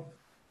work for.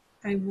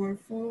 I work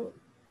for.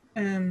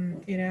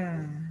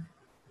 Era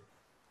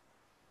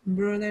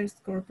Brothers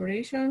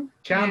Corporation.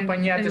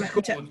 Champagne at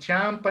school.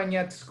 Champagne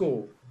at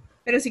school.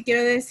 Pero si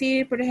quiero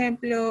decir, por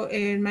ejemplo,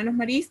 hermanos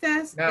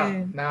maristas.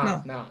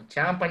 No.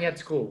 Champagne at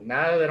school.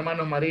 Nada de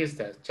hermanos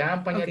maristas.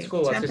 Champagne at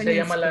school.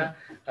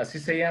 Así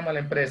se llama la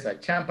empresa.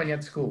 Champagne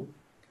at school.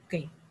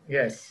 Okay.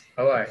 Yes.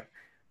 All right.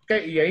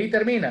 Okay, y ahí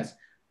terminas.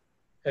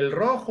 El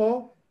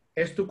rojo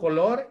es tu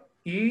color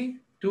y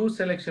tú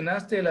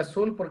seleccionaste el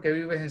azul porque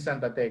vives en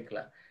Santa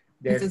Tecla.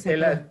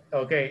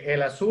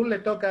 El azul le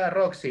toca a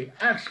Roxy.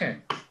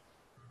 Action.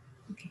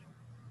 Okay.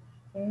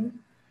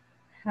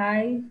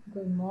 Hi,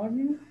 good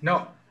morning.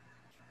 No,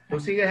 tú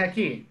sigues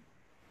aquí.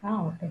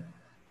 Okay.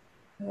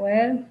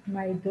 Well,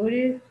 my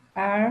duties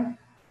are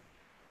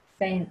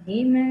send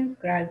email,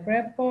 write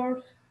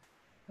reports,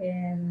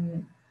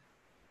 and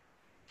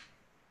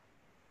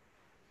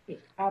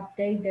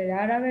update the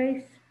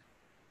database.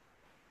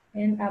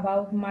 And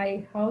about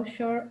my house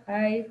chore,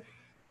 I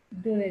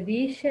do the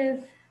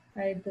dishes,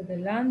 I do the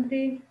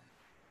laundry,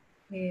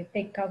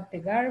 take out the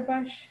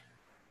garbage.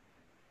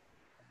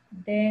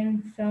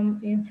 Then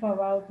some info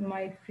about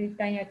my free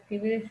time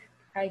activities.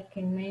 I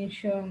can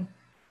mention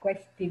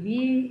watch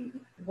TV,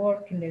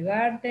 work in the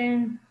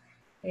garden,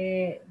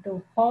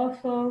 do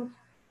puzzles.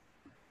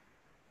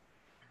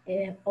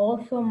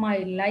 Also my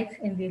likes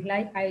and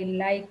dislikes. I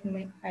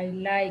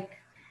like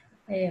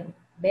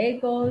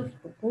bagels,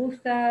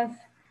 pupusas,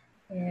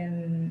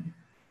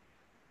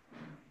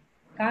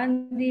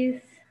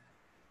 candies,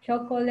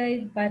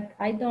 chocolate, but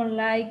I don't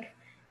like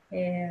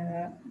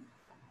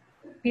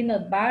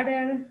peanut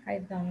butter. I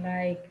don't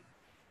like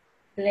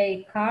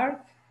play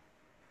cards.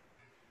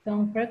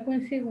 Some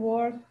frequency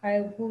words,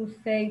 I would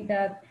say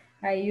that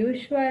I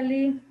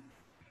usually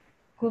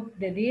cook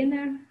the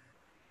dinner.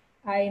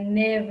 I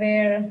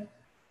never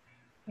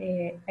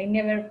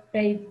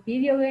play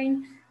video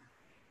games.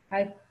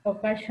 I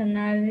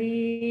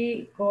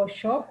occasionally go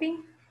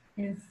shopping,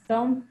 and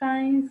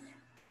sometimes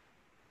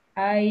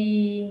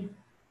I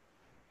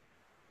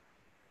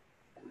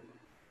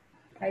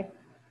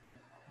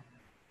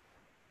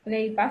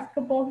play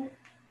basketball.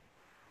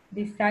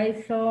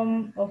 Besides,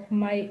 some of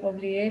my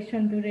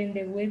obligations during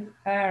the week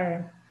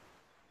are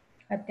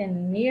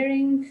attend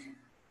meetings,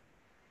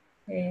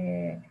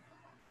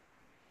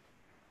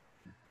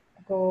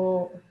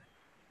 go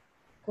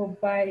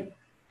buy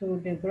to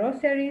the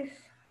groceries,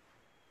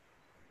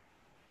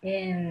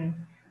 and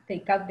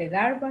take out the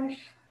garbage.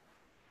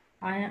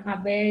 I am a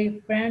very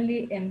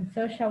friendly and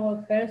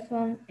sociable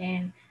person,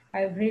 and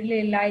I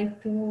really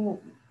like to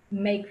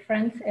make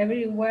friends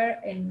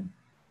everywhere. And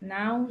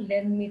now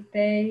let me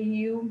tell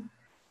you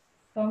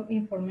some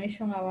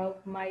information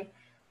about my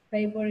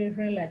favorite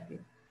relative.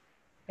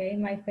 Okay,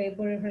 my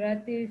favorite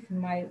relative is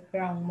my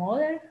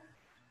grandmother.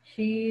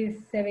 She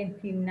is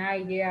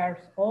 79 years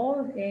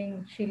old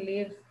and she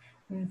lives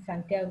in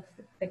Santiago,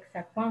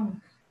 Texaco.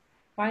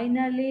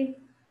 Finally,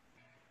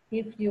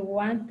 if you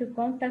want to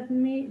contact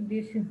me,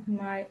 this is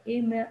my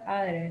email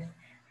address,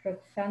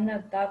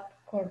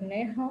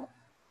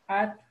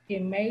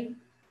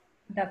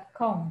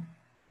 roxana.cornejo@gmail.com.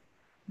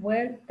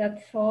 Well,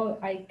 that's all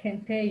I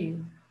can tell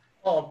you.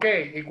 Ok,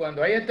 y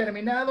cuando haya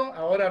terminado,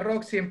 ahora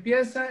Roxy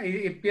empieza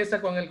y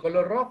empieza con el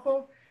color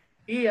rojo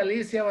y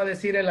Alicia va a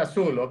decir el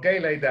azul, ok,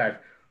 like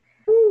that.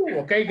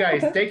 Ok,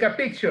 guys, take a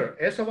picture.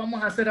 Eso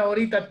vamos a hacer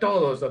ahorita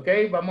todos, ok.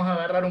 Vamos a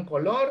agarrar un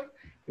color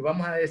y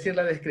vamos a decir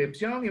la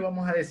descripción y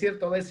vamos a decir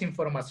toda esa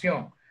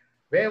información.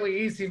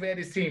 Very easy,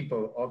 very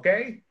simple, ok.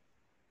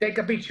 Take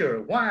a picture.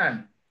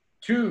 1,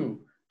 2,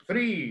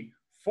 3,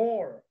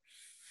 4,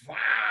 5.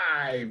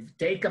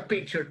 Take a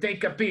picture,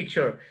 take a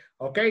picture.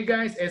 Ok,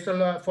 guys, esa es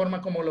la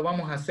forma como lo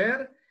vamos a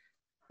hacer.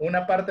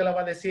 Una parte la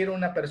va a decir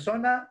una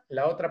persona,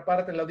 la otra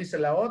parte la dice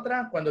la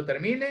otra. Cuando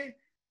termine,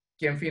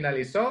 quien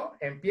finalizó,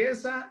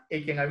 empieza,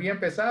 y quien había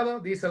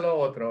empezado, dice lo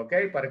otro, ¿ok?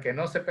 Para que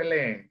no se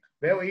peleen.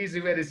 Very easy,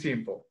 very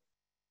simple.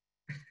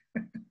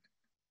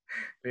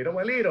 Little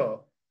by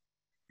little.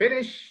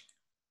 Finish.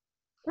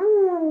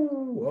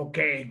 Ok,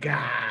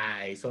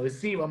 guys. Hoy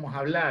sí vamos a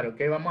hablar, ¿ok?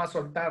 Vamos a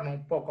soltarnos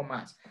un poco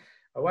más.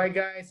 All right,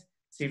 guys.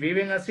 Si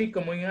viven así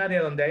como en un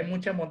área donde hay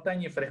mucha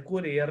montaña y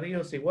frescura y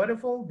ríos y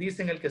waterfall,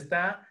 dicen el que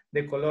está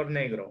de color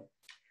negro.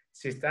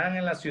 Si están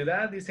en la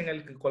ciudad, dicen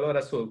el color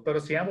azul. Pero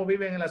si ambos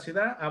viven en la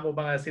ciudad, ambos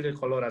van a decir el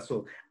color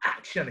azul.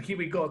 Action. Here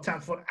we go.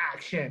 Time for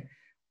action.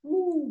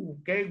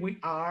 Okay, we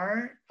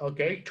are,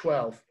 okay,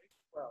 12.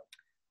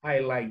 I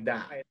like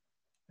that.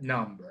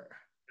 Number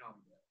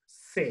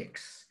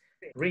 6.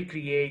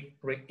 Recreate,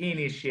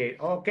 reinitiate.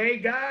 Okay,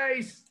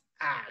 guys.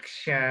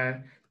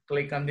 Action.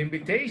 Click on the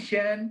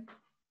invitation.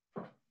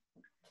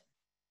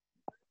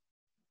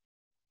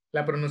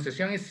 La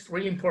pronunciation is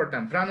really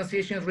important.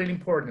 Pronunciation is really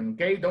important,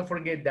 okay? Don't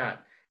forget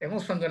that. And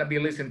also I'm gonna be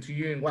listening to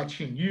you and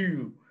watching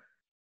you.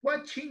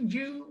 Watching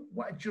you,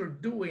 what you're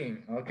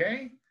doing,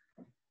 okay?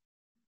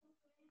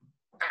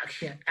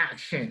 Action,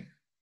 action.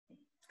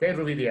 Okay,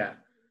 Rubidia.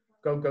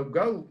 Go, go,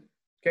 go.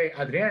 Okay,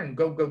 Adrian,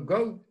 go, go,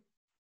 go.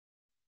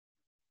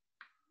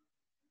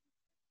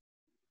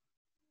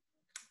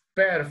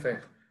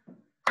 Perfect.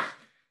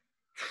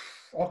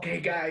 Okay,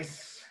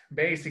 guys.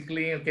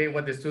 Basically, okay,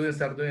 what the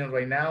students are doing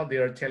right now, they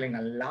are telling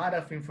a lot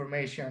of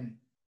information.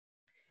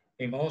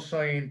 And also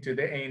in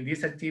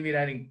this activity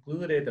I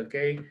included,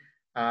 okay,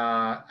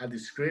 a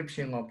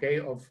description,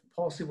 okay, of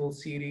possible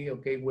city,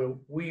 okay, where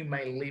we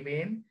might live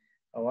in,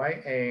 all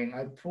right? And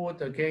I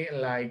put, okay,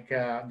 like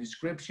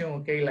description,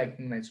 okay, like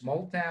in a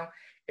small town,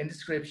 and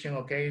description,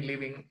 okay,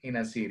 living in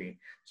a city.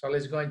 So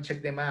let's go and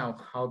check them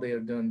out, how they are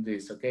doing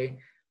this, okay?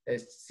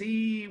 Let's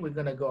see, we're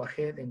gonna go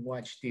ahead and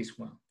watch this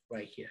one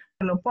right here.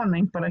 Lo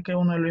ponen para que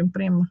uno lo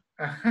imprima.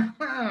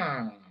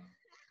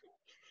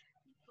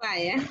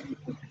 Vaya,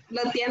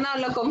 ¿lo tiene o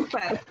lo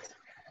comparto?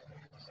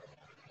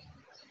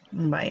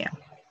 Vaya.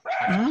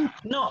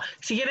 No,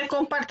 si quieres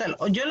compártelo.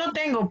 Yo lo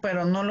tengo,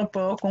 pero no lo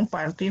puedo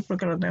compartir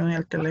porque lo tengo en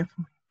el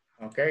teléfono.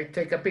 Okay,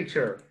 take a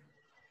picture.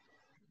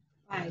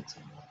 Vaya.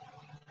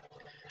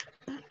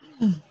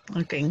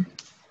 Ok.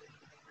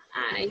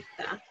 Ahí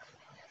está.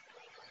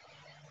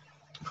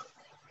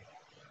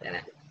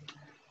 Espera.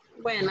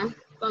 Bueno,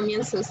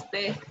 comienza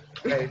usted.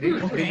 Okay,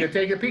 did you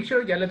take a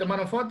picture? ¿Ya le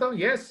tomaron foto?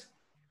 Yes.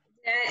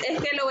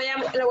 Es que lo voy a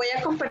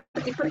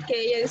compartir porque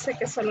ella dice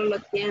que solo lo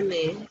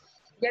tiene.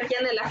 Ya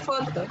tiene la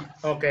foto.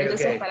 Okay,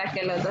 entonces okay. para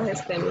que los dos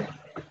estemos.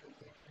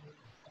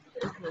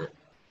 Ajá.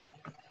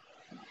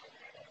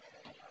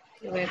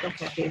 Lo voy a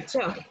compartir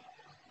yo.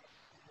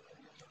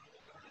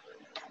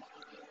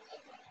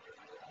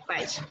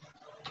 Vaya.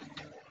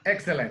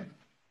 Excellent.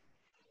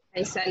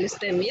 Ahí sale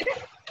usted, mire.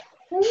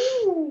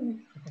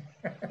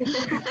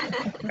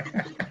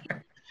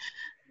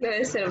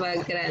 Debe ser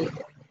más grande.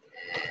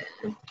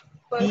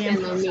 ¿Por qué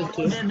no,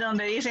 Miki? De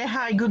donde dice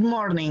hi, good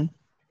morning.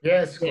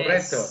 Yes,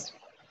 correcto.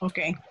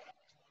 Okay.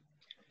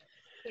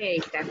 Hey,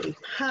 Carly.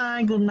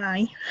 Hi, good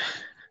night.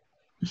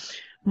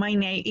 My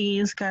name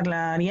is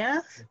Carla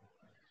Arias.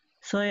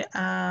 Soy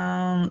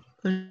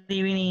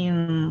living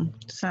in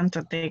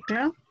Santa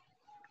Tecla.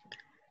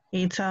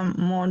 It's a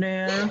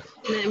model.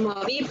 Me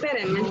moví,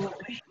 espérame.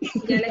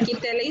 Ya le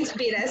quité la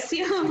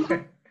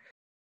inspiración.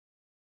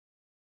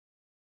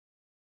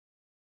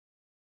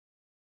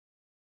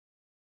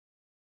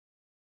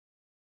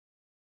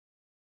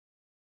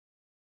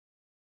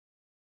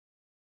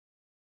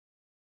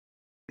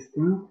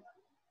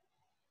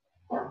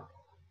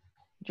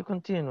 You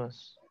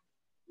continuous.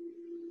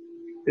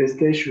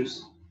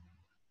 Statues.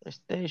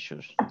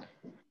 Statues.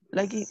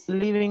 Like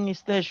living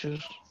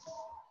statues.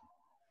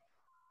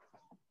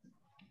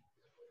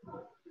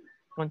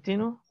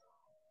 Continue?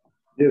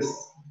 Yes.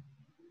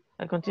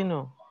 I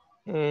continue.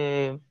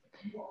 In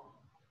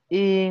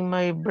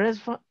my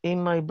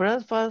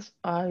breakfast,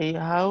 I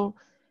have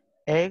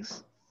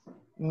eggs,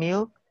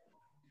 milk,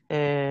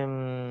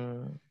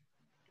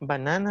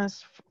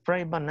 bananas,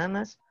 fried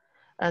bananas,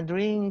 and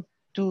drink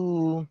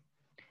 2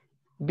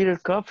 bitter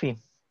coffee.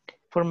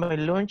 For my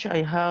lunch,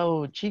 I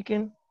have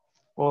chicken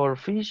or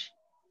fish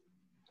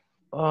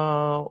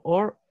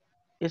or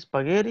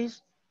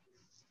spaghettis,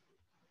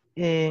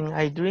 and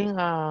I drink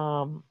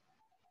a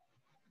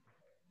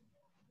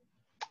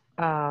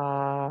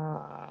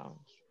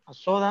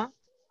soda.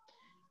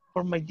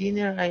 For my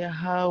dinner, I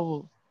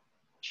have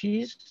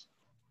cheese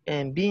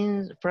and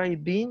beans,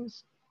 fried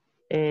beans,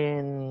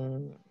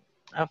 and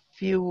a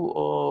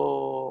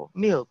few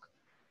milk.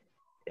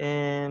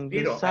 And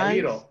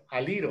besides,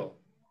 a little.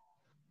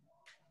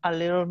 a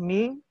little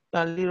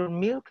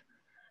milk.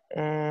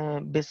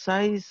 And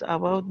besides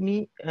about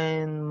me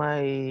and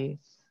my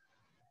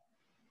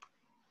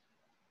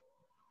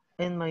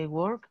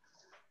work,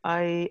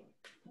 I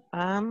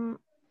am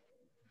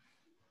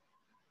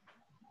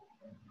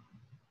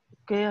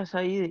okay.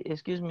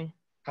 Excuse me.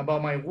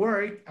 About my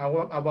work,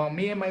 about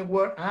me and my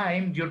work,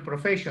 I'm your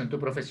profession, tu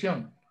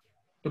profesión,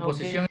 tu Okay.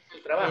 posición en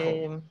el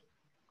trabajo.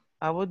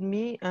 About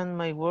me and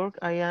my work,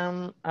 I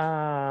am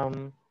a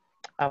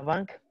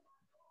bank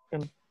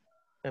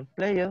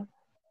employee.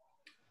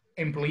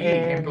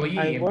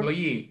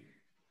 Employee.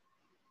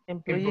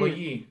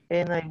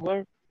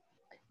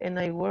 And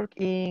I work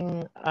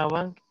in a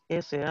bank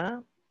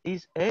SA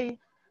is A.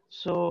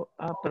 So,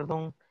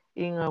 pardon,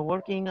 in a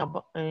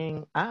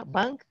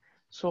bank.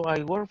 So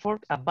I work for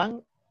a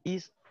bank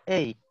is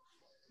A.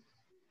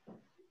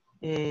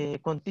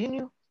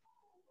 Continue.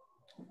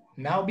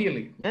 Now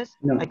Billy. Yes,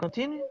 no. I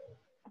continue.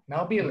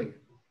 Now Billy.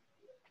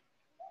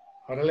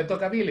 Ahora le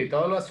toca a Billy.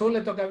 Todo lo azul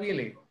le toca a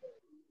Billy.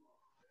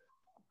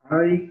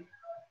 Hi.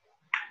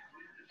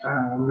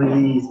 My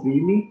name is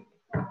Billy.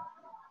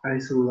 I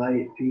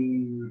soy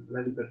en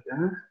La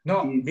Libertad.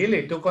 No,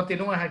 Billy, tú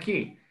continúas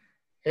aquí.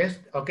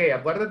 Ok,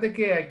 acuérdate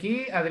que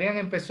aquí Adrián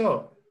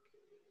empezó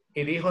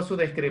y dijo su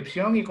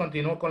descripción y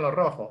continuó con lo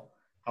rojo.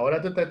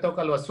 Ahora tú te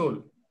toca lo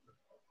azul.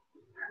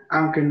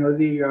 Aunque no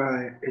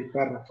diga el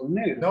párrafo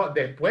negro. No,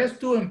 después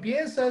tú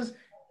empiezas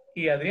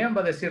y Adrián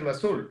va a decir lo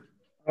azul.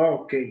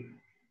 Okay.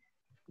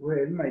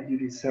 Well, my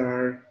duties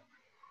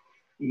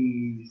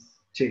is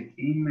check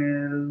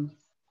emails,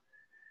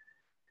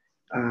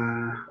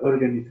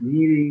 organize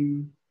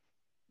meeting,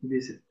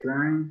 visit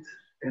clients,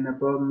 and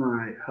about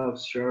my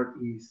house chart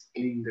is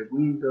clean the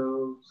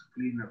windows,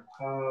 clean up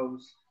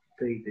house,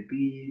 pay the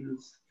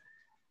bills,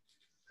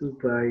 to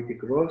buy the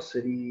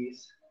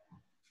groceries.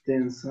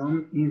 Then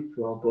some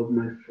info about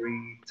my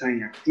free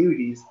time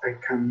activities. I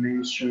can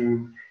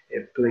mention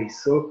play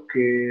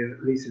soccer,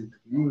 listen to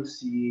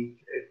music,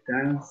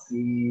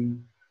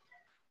 dancing,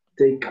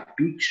 take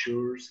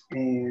pictures,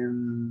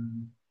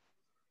 and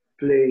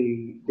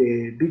play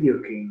the video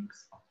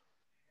games.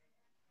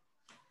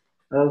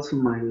 Also,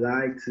 my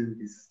likes and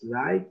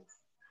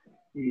dislikes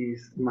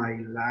is my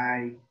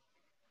like.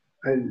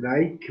 I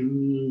like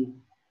me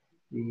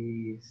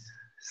is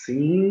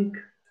sing,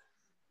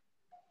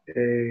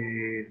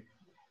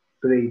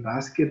 play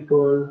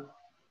basketball,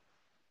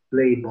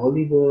 play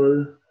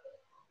volleyball,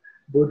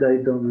 but I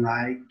don't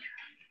like.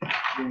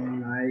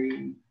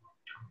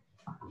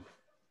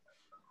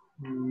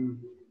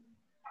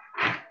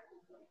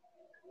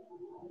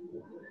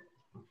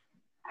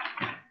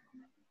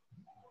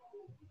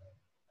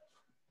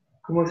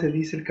 ¿Cómo se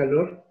dice el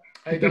calor?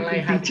 I don't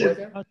like hot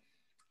weather.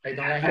 I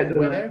don't like hot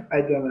weather.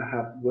 I don't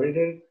have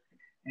weather,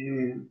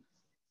 and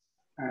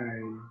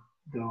I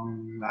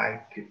don't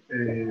like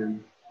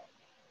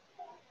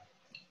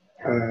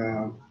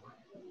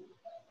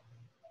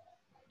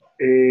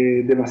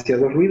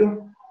demasiado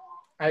ruido.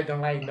 I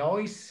don't like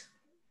noise.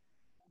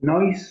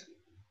 Noise.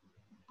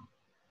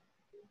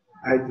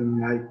 I don't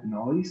like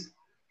noise.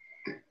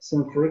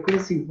 Some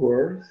frequency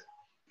words.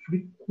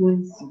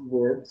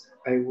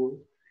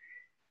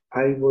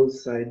 I will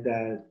say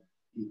that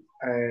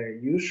I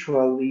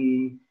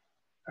usually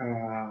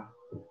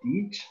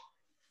teach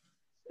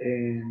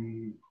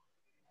in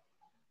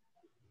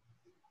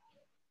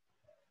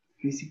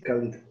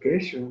physical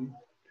education.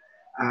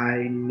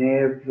 I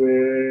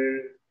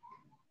never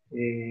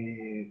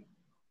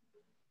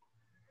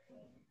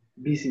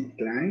visit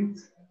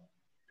clients.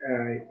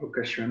 I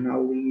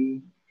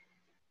occasionally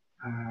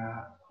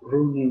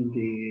run in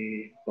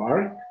the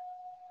park,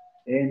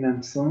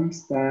 and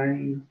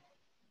sometimes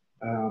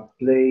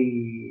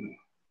play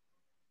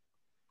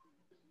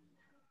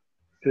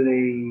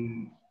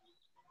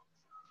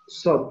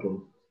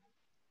softball.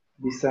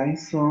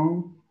 Besides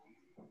some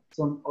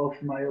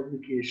of my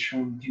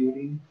obligations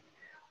during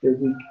the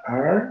week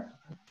are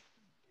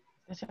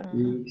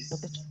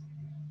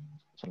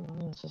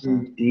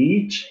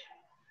teach,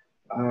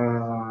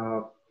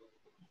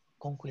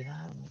 Con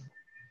cuidado.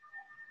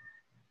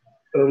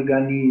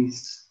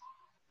 organize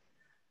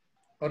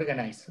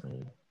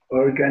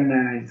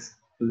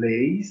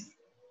plays,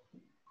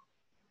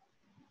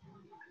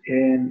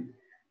 en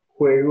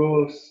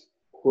juegos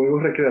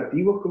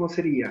recreativos, ¿cómo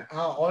sería?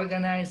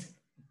 Organize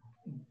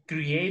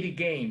creative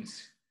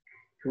games.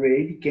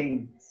 Create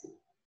games.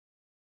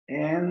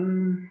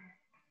 And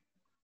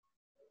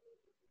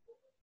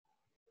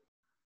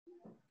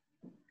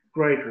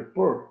write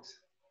reports.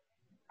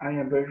 I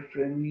am very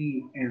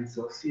friendly and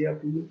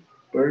sociable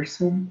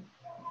person.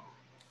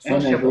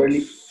 And I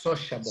really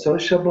Sociable.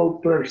 sociable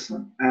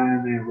person,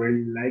 and I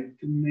really like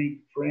to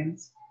make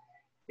friends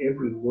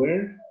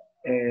everywhere.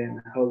 And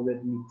how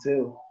let me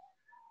tell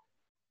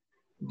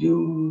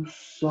you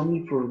some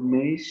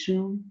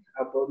information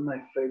about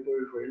my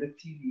favorite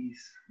relative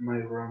is my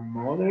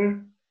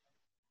grandmother.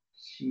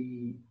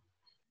 She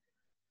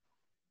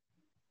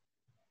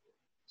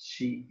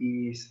she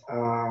is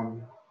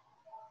ama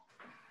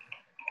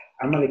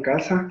de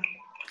casa.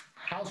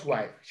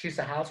 Housewife. She's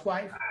a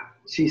housewife.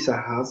 She's a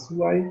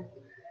housewife.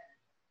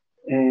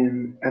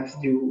 And as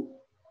you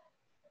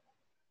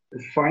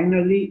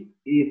finally,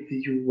 if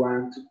you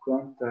want to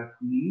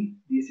contact me,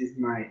 this is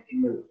my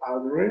email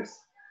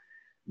address,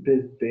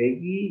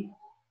 bestpeggy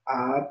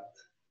at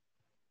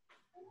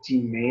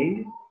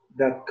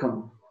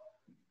gmail.com.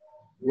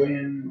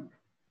 When,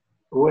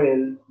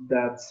 well,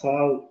 that's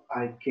all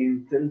I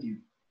can tell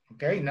you.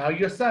 Okay, now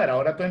you start.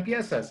 Ahora tú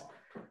empiezas.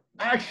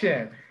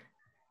 Action.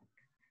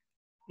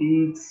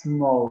 It's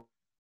small.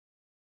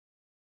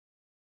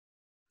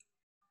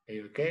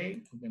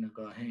 Okay, we're gonna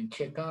go ahead and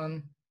check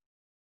on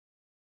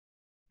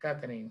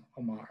Catherine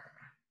Omar.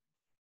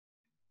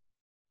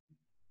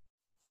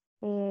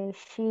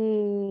 She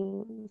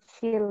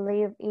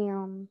live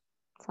in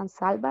San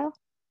Salvador.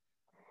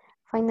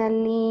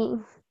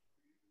 Finally,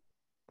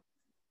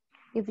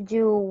 if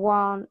you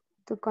want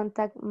to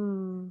contact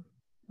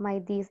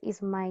this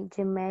is my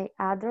Gmail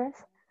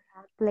address,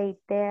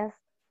 playtest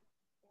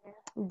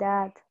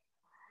that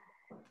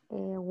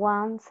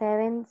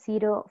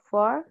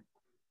 1704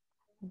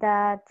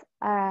 that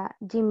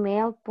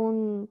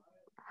gmail.com.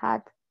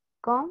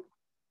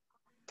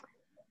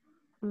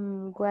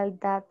 Well,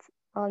 that's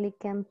all I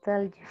can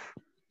tell you.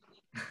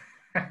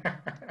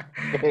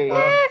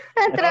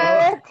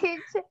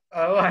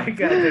 Oh my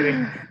God,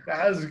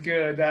 that was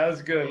good. That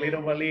was good.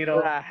 Little by little.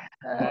 All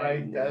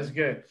right, that was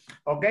good.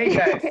 Okay,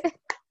 guys.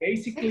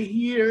 Basically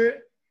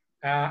here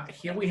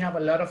we have a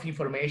lot of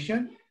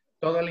information.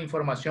 Toda la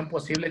información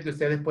posible que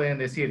ustedes pueden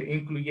decir,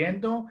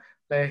 incluyendo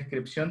la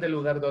descripción del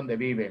lugar donde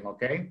viven,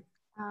 ¿ok? Okay.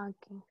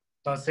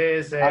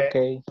 Entonces,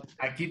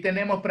 aquí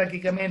tenemos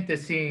prácticamente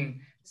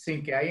sin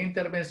que haya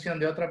intervención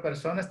de otra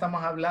persona,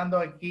 estamos hablando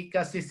aquí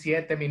casi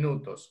 7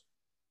 minutos.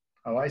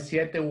 All right,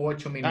 7 u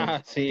 8 minutos.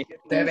 Ah, sí.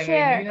 7,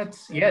 8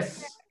 minutes,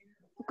 yes.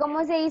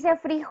 ¿Cómo se dice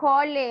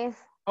frijoles?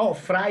 Oh,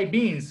 fried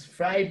beans,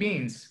 fried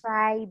beans.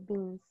 Fried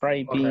beans.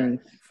 Fried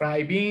beans. Okay.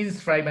 Fried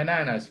beans, fried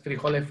bananas.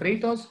 Frijoles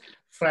fritos,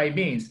 fried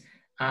beans.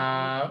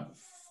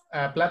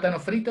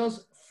 Plátanos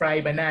fritos,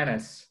 fried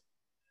bananas.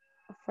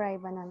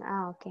 Fried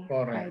banana, okay.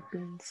 Correct. Fried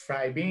beans.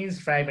 Fried beans,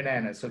 fried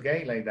bananas,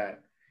 okay, like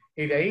that.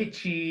 Y de ahí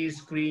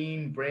cheese,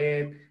 cream,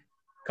 bread,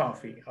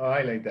 coffee, all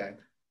right, like that.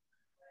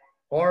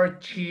 Or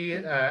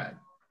cheese,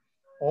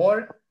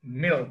 or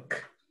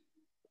milk,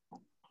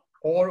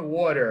 or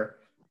water.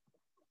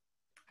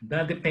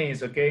 That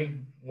depends, okay,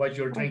 what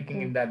you're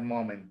drinking in that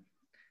moment.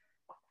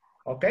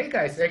 Okay,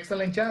 guys,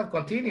 excellent job.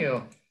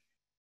 Continue.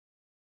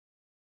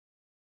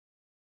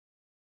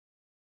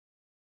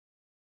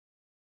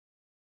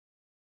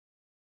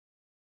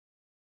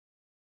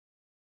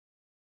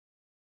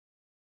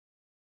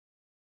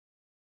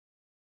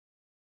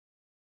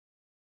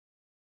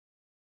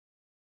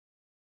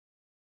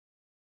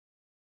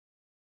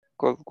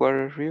 Cold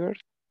water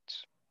rivers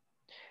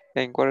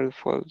and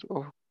waterfalls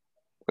of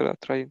well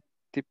trying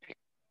typical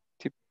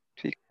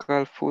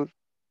food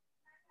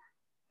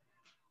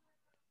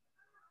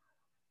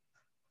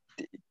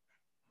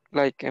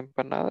like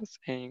empanadas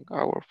and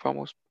our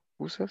famous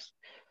pupusas.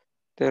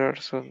 There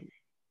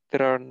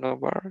are no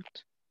bars,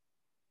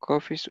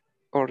 coffees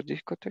or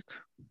discotheques,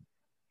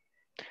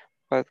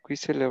 but we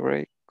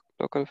celebrate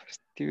local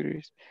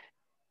festivities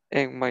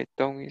and my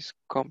town is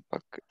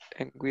compact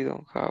and we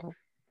don't have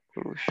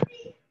pollution.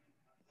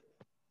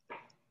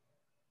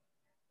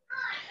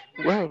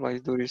 Well, my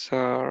duties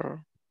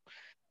are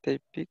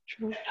take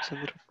pictures,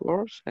 send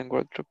reports and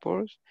write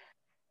reports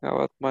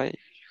about my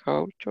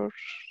cultures.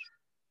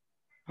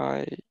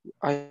 I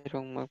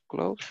iron my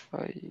clothes,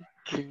 I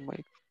clean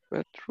my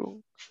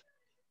bedroom,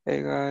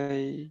 and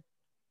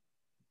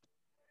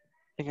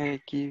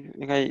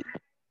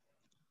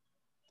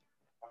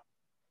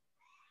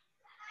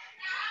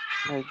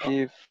I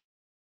give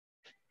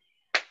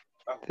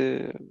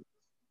the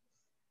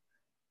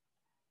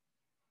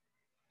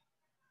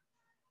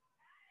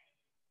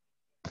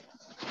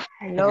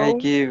Hello. and I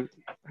give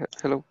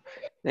hello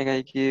and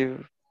I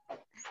give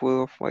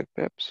food of my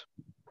pets.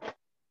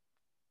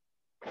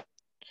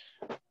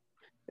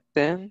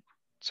 Then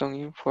some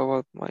info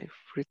about my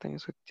free time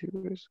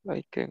activities.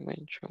 I can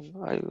mention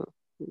I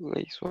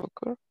play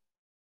soccer.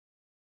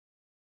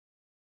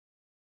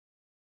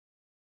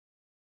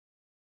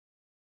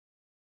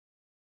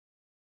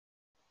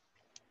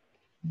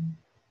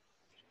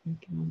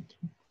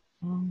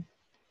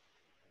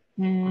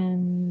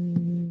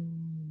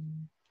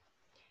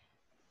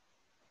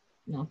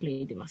 No,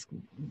 play the mask.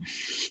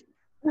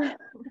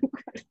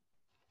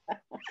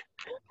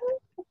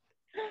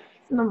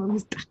 No me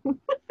gusta.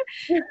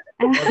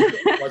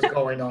 What's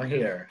going on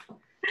here?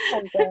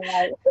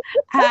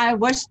 I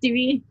watch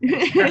TV.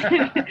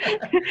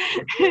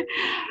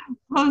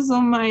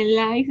 Also, my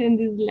likes and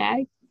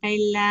dislikes. I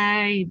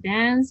like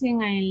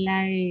dancing. I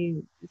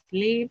like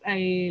sleep.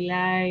 I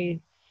like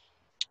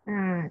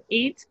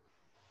eat.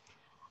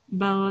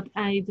 But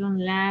I don't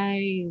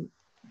like.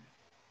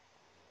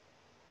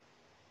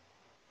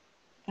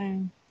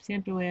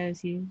 Siempre voy a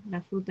decir,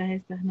 las frutas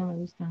estas no me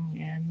gustan.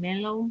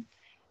 Melon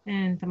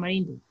and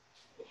tamarindo.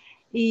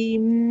 Y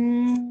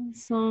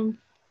some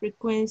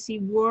frequency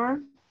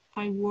word.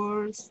 I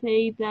would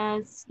say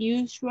that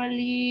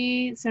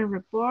usually some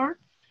report.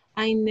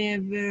 I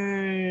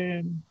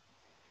never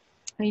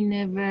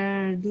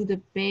do the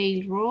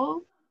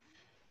payroll.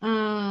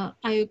 I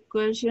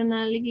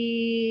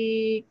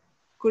occasionally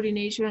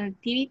coordination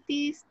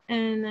activities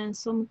and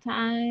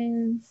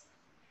sometimes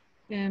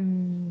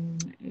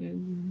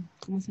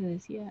 ¿cómo se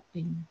decía?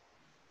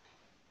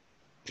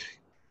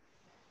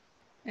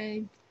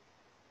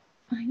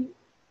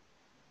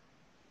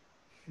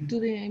 Do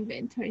the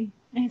inventory.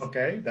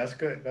 Okay, that's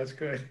good. That's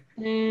good.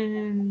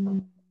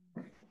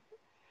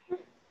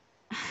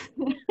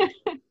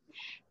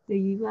 ¿De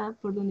iba?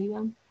 ¿Por dónde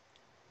iba?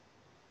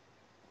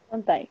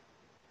 Contai.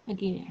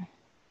 Aquí.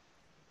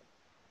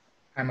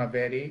 I'm a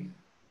very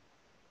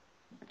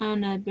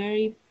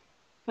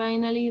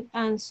finally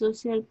and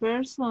social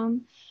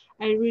person.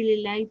 I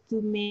really like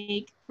to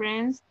make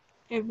friends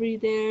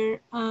everywhere,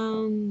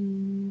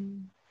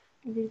 and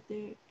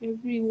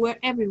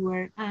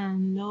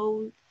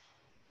no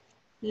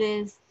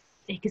less.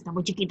 Es que está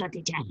muy chiquito,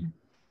 teacher.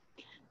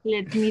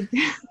 Let me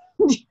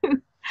tell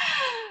you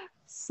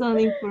some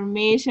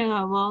information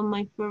about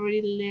my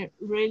favorite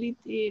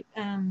relative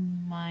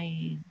and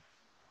my.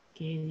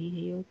 ¿Qué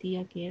dije yo,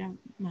 tía? Que era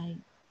my.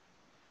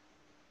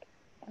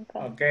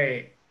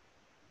 Okay.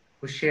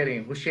 Who's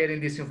sharing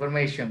this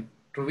information?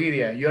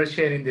 Rubidia, you're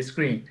sharing the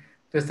screen.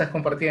 ¿Tú estás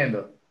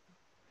compartiendo?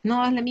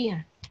 No, es la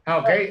mía. Ah,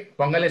 ok.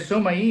 Póngale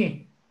zoom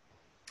ahí.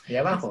 Ahí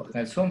abajo, en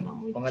el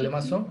zoom. Póngale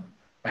más zoom.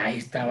 Ahí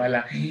estaba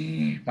la...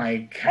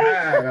 My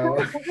God.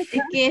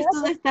 Es que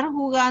esto de estar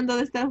jugando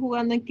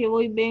en que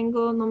voy,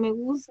 vengo, no me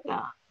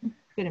gusta.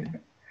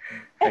 Espérame.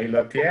 Ahí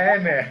lo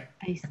tiene.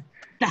 Ahí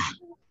está.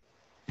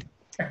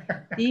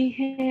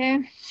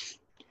 Dije...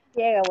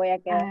 Llega, voy a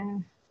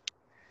quedar.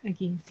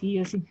 Aquí, sí,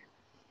 yo sí.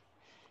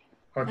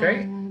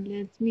 Okay.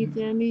 Let me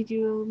tell me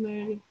you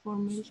more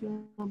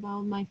information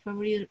about my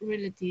favorite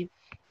relative.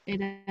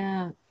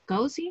 Era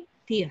Cozy,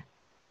 tía.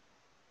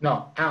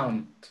 No,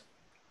 aunt.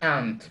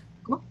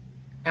 ¿Cómo?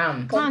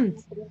 Aunt.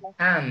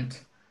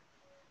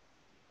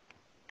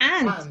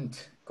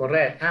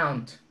 Correct,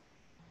 aunt.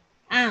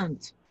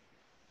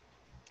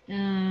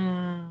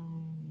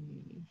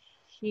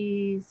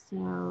 He's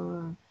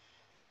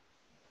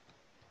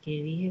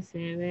 ¿qué dije?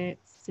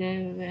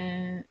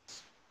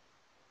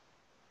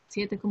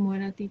 7, ¿cómo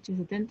era, teacher?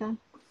 70.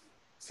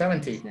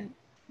 70.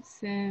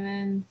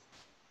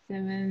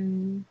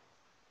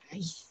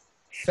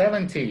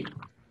 70.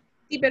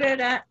 Sí, pero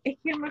es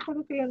que me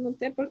acuerdo que lo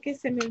anoté porque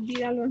se me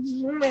olvidan los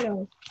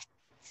números.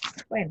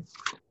 Bueno,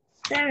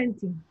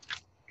 70.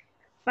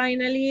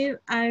 Finally,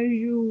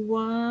 you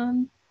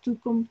want to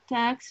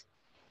contact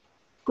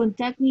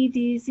me?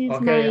 This is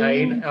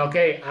my...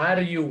 Okay,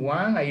 are you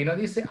one? Ahí no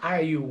dice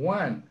are you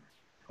one.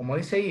 ¿Cómo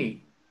dice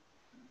ahí?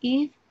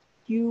 If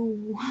you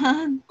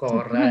want to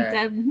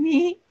contact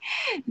me,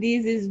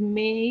 this is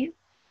me.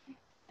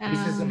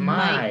 This is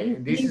my.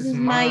 This is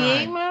my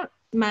email.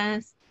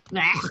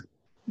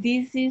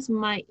 This is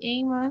my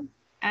email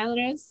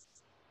address.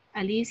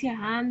 Alicia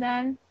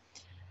Handal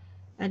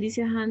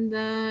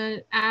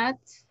at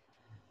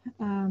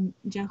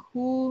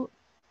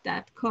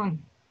yahoo.com.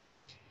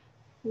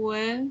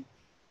 Well,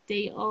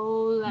 they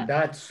all.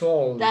 That's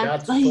all.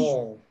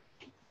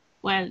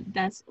 Well,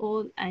 that's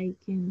all I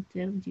can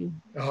tell you.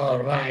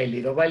 All right,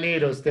 little by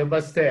little, step by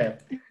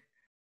step.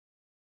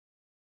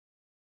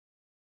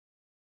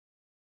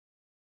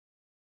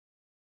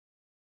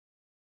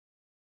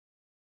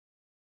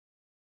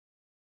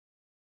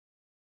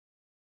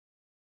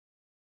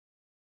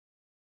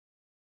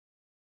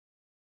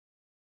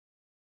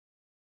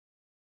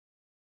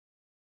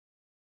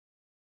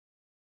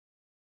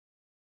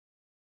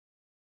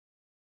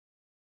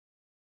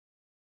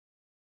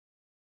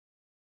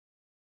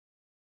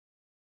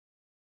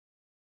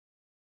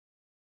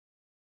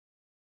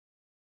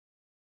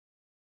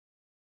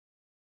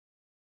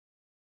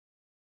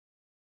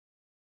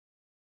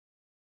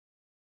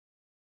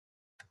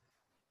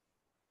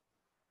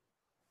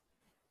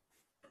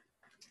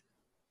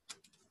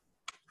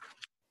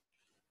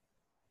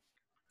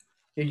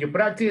 Did you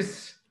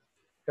practice?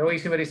 Very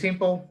easy, very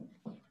simple.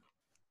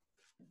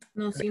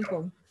 No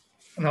simple.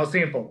 No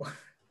simple.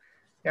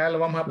 Ya lo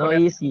vamos a No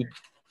poner. easy.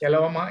 Ya lo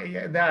vamos a...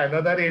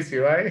 not that easy,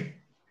 right?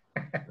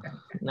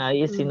 Not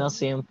easy, not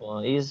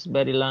simple. It's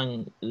very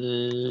long.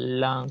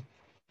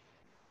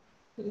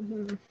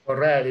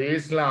 Correct, it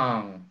is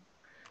long.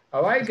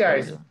 All right,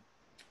 guys.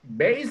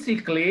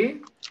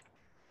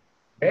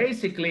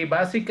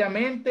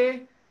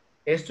 Básicamente,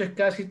 esto es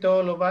casi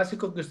todo lo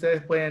básico que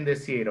ustedes pueden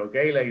decir, ¿ok?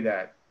 Like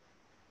that.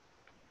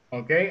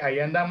 Ok, ahí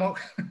andamos.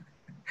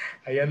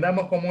 Ahí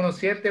andamos como unos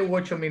 7 u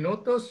 8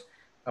 minutos,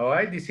 all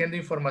right, diciendo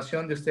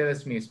información de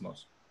ustedes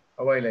mismos.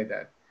 All right, like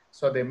that.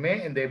 So the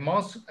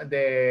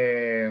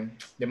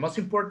most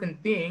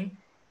important thing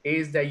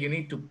is that you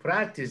need to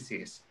practice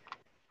this.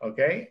 Ok,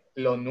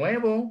 lo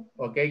nuevo,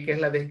 ok, que es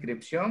la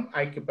descripción,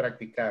 hay que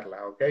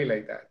practicarla, ok,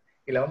 like that.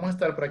 Y la vamos a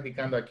estar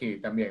practicando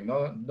aquí también,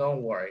 no,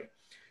 don't worry.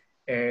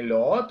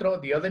 Lo otro,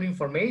 the other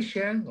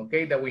information,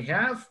 ok, that we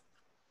have,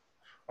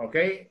 ok,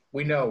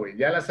 we know it,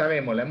 ya la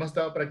sabemos, la hemos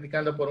estado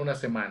practicando por una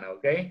semana,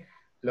 ok.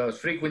 Los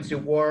frequency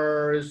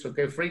words,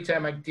 ok, free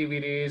time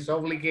activities,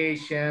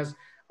 obligations,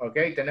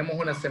 ok, tenemos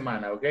una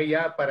semana, ok,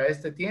 ya para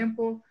este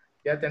tiempo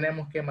ya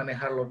tenemos que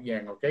manejarlo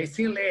bien, ok,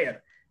 sin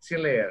leer,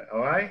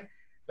 all right.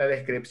 La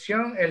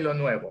descripción es lo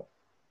nuevo,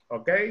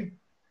 ok.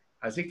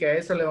 Así que a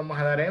eso le vamos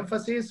a dar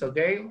énfasis, ok.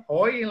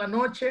 Hoy en la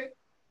noche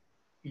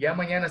y ya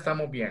mañana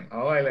estamos bien,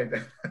 all right, like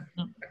that.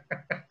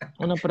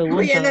 Una pregunta.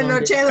 Hoy en la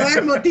noche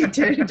duermo,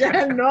 teacher,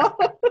 ya no.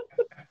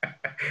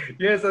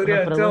 Yes,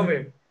 Adrián, tell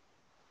me.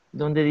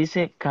 Donde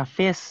dice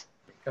cafés.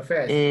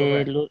 Cafés,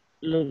 correcto.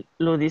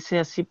 Lo dice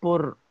así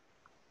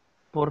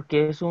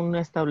porque es un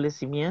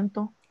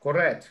establecimiento.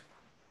 Correcto.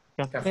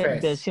 Café,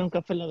 decía un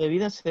café, la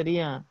bebida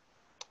sería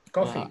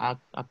coffee.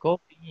 A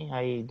coffee,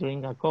 I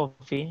drink a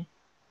coffee.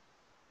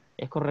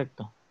 Es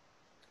correcto.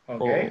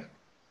 Okay.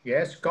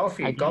 Yes,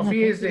 coffee. Coffee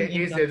Coffee is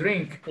the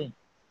drink.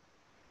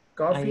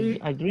 Coffee.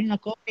 I drink a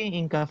coffee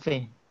in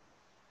café.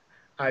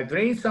 I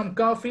drink some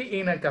coffee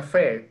in a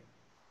café.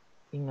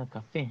 In a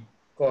café.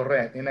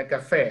 Correcto, in a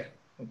café.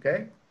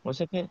 Okay. O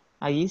sea que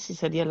ahí sí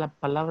sería la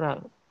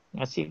palabra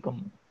así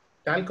como.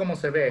 Tal como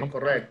se ve,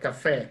 correcto,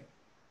 café.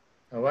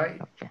 All right.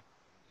 Café.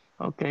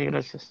 Ok,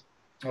 gracias.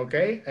 Ok.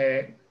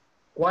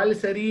 ¿Cuál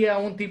sería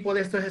un tipo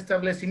de estos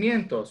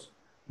establecimientos?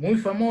 Muy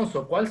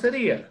famoso. ¿Cuál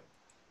sería?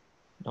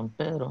 Don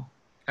Pedro.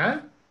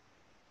 ¿Ah?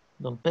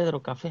 Don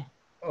Pedro Café.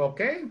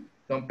 Ok.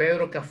 Don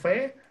Pedro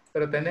Café.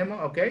 Pero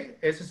tenemos, ok,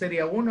 ese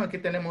sería uno. Aquí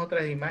tenemos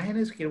otras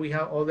imágenes. Here we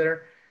have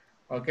other,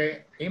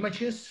 okay,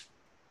 images.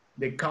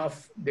 The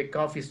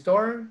coffee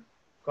store.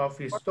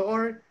 Coffee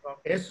store.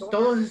 Es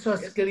todos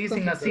esos que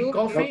dicen así,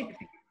 coffee.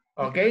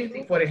 Ok.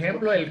 Por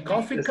ejemplo, el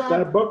coffee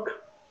cup.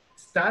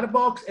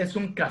 Starbucks es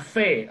un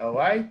café, all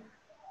right,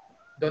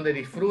 donde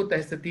disfruta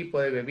este tipo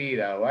de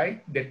bebida, all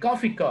right. The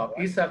coffee cup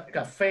is a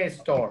cafe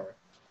store.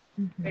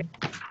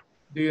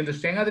 Do you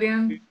understand,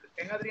 Adrián?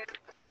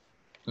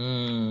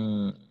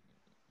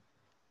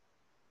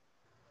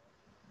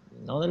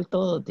 No del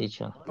todo,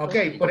 teacher. Ok,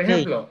 por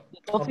ejemplo.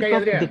 Ok,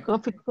 Adrián. The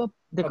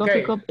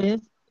coffee cup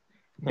es...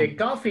 The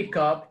coffee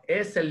cup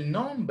es el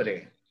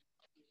nombre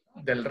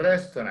del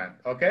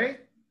restaurante, ¿ok?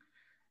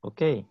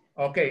 Ok.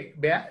 Ok,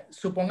 vea,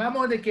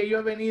 supongamos de que yo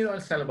he venido a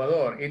El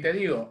Salvador y te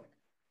digo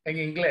en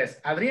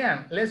inglés,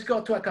 Adrián, let's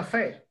go to a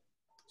café.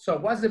 So,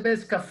 what's the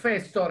best cafe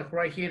store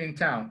right here in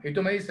town? Y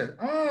tú me dices,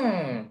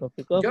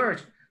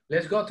 George,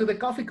 let's go to the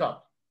coffee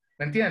cup.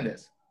 ¿Me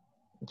entiendes?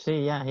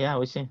 Sí, ya,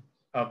 hoy sí.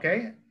 Ok,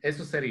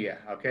 eso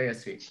sería, ok,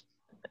 así.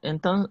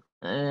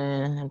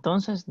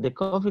 Entonces, the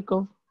coffee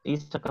cup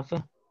is a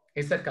café.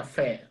 It's a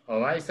café,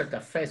 all right? It's a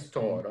café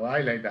store, all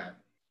right, like that.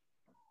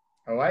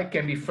 All right,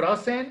 can be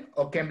frozen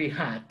or can be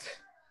hot.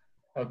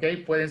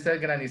 Ok, pueden ser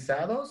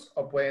granizados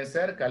o pueden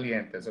ser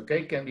calientes.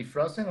 Ok, can be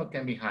frozen or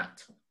can be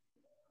hot.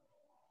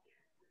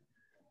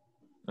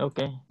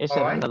 Ok,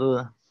 esa era la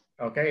duda.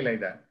 Ok, like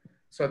that.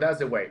 So that's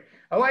the way.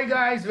 All right,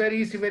 guys,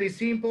 very easy, very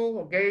simple.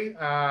 Ok,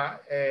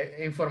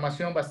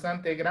 información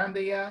bastante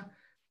grande ya.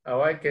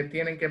 All right, que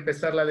tienen que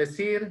empezarla a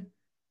decir.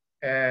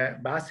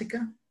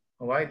 Básica.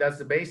 All right, that's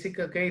the basic,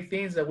 okay,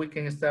 things that we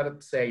can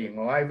start saying.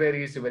 All right,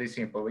 very easy, very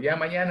simple. Ya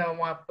mañana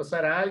vamos a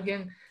pasar a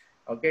alguien,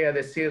 ok, a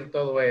decir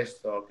todo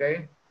esto, ok.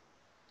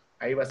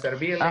 Ahí va a ser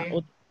Billy.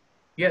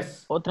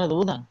 Yes. Otra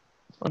duda.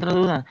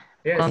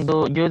 Yes.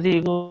 Cuando yo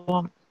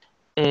digo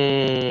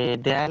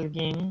de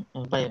alguien,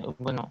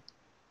 bueno,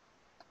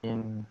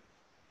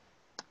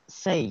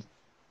 say,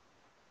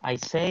 I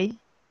say,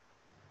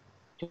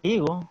 yo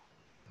digo,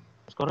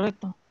 ¿es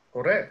correcto?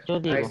 Correcto. Yo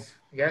digo,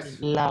 yes.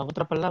 La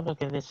otra palabra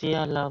que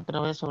decía la otra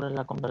vez sobre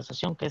la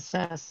conversación, que es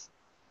says,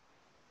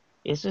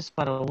 eso es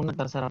para una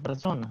tercera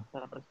persona.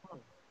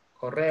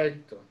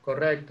 Correcto,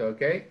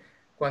 ok.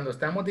 Cuando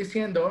estamos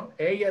diciendo,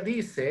 ella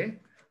dice,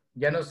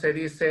 ya no se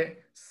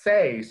dice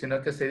say, sino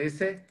que se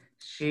dice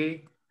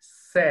she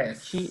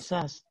says. She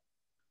says.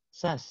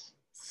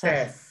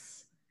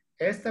 Says.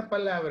 Esta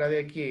palabra de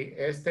aquí,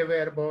 este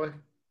verbo,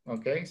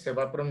 ok, se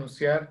va a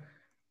pronunciar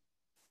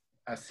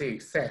así,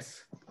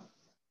 says.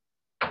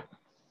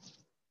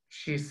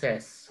 She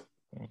says.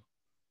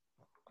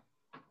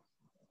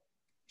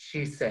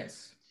 She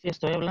says. Si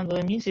estoy hablando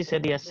de mí, sí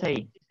sería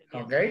say.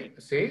 Ok,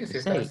 sí, si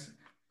estás,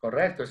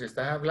 correcto, si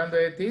estás hablando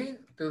de ti,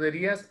 tú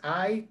dirías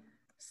I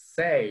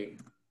say.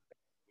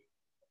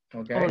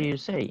 Ok. Or you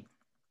say.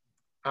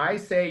 I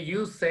say,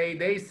 you say,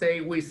 they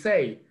say, we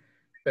say.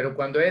 Pero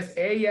cuando es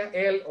ella,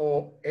 él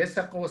o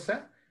esa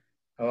cosa,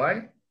 all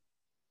right?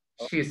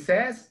 She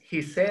says,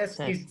 he says,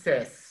 it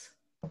says.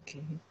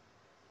 Okay.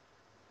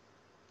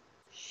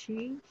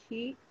 She,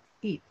 he,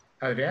 it.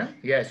 Adrian?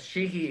 Yes,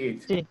 she, he,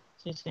 it. Sí,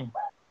 sí, sí.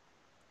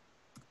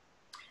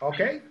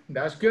 Okay,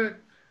 that's good.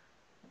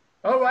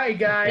 All right,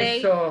 guys,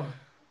 Okay. so...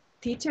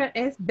 Teacher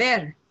es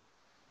ver.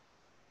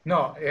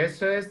 No,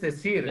 eso es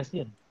decir.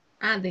 Decir.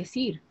 Ah,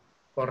 decir.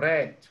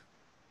 Correct.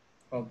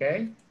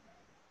 Okay.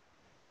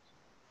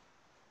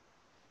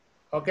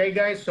 Okay,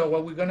 guys, so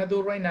what we're going to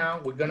do right now,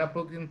 we're going to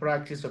put in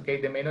practice, okay,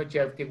 the main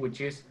objective,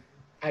 which is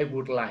I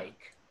would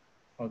like.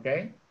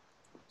 Okay.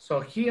 So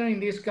here in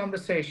this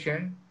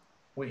conversation,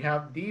 we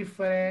have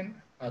different,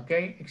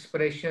 okay,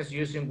 expressions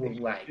using would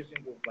like.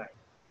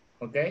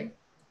 Okay.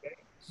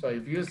 So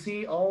if you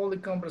see, all the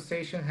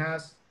conversation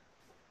has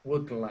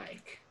would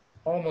like.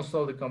 Almost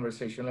all the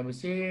conversation. Let me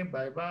see.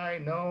 Bye-bye.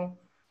 No.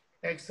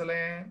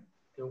 Excellent.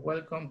 You're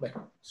welcome.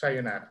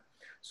 Sayonara.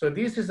 So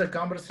this is a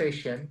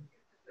conversation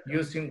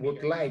using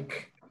would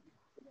like.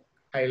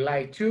 I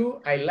like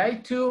to. I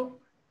like to.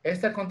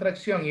 Esta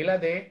contracción y la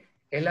de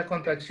es la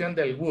contracción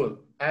del would.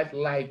 I'd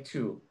like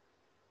to.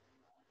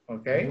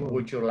 Okay.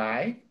 Would you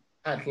like?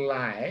 I'd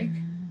like.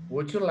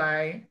 Would you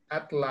like?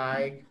 I'd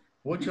like.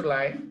 Would you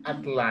like?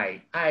 I'd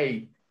like.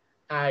 I'd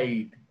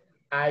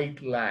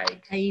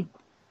like.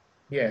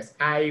 Yes,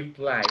 I'd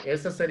like.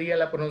 Esa sería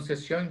la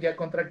pronunciación ya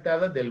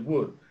contractada del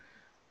would.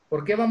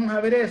 ¿Por qué vamos a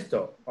ver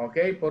esto?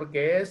 Ok,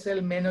 porque es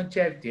el main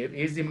objective,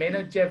 is the main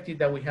objective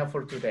that we have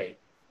for today.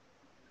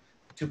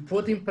 To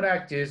put in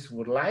practice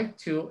would like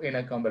to in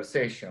a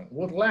conversation.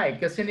 Would like,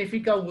 ¿qué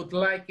significa would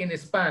like in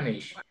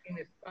Spanish?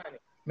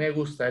 Me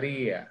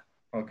gustaría,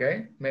 ok,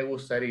 me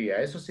gustaría.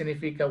 Eso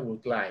significa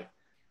would like,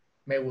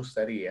 me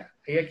gustaría.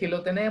 Y aquí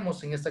lo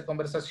tenemos en esta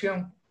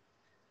conversación.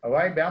 All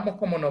right, veamos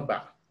cómo nos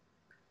va.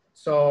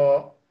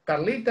 So,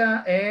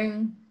 Carlita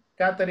and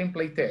Catherine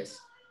play test.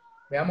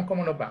 Veamos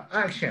cómo nos va.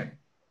 Action.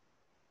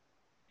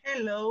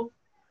 Hello,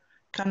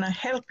 can I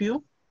help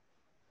you?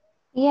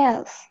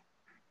 Yes.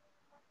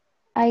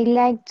 I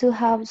like to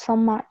have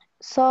some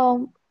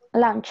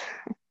lunch.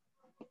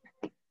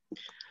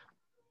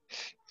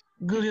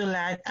 Would you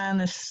like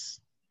an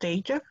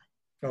starter?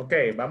 Ok,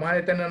 vamos a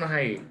detenernos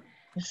ahí.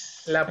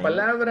 La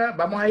palabra,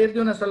 vamos a ir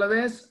de una sola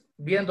vez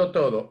viendo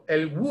todo.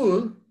 El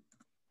would,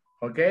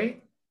 ok,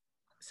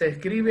 se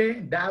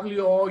escribe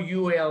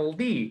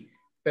W-O-U-L-D,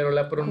 pero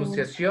la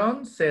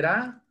pronunciación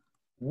será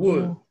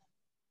would.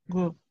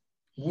 Good.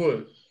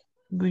 Would.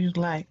 Would you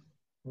like?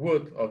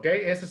 Would, ok,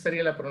 esa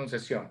sería la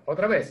pronunciación.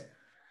 Otra vez.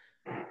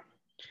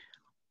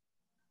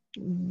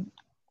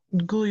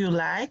 Would you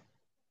like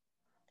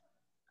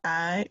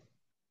a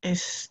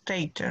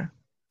starter?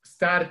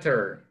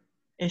 Starter.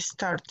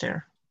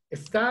 Starter.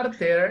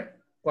 Starter,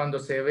 cuando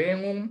se ve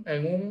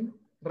en un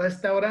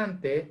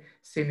restaurante,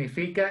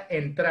 significa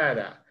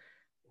entrada.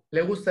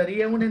 ¿Le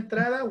gustaría una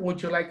entrada?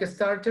 Would you like a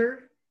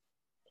starter?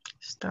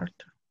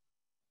 Starter.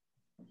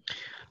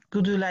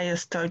 Would you like a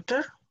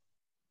starter?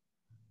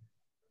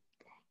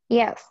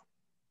 Yes.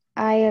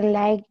 I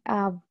like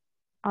a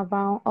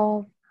bowl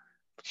of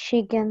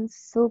chicken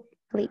soup,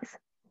 please.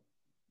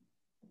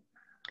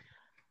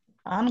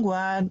 And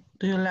what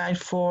do you like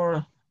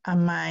for a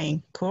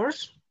main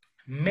course?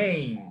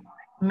 Main.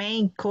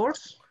 Main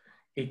course.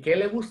 ¿Y qué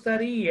le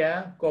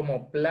gustaría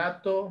como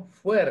plato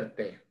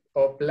fuerte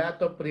o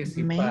plato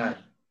principal?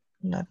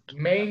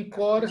 Main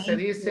course se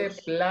dice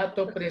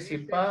plato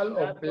principal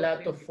o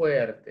plato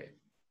fuerte.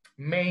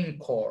 Main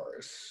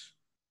course.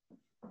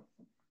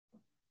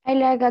 I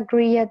like a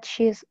grilled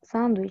cheese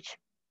sandwich.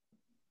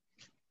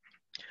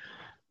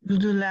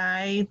 Would you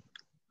like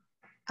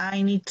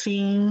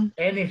anything?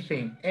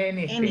 Anything.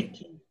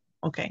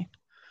 Okay.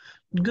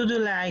 Would you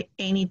like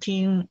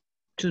anything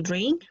to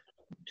drink?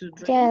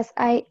 Yes,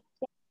 I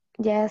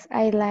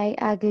like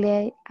a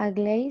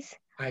glass.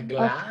 A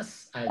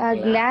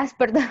glass,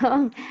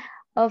 perdón,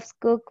 of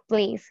Coke,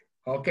 please.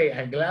 Okay,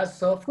 a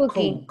glass of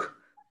Coke.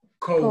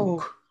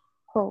 Coke.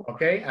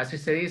 Okay, así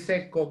se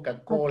dice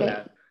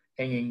Coca-Cola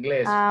en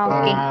inglés.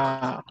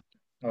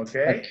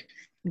 Okay.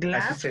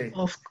 Glass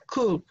of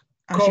Coke.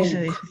 Coke.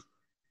 Se dice.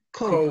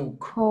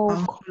 Coke.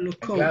 A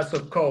glass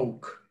of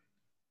Coke.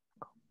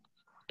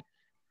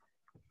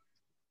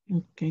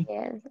 Okay.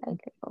 Yes, I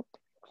like Coke.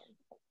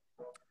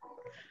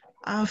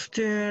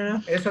 After.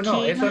 Eso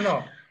no.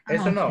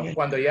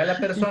 Cuando ya la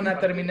persona ha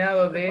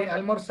terminado de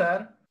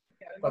almorzar,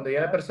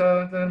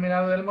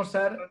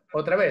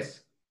 otra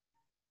vez.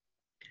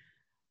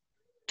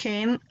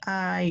 Can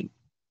I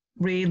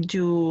read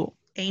you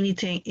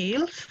anything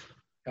else?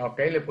 Ok,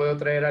 ¿le puedo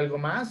traer algo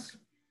más?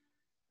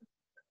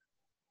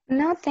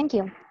 No, thank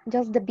you.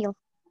 Just the bill.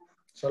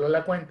 Solo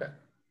la cuenta.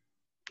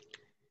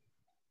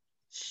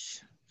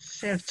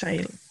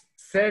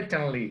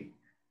 Certainly.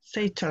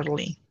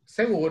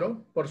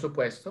 Seguro, por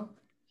supuesto.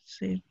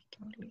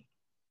 Certainly.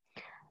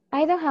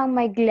 I don't have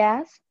my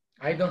glass.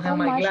 I don't have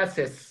my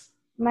glasses.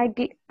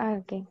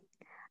 Okay.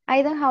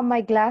 I don't have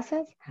my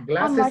glasses.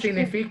 Glasses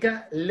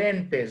significa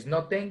lentes.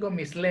 No tengo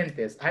mis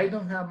lentes. I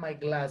don't have my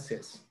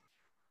glasses.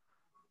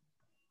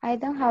 I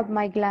don't have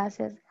my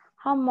glasses.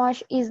 How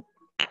much is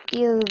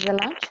the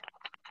lunch?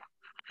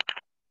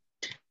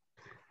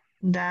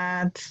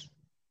 That's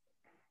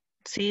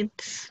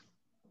 $6.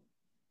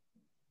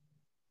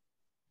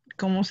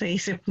 ¿Cómo se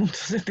dice punto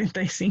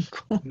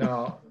 75?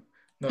 No,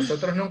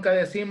 nosotros nunca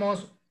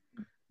decimos,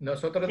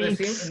 nosotros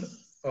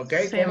decimos, ok,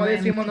 ¿cómo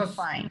decimos?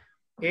 675.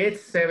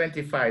 It's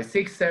 75,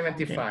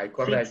 675, Okay.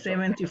 correcto.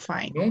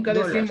 675 Nunca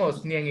dollars.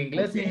 decimos ni en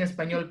inglés ni en Okay.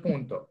 español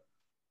punto.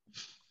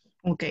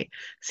 Okay,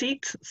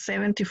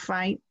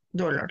 $675.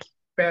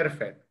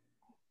 Perfect.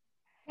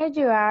 Here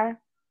you are.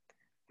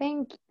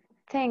 Thank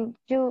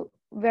you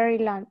very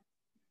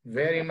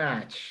Very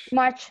much.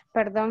 much.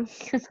 Perdón,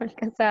 no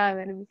alcanzaba a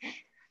ver.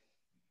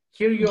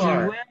 Here you You're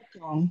are.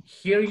 welcome.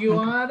 Here you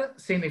Okay. are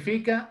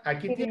significa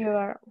aquí Here tiene you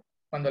are.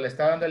 cuando le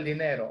está dando el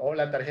dinero o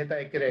la tarjeta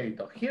de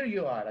crédito. Here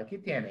you are, aquí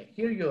tiene.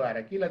 Here you are,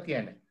 aquí la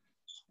tiene.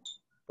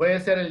 Puede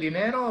ser el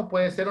dinero o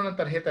puede ser una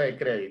tarjeta de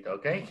crédito,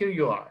 ¿ok? Here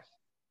you are.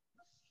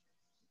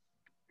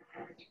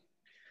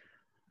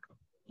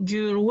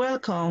 You're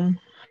welcome.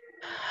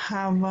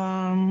 Have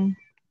a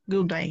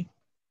good day.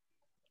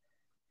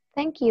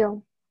 Thank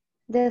you.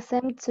 The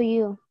same to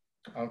you.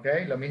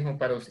 Okay, lo mismo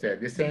para usted.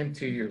 The same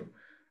to you.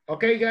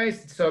 Okay,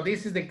 guys, so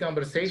this is the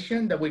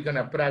conversation that we're going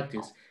to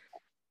practice.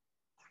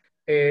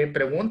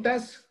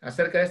 ¿Preguntas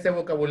acerca de este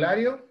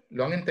vocabulario?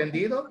 ¿Lo han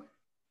entendido?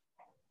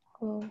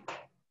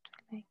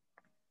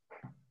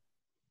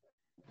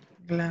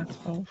 Glass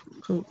of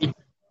Coke.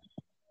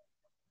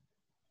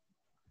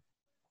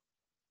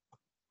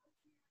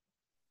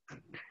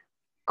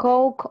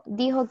 Coke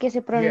dijo que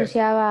se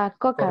pronunciaba Yes.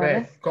 coca,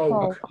 ¿verdad? Correct.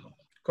 Coke.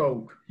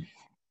 Coke.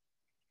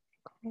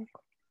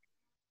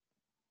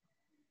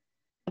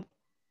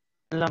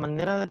 La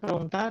manera de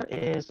preguntar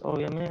es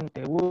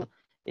obviamente would.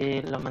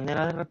 La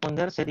manera de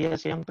responder sería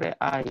siempre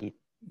I.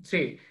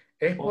 Sí,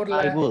 es por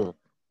la... I would.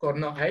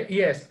 No,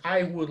 yes,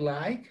 I would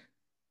like.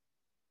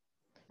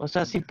 O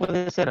sea, sí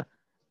puede ser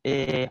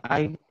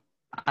I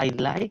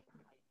like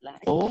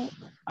o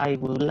I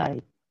would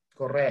like.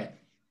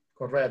 Correct.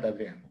 Correct,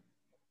 Adrián.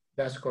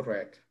 That's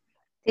correct.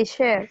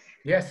 Teacher,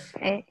 Yes.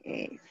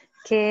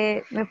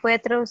 que me puede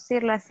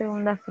traducir la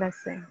segunda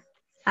frase.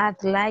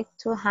 I'd like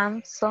to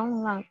have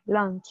some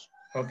lunch.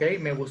 Ok,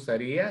 me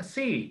gustaría,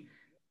 sí.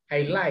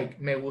 I like,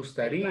 me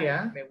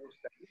gustaría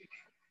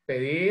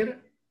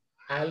pedir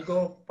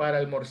algo para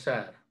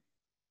almorzar.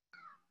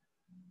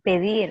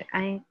 Pedir.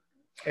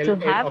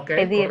 Ok,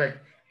 pedir.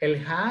 correcto.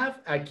 El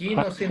have aquí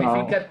no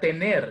significa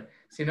tener,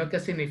 sino que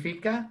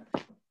significa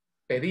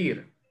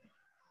pedir.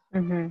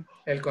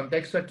 El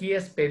contexto aquí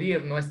es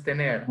pedir, no es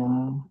tener.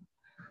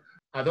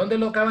 ¿A dónde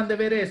lo acaban de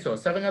ver eso?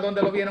 ¿Saben a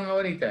dónde lo vieron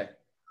ahorita?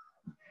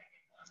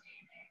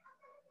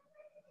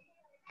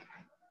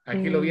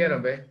 Aquí lo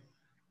vieron, ¿ve?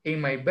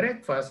 In my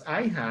breakfast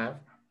I have,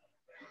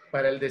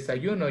 para el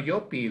desayuno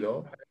yo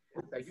pido,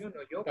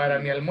 para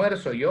mi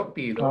almuerzo yo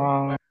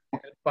pido,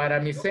 para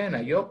mi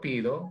cena yo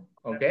pido,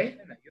 ¿ok?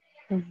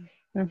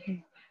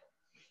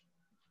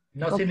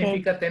 No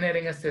significa tener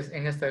en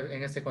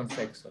este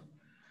contexto.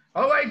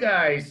 All right,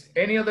 guys.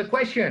 Any other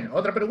question?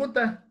 ¿Otra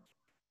pregunta?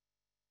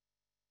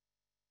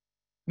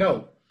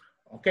 No.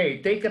 Ok,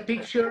 take a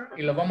picture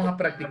y lo vamos a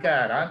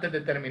practicar antes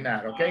de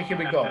terminar. Ok, here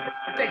we go.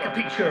 Take a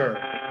picture.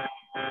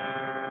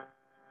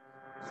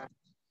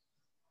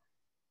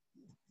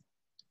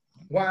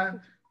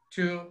 One,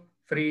 two,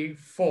 three,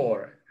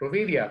 four.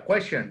 Rubidia,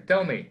 question,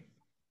 tell me.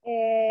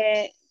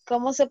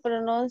 ¿Cómo se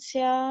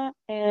pronuncia?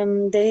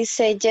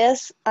 Dice,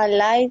 yes, I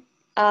like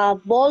a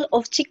bowl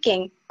of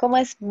chicken. ¿Cómo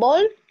es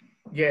bowl?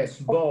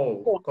 Yes,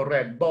 bowl.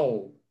 Correct,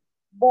 bowl.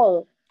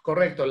 Bowl.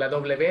 Correcto, la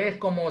W es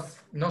como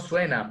no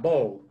suena,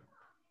 bowl.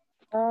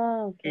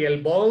 Okay. Y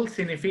el bowl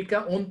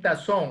significa un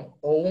tazón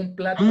o un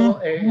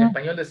plato, en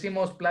español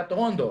decimos plato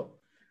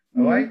hondo.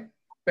 All right?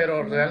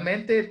 Pero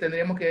realmente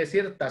tendríamos que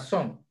decir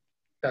tazón.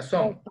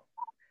 Tazón.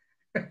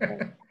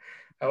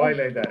 All right,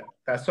 like that.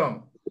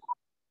 Tazón.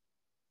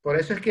 Por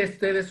eso es que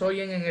ustedes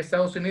oyen en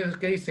Estados Unidos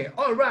que dicen,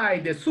 all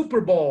right, the Super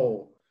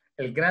Bowl,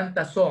 el gran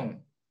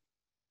tazón.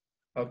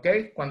 ¿Ok?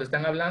 Cuando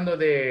están hablando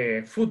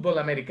de fútbol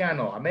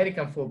americano,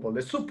 American football,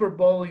 the Super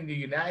Bowl in the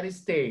United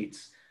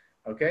States.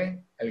 ¿Ok?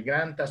 El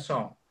gran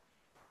tazón.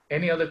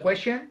 Any other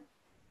question?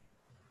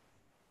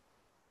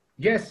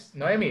 Yes,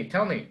 Noemi,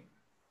 tell me.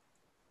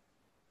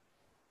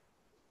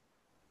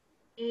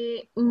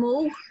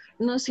 Mug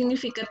no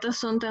significa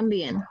tazón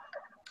también.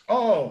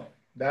 Oh,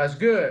 that's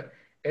good.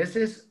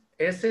 Ese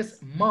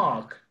es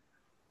mug.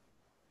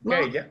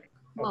 Okay, ya,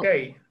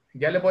 okay,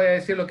 ya le voy a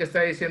decir lo que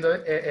está diciendo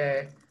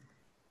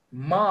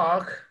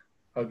mug.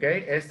 Ok,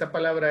 esta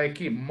palabra de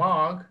aquí,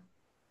 mug,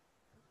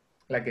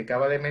 la que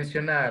acaba de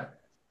mencionar.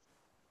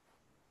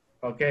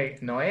 Ok,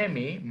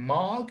 Noemi,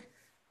 mug,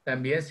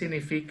 también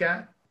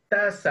significa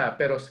taza,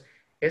 pero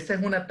esa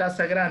es una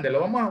taza grande. Lo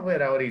vamos a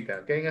ver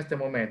ahorita, ok, en este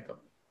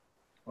momento.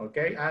 Ok,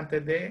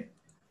 antes de,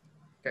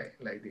 ok,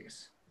 like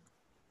this.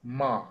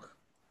 Mug.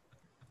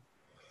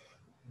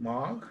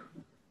 Mug.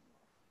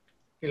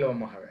 Y lo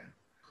vamos a ver.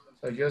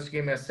 So just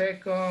give me a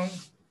second.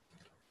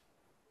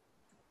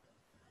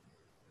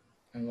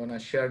 I'm going to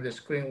share the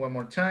screen one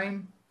more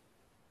time.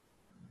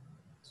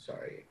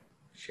 Sorry.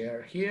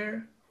 Share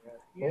here.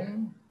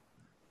 Boom.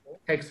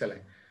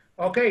 Excellent.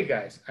 Ok,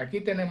 guys.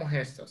 Aquí tenemos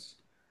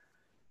estos.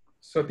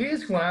 So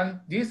this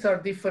one, these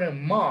are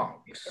different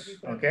mugs,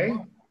 okay?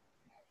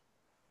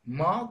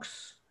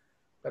 Mugs,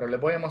 pero les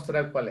voy a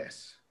mostrar cuál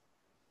es.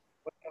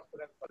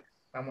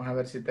 Vamos a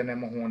ver si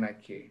tenemos una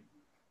aquí.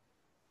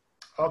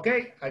 Ok,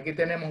 aquí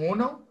tenemos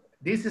uno.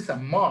 This is a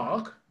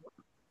mug.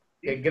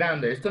 Que es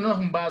grande. Esto no es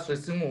un vaso,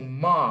 es un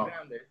mug.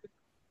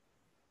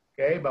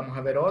 Ok, vamos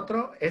a ver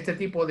otro. Este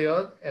tipo de,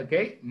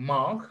 ok,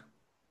 mug.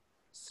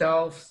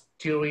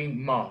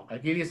 Self-stirring mug.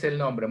 Aquí dice el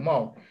nombre,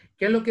 mug.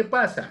 ¿Qué es lo que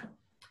pasa?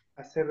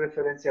 Hace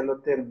referencia a lo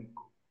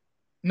térmico.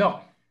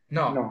 No.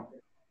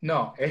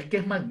 No, es que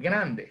es más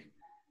grande.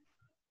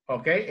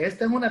 Ok,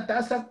 esta es una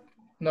taza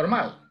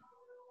normal.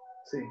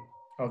 Sí.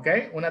 Ok,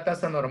 una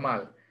taza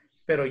normal.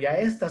 Pero ya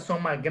estas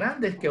son más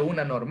grandes que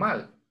una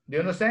normal.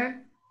 ¿Yo no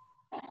sé?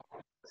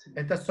 Sí.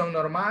 Estas son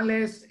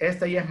normales,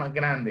 esta ya es más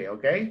grande,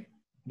 ¿ok?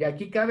 Y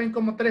aquí caben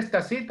como 3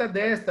 tacitas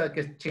de esta,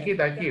 que es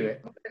chiquita aquí,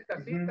 ¿ve? 3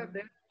 tacitas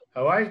de...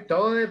 Right.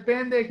 Todo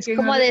depende. Es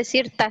como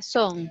decir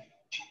tazón.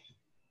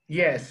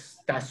 Yes,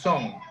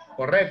 tazón,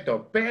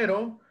 correcto.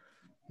 Pero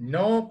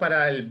no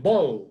para el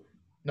bowl,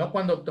 no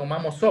cuando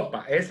tomamos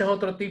sopa. Ese es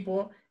otro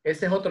tipo,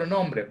 ese es otro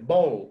nombre,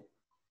 bowl.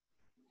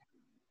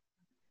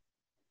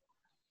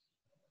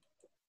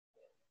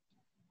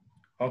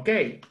 Ok,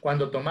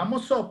 cuando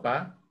tomamos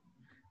sopa,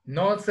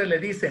 no se le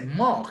dice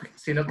mug,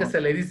 sino que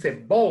se le dice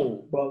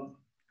bowl.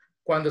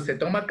 Cuando se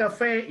toma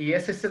café y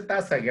es esa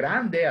taza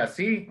grande,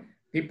 así,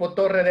 tipo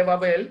Torre de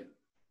Babel,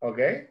 ¿ok?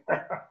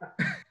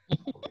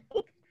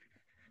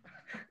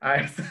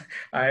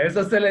 A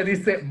eso se le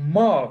dice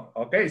mug,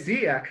 ¿ok?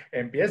 Sí,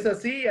 empieza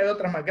así, hay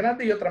otras más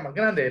grandes y otras más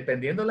grandes,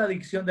 dependiendo la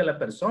adicción de la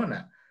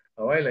persona.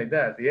 Oh, like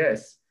that,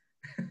 yes.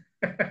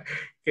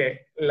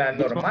 Que la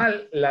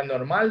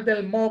normal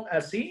del mug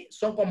así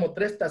son como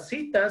 3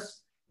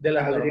 tacitas de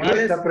las Adrián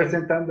normales. está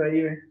presentando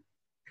ahí, ¿ve?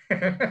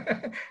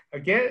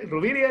 ¿Qué?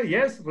 ¿Rubiria?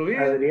 Yes,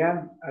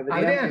 Rubiria.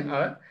 Adrián. A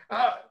ver.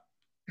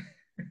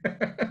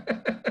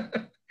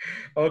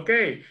 Ok,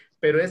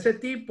 pero ese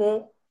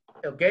tipo,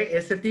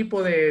 ese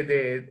tipo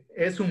de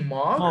es un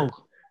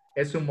mug.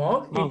 Es un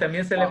mug y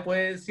también se le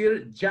puede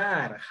decir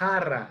jar,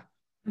 jarra.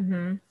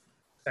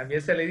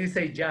 También se le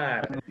dice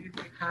jar,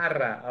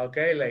 jarra, ok,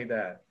 like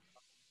that.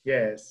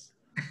 Yes.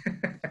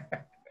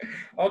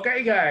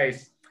 Okay,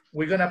 guys,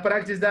 we're gonna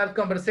practice that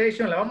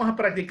conversation. La vamos a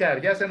practicar.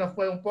 Ya se nos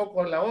fue un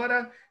poco la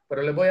hora,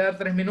 pero les voy a dar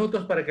 3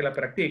 minutos para que la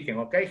practiquen.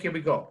 Okay, here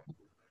we go.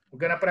 We're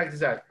gonna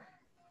practice that.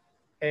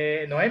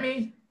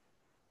 Noemi,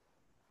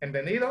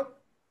 ¿entendido?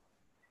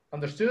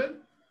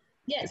 Understood?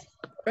 Yes.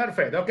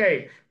 Perfect.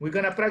 Okay, we're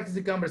gonna practice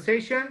the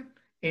conversation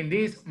in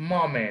this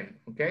moment.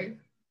 Okay.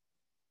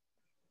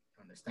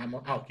 ¿Dónde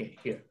estamos? Okay,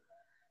 here.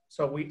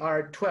 So we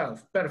are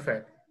 12.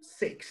 Perfect.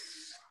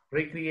 6.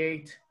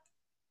 Recreate.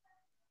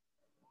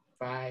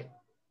 5.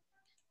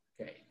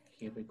 Okay,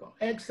 here we go.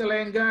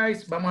 Excellent,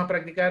 guys. Vamos a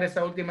practicar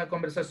esa última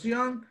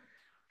conversación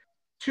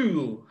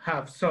to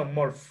have some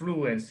more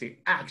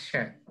fluency.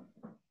 Action.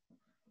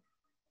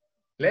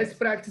 Let's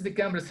practice the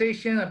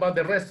conversation about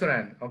the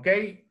restaurant,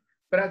 okay?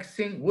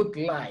 Practicing would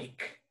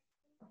like.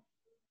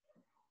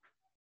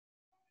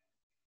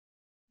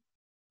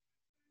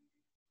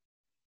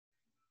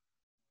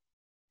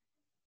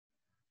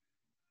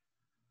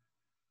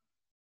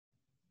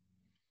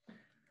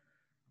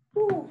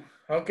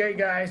 Okay,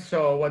 guys,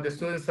 so what the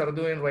students are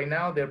doing right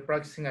now, they're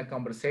practicing a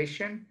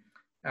conversation,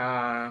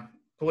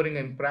 putting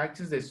in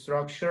practice the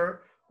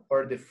structure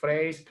or the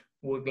phrase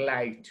would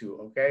like to,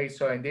 okay?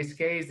 So in this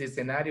case, the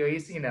scenario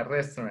is in a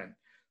restaurant.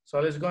 So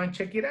let's go and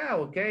check it out,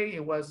 okay?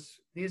 It was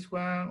this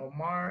one,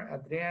 Omar,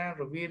 Adrian,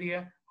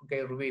 Rubiria. Okay,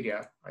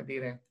 Rubiria, I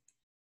didn't.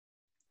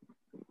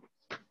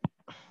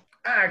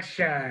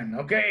 Action,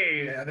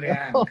 okay,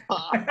 Adrian.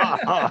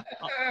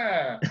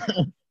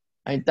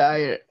 I'm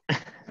tired.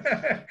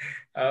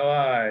 All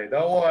right,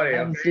 don't worry.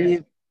 I'm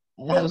Okay.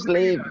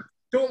 sleep.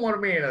 2 more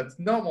minutes,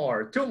 no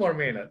more, 2 more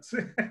minutes.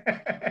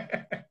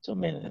 2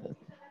 minutes.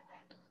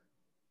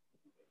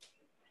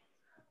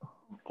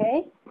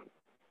 Okay.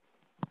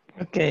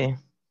 Okay.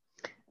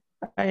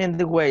 I am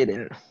the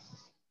waiter.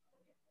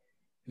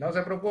 No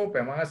se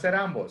preocupe, van a hacer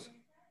ambos.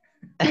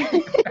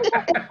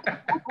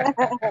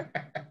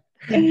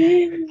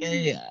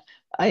 Okay,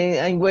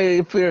 I'm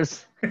waiting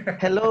first.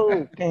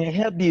 Hello, can I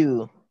help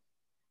you?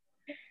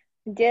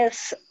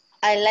 Yes,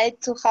 I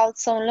like to have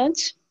some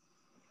lunch.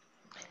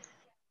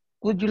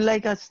 Would you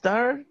like a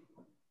star?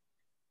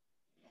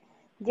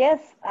 Yes,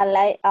 I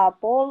like a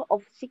bowl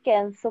of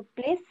chicken soup,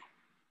 please.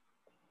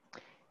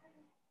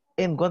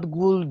 And what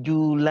would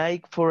you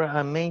like for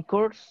a main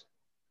course?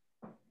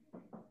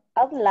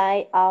 I'd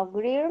like a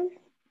grilled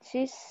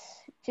cheese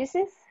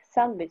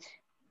sandwich.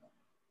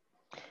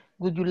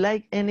 Would you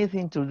like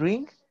anything to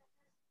drink?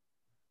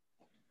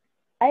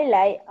 I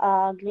like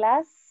a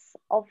glass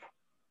of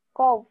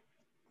Coke,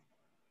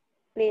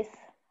 please.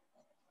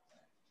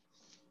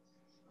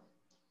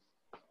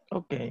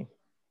 Okay.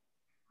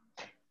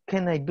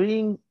 Can I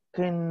bring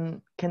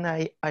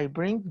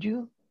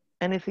you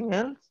anything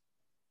else?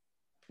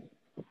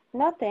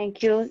 No,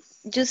 thank you.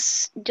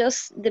 Just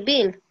the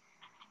bill.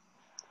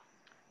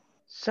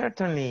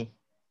 Certainly.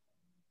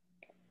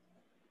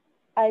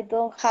 I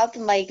don't have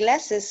my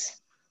glasses.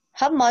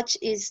 How much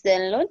is the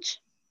lunch?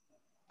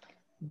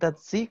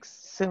 That's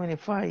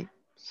 6.75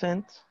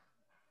 cents.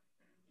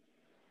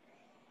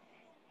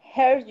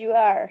 Here you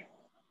are.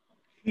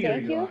 Here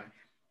Thank you you. are.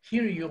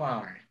 Here you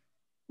are.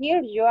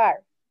 Here you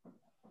are.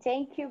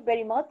 Thank you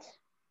very much.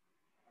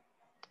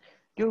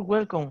 You're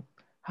welcome.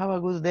 Have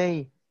a good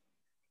day.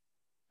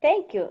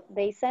 Thank you.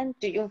 They sent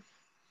to you.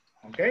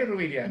 Okay,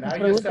 Rubilia, now Una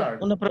you pregunta,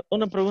 start.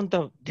 una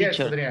pregunta, Yes,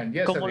 teacher. Adrián.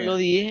 Yes, Como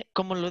Adrián.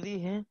 lo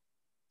dije,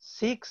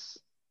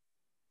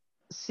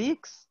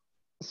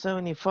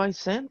 6.75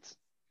 cents.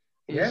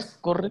 ¿Es Yes.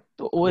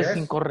 correcto o es Yes.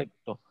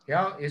 incorrecto?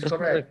 Yeah, it's Es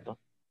correct. correcto.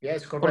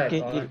 Yes, correct.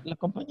 Porque All right. la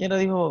compañera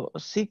dijo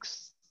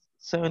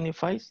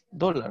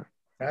 $6.75.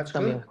 That's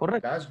También good. es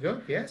correcto. That's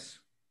good. Yes.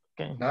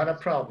 Okay. Not a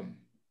problem.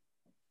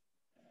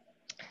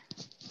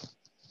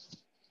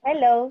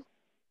 Hello.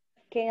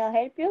 Can I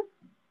help you?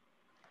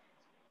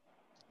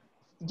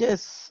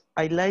 Yes,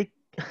 I like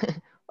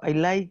I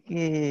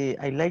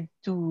like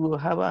to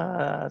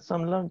have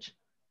some lunch.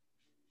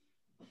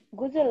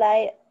 Would you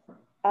like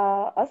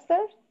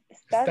oyster?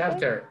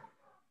 Starter.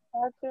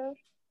 Starter.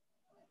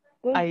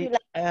 Would you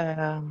like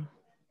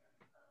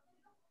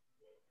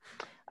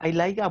I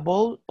like a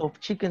bowl of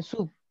chicken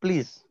soup,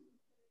 please.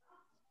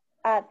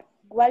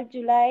 what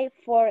you like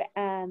for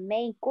a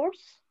main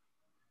course?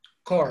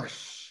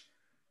 Course.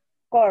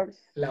 Course.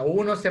 La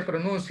U no se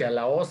pronuncia,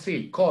 la O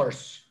sí.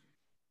 Course.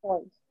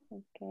 Course.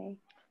 Okay.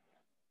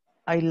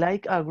 I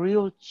like a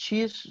grilled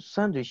cheese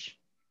sandwich.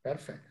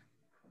 Perfect.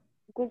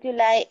 Would you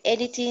like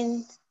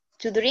anything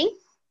to drink?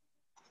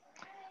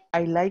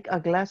 I like a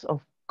glass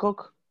of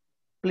Coke,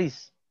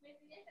 please.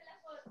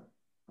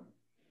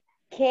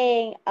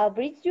 Can I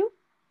bring you?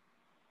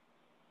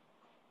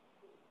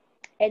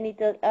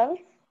 Anything else?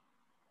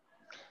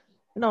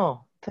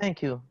 No,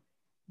 thank you.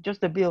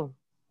 Just the bill.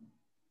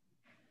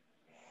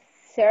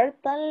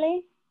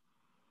 Certainly.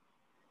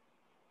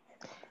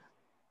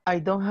 I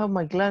don't have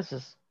my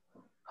glasses.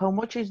 How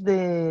much is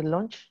the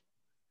lunch?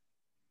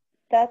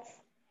 That's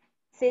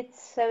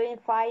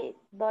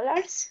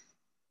 $6.75.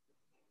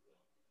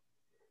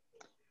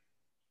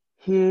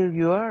 Here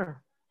you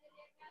are.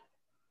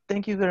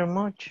 Thank you very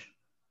much.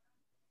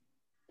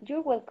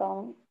 You're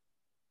welcome.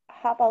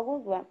 Have a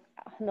good one.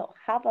 No,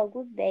 have a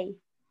good day.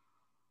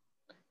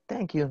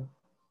 Thank you.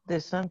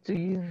 The same to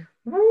you.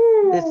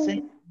 Woo! The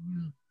same.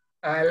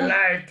 I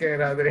like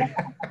it, Adrián.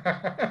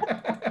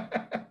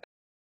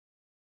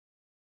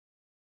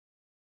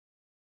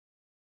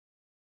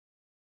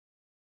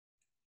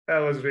 That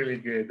was really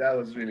good. That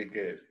was really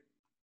good.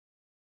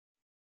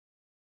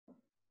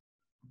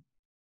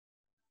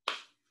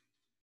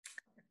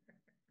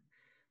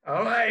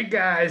 All right,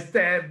 guys,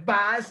 step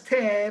by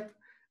step.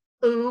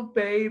 Ooh,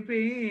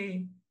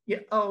 baby,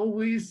 you're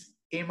always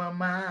in my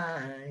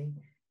mind.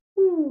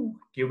 Ooh.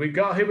 Here we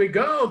go, here we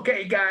go.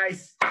 Okay,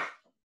 guys.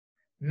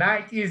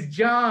 Night is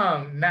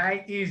young,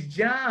 night is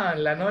young.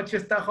 La noche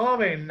está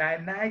joven,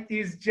 night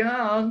is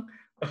young.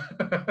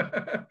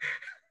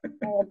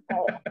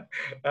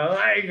 All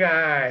right,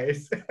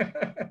 guys.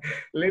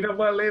 Little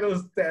by little,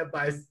 step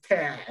by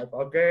step,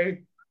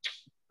 okay?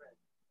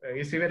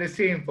 Easy, very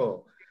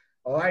simple.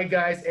 All right,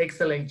 guys,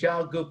 excellent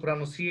job. Good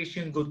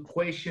pronunciation, good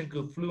question,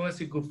 good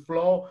fluency, good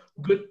flow,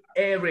 good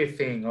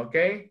everything,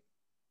 okay?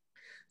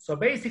 So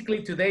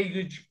basically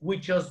today we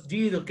just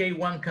did, okay,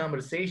 one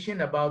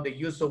conversation about the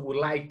use of would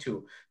like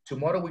to.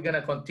 Tomorrow we're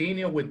gonna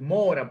continue with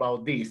more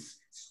about this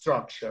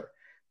structure.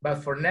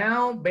 But for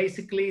now,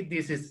 basically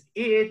this is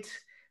it.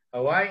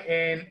 All right,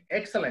 and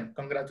excellent,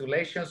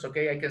 congratulations.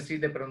 Okay, I can see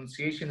the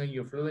pronunciation and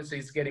your fluency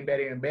is getting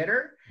better and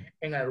better.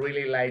 And I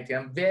really like it.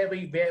 I'm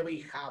very,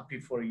 very happy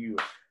for you.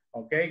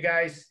 Okay,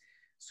 guys.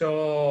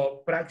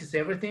 So practice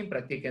everything,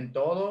 practiquen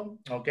todo,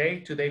 okay?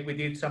 Today we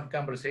did some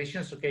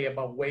conversations, okay,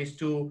 about ways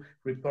to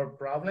report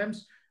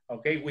problems,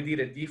 okay? We did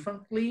it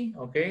differently,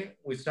 okay,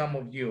 with some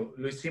of you.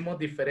 Lo hicimos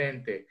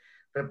diferente.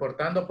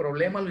 Reportando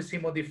problemas lo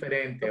hicimos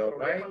diferente,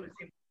 okay?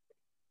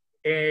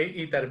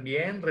 Y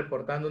también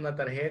reportando una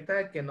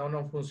tarjeta que no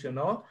nos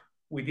funcionó,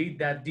 we did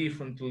that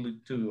differently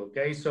too,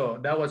 okay? So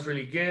that was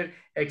really good,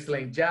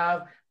 excellent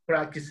job,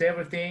 practice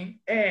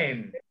everything,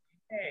 and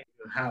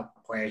you have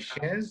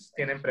questions?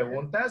 ¿Tienen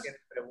preguntas?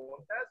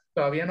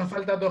 Todavía nos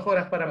faltan 2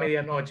 horas para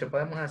medianoche.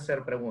 Podemos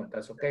hacer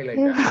preguntas, ¿ok,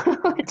 Leila?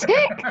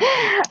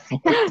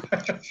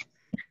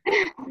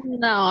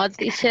 No,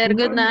 teacher,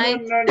 good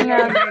night.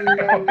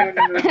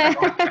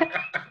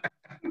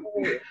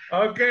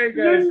 Okay,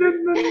 guys.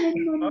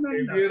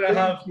 If you don't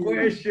have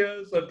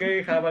questions,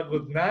 okay, have a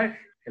good night.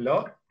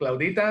 Hello,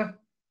 Claudita.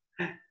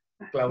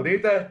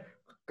 Claudita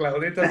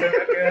se me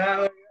ha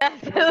quedado.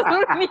 Se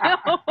durmió.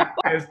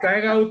 Está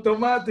en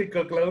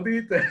automático,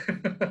 Claudita.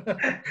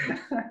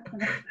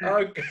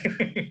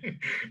 Okay.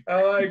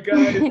 All right,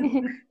 guys.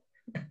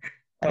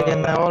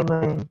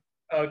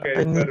 Okay,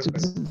 perfect.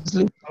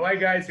 All right,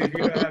 guys, if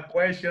you don't have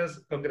questions,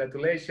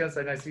 congratulations,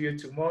 and I see you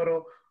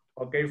tomorrow,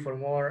 okay, for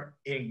more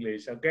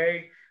English,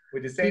 okay?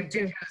 With the same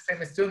teachers,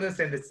 same students,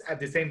 and at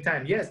the same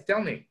time. Yes,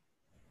 tell me.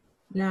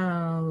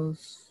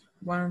 Las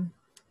one.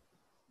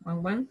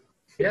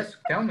 Yes,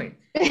 tell me.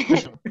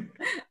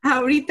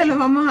 Ahorita lo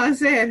vamos a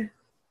hacer.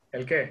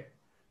 ¿El qué?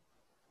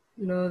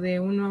 Lo de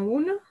 1 a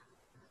 1.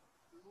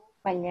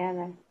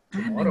 Mañana.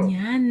 Tomorrow.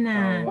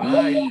 Mañana.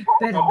 Alright.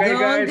 Perdón, Okay,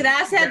 guys.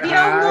 gracias a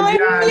Dios, no es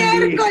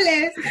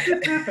miércoles.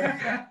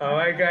 Oh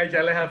my God,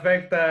 ya les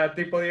afecta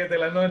tipo 10 de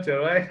la noche,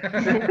 right?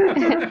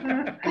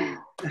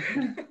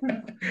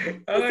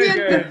 Alright,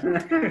 guys.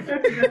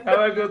 Have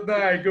a good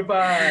night.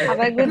 Goodbye. Have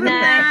a good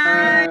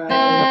night.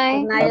 Bye.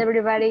 Good night,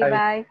 everybody.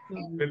 Bye.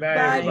 Good night,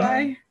 Bye, everybody.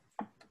 bye.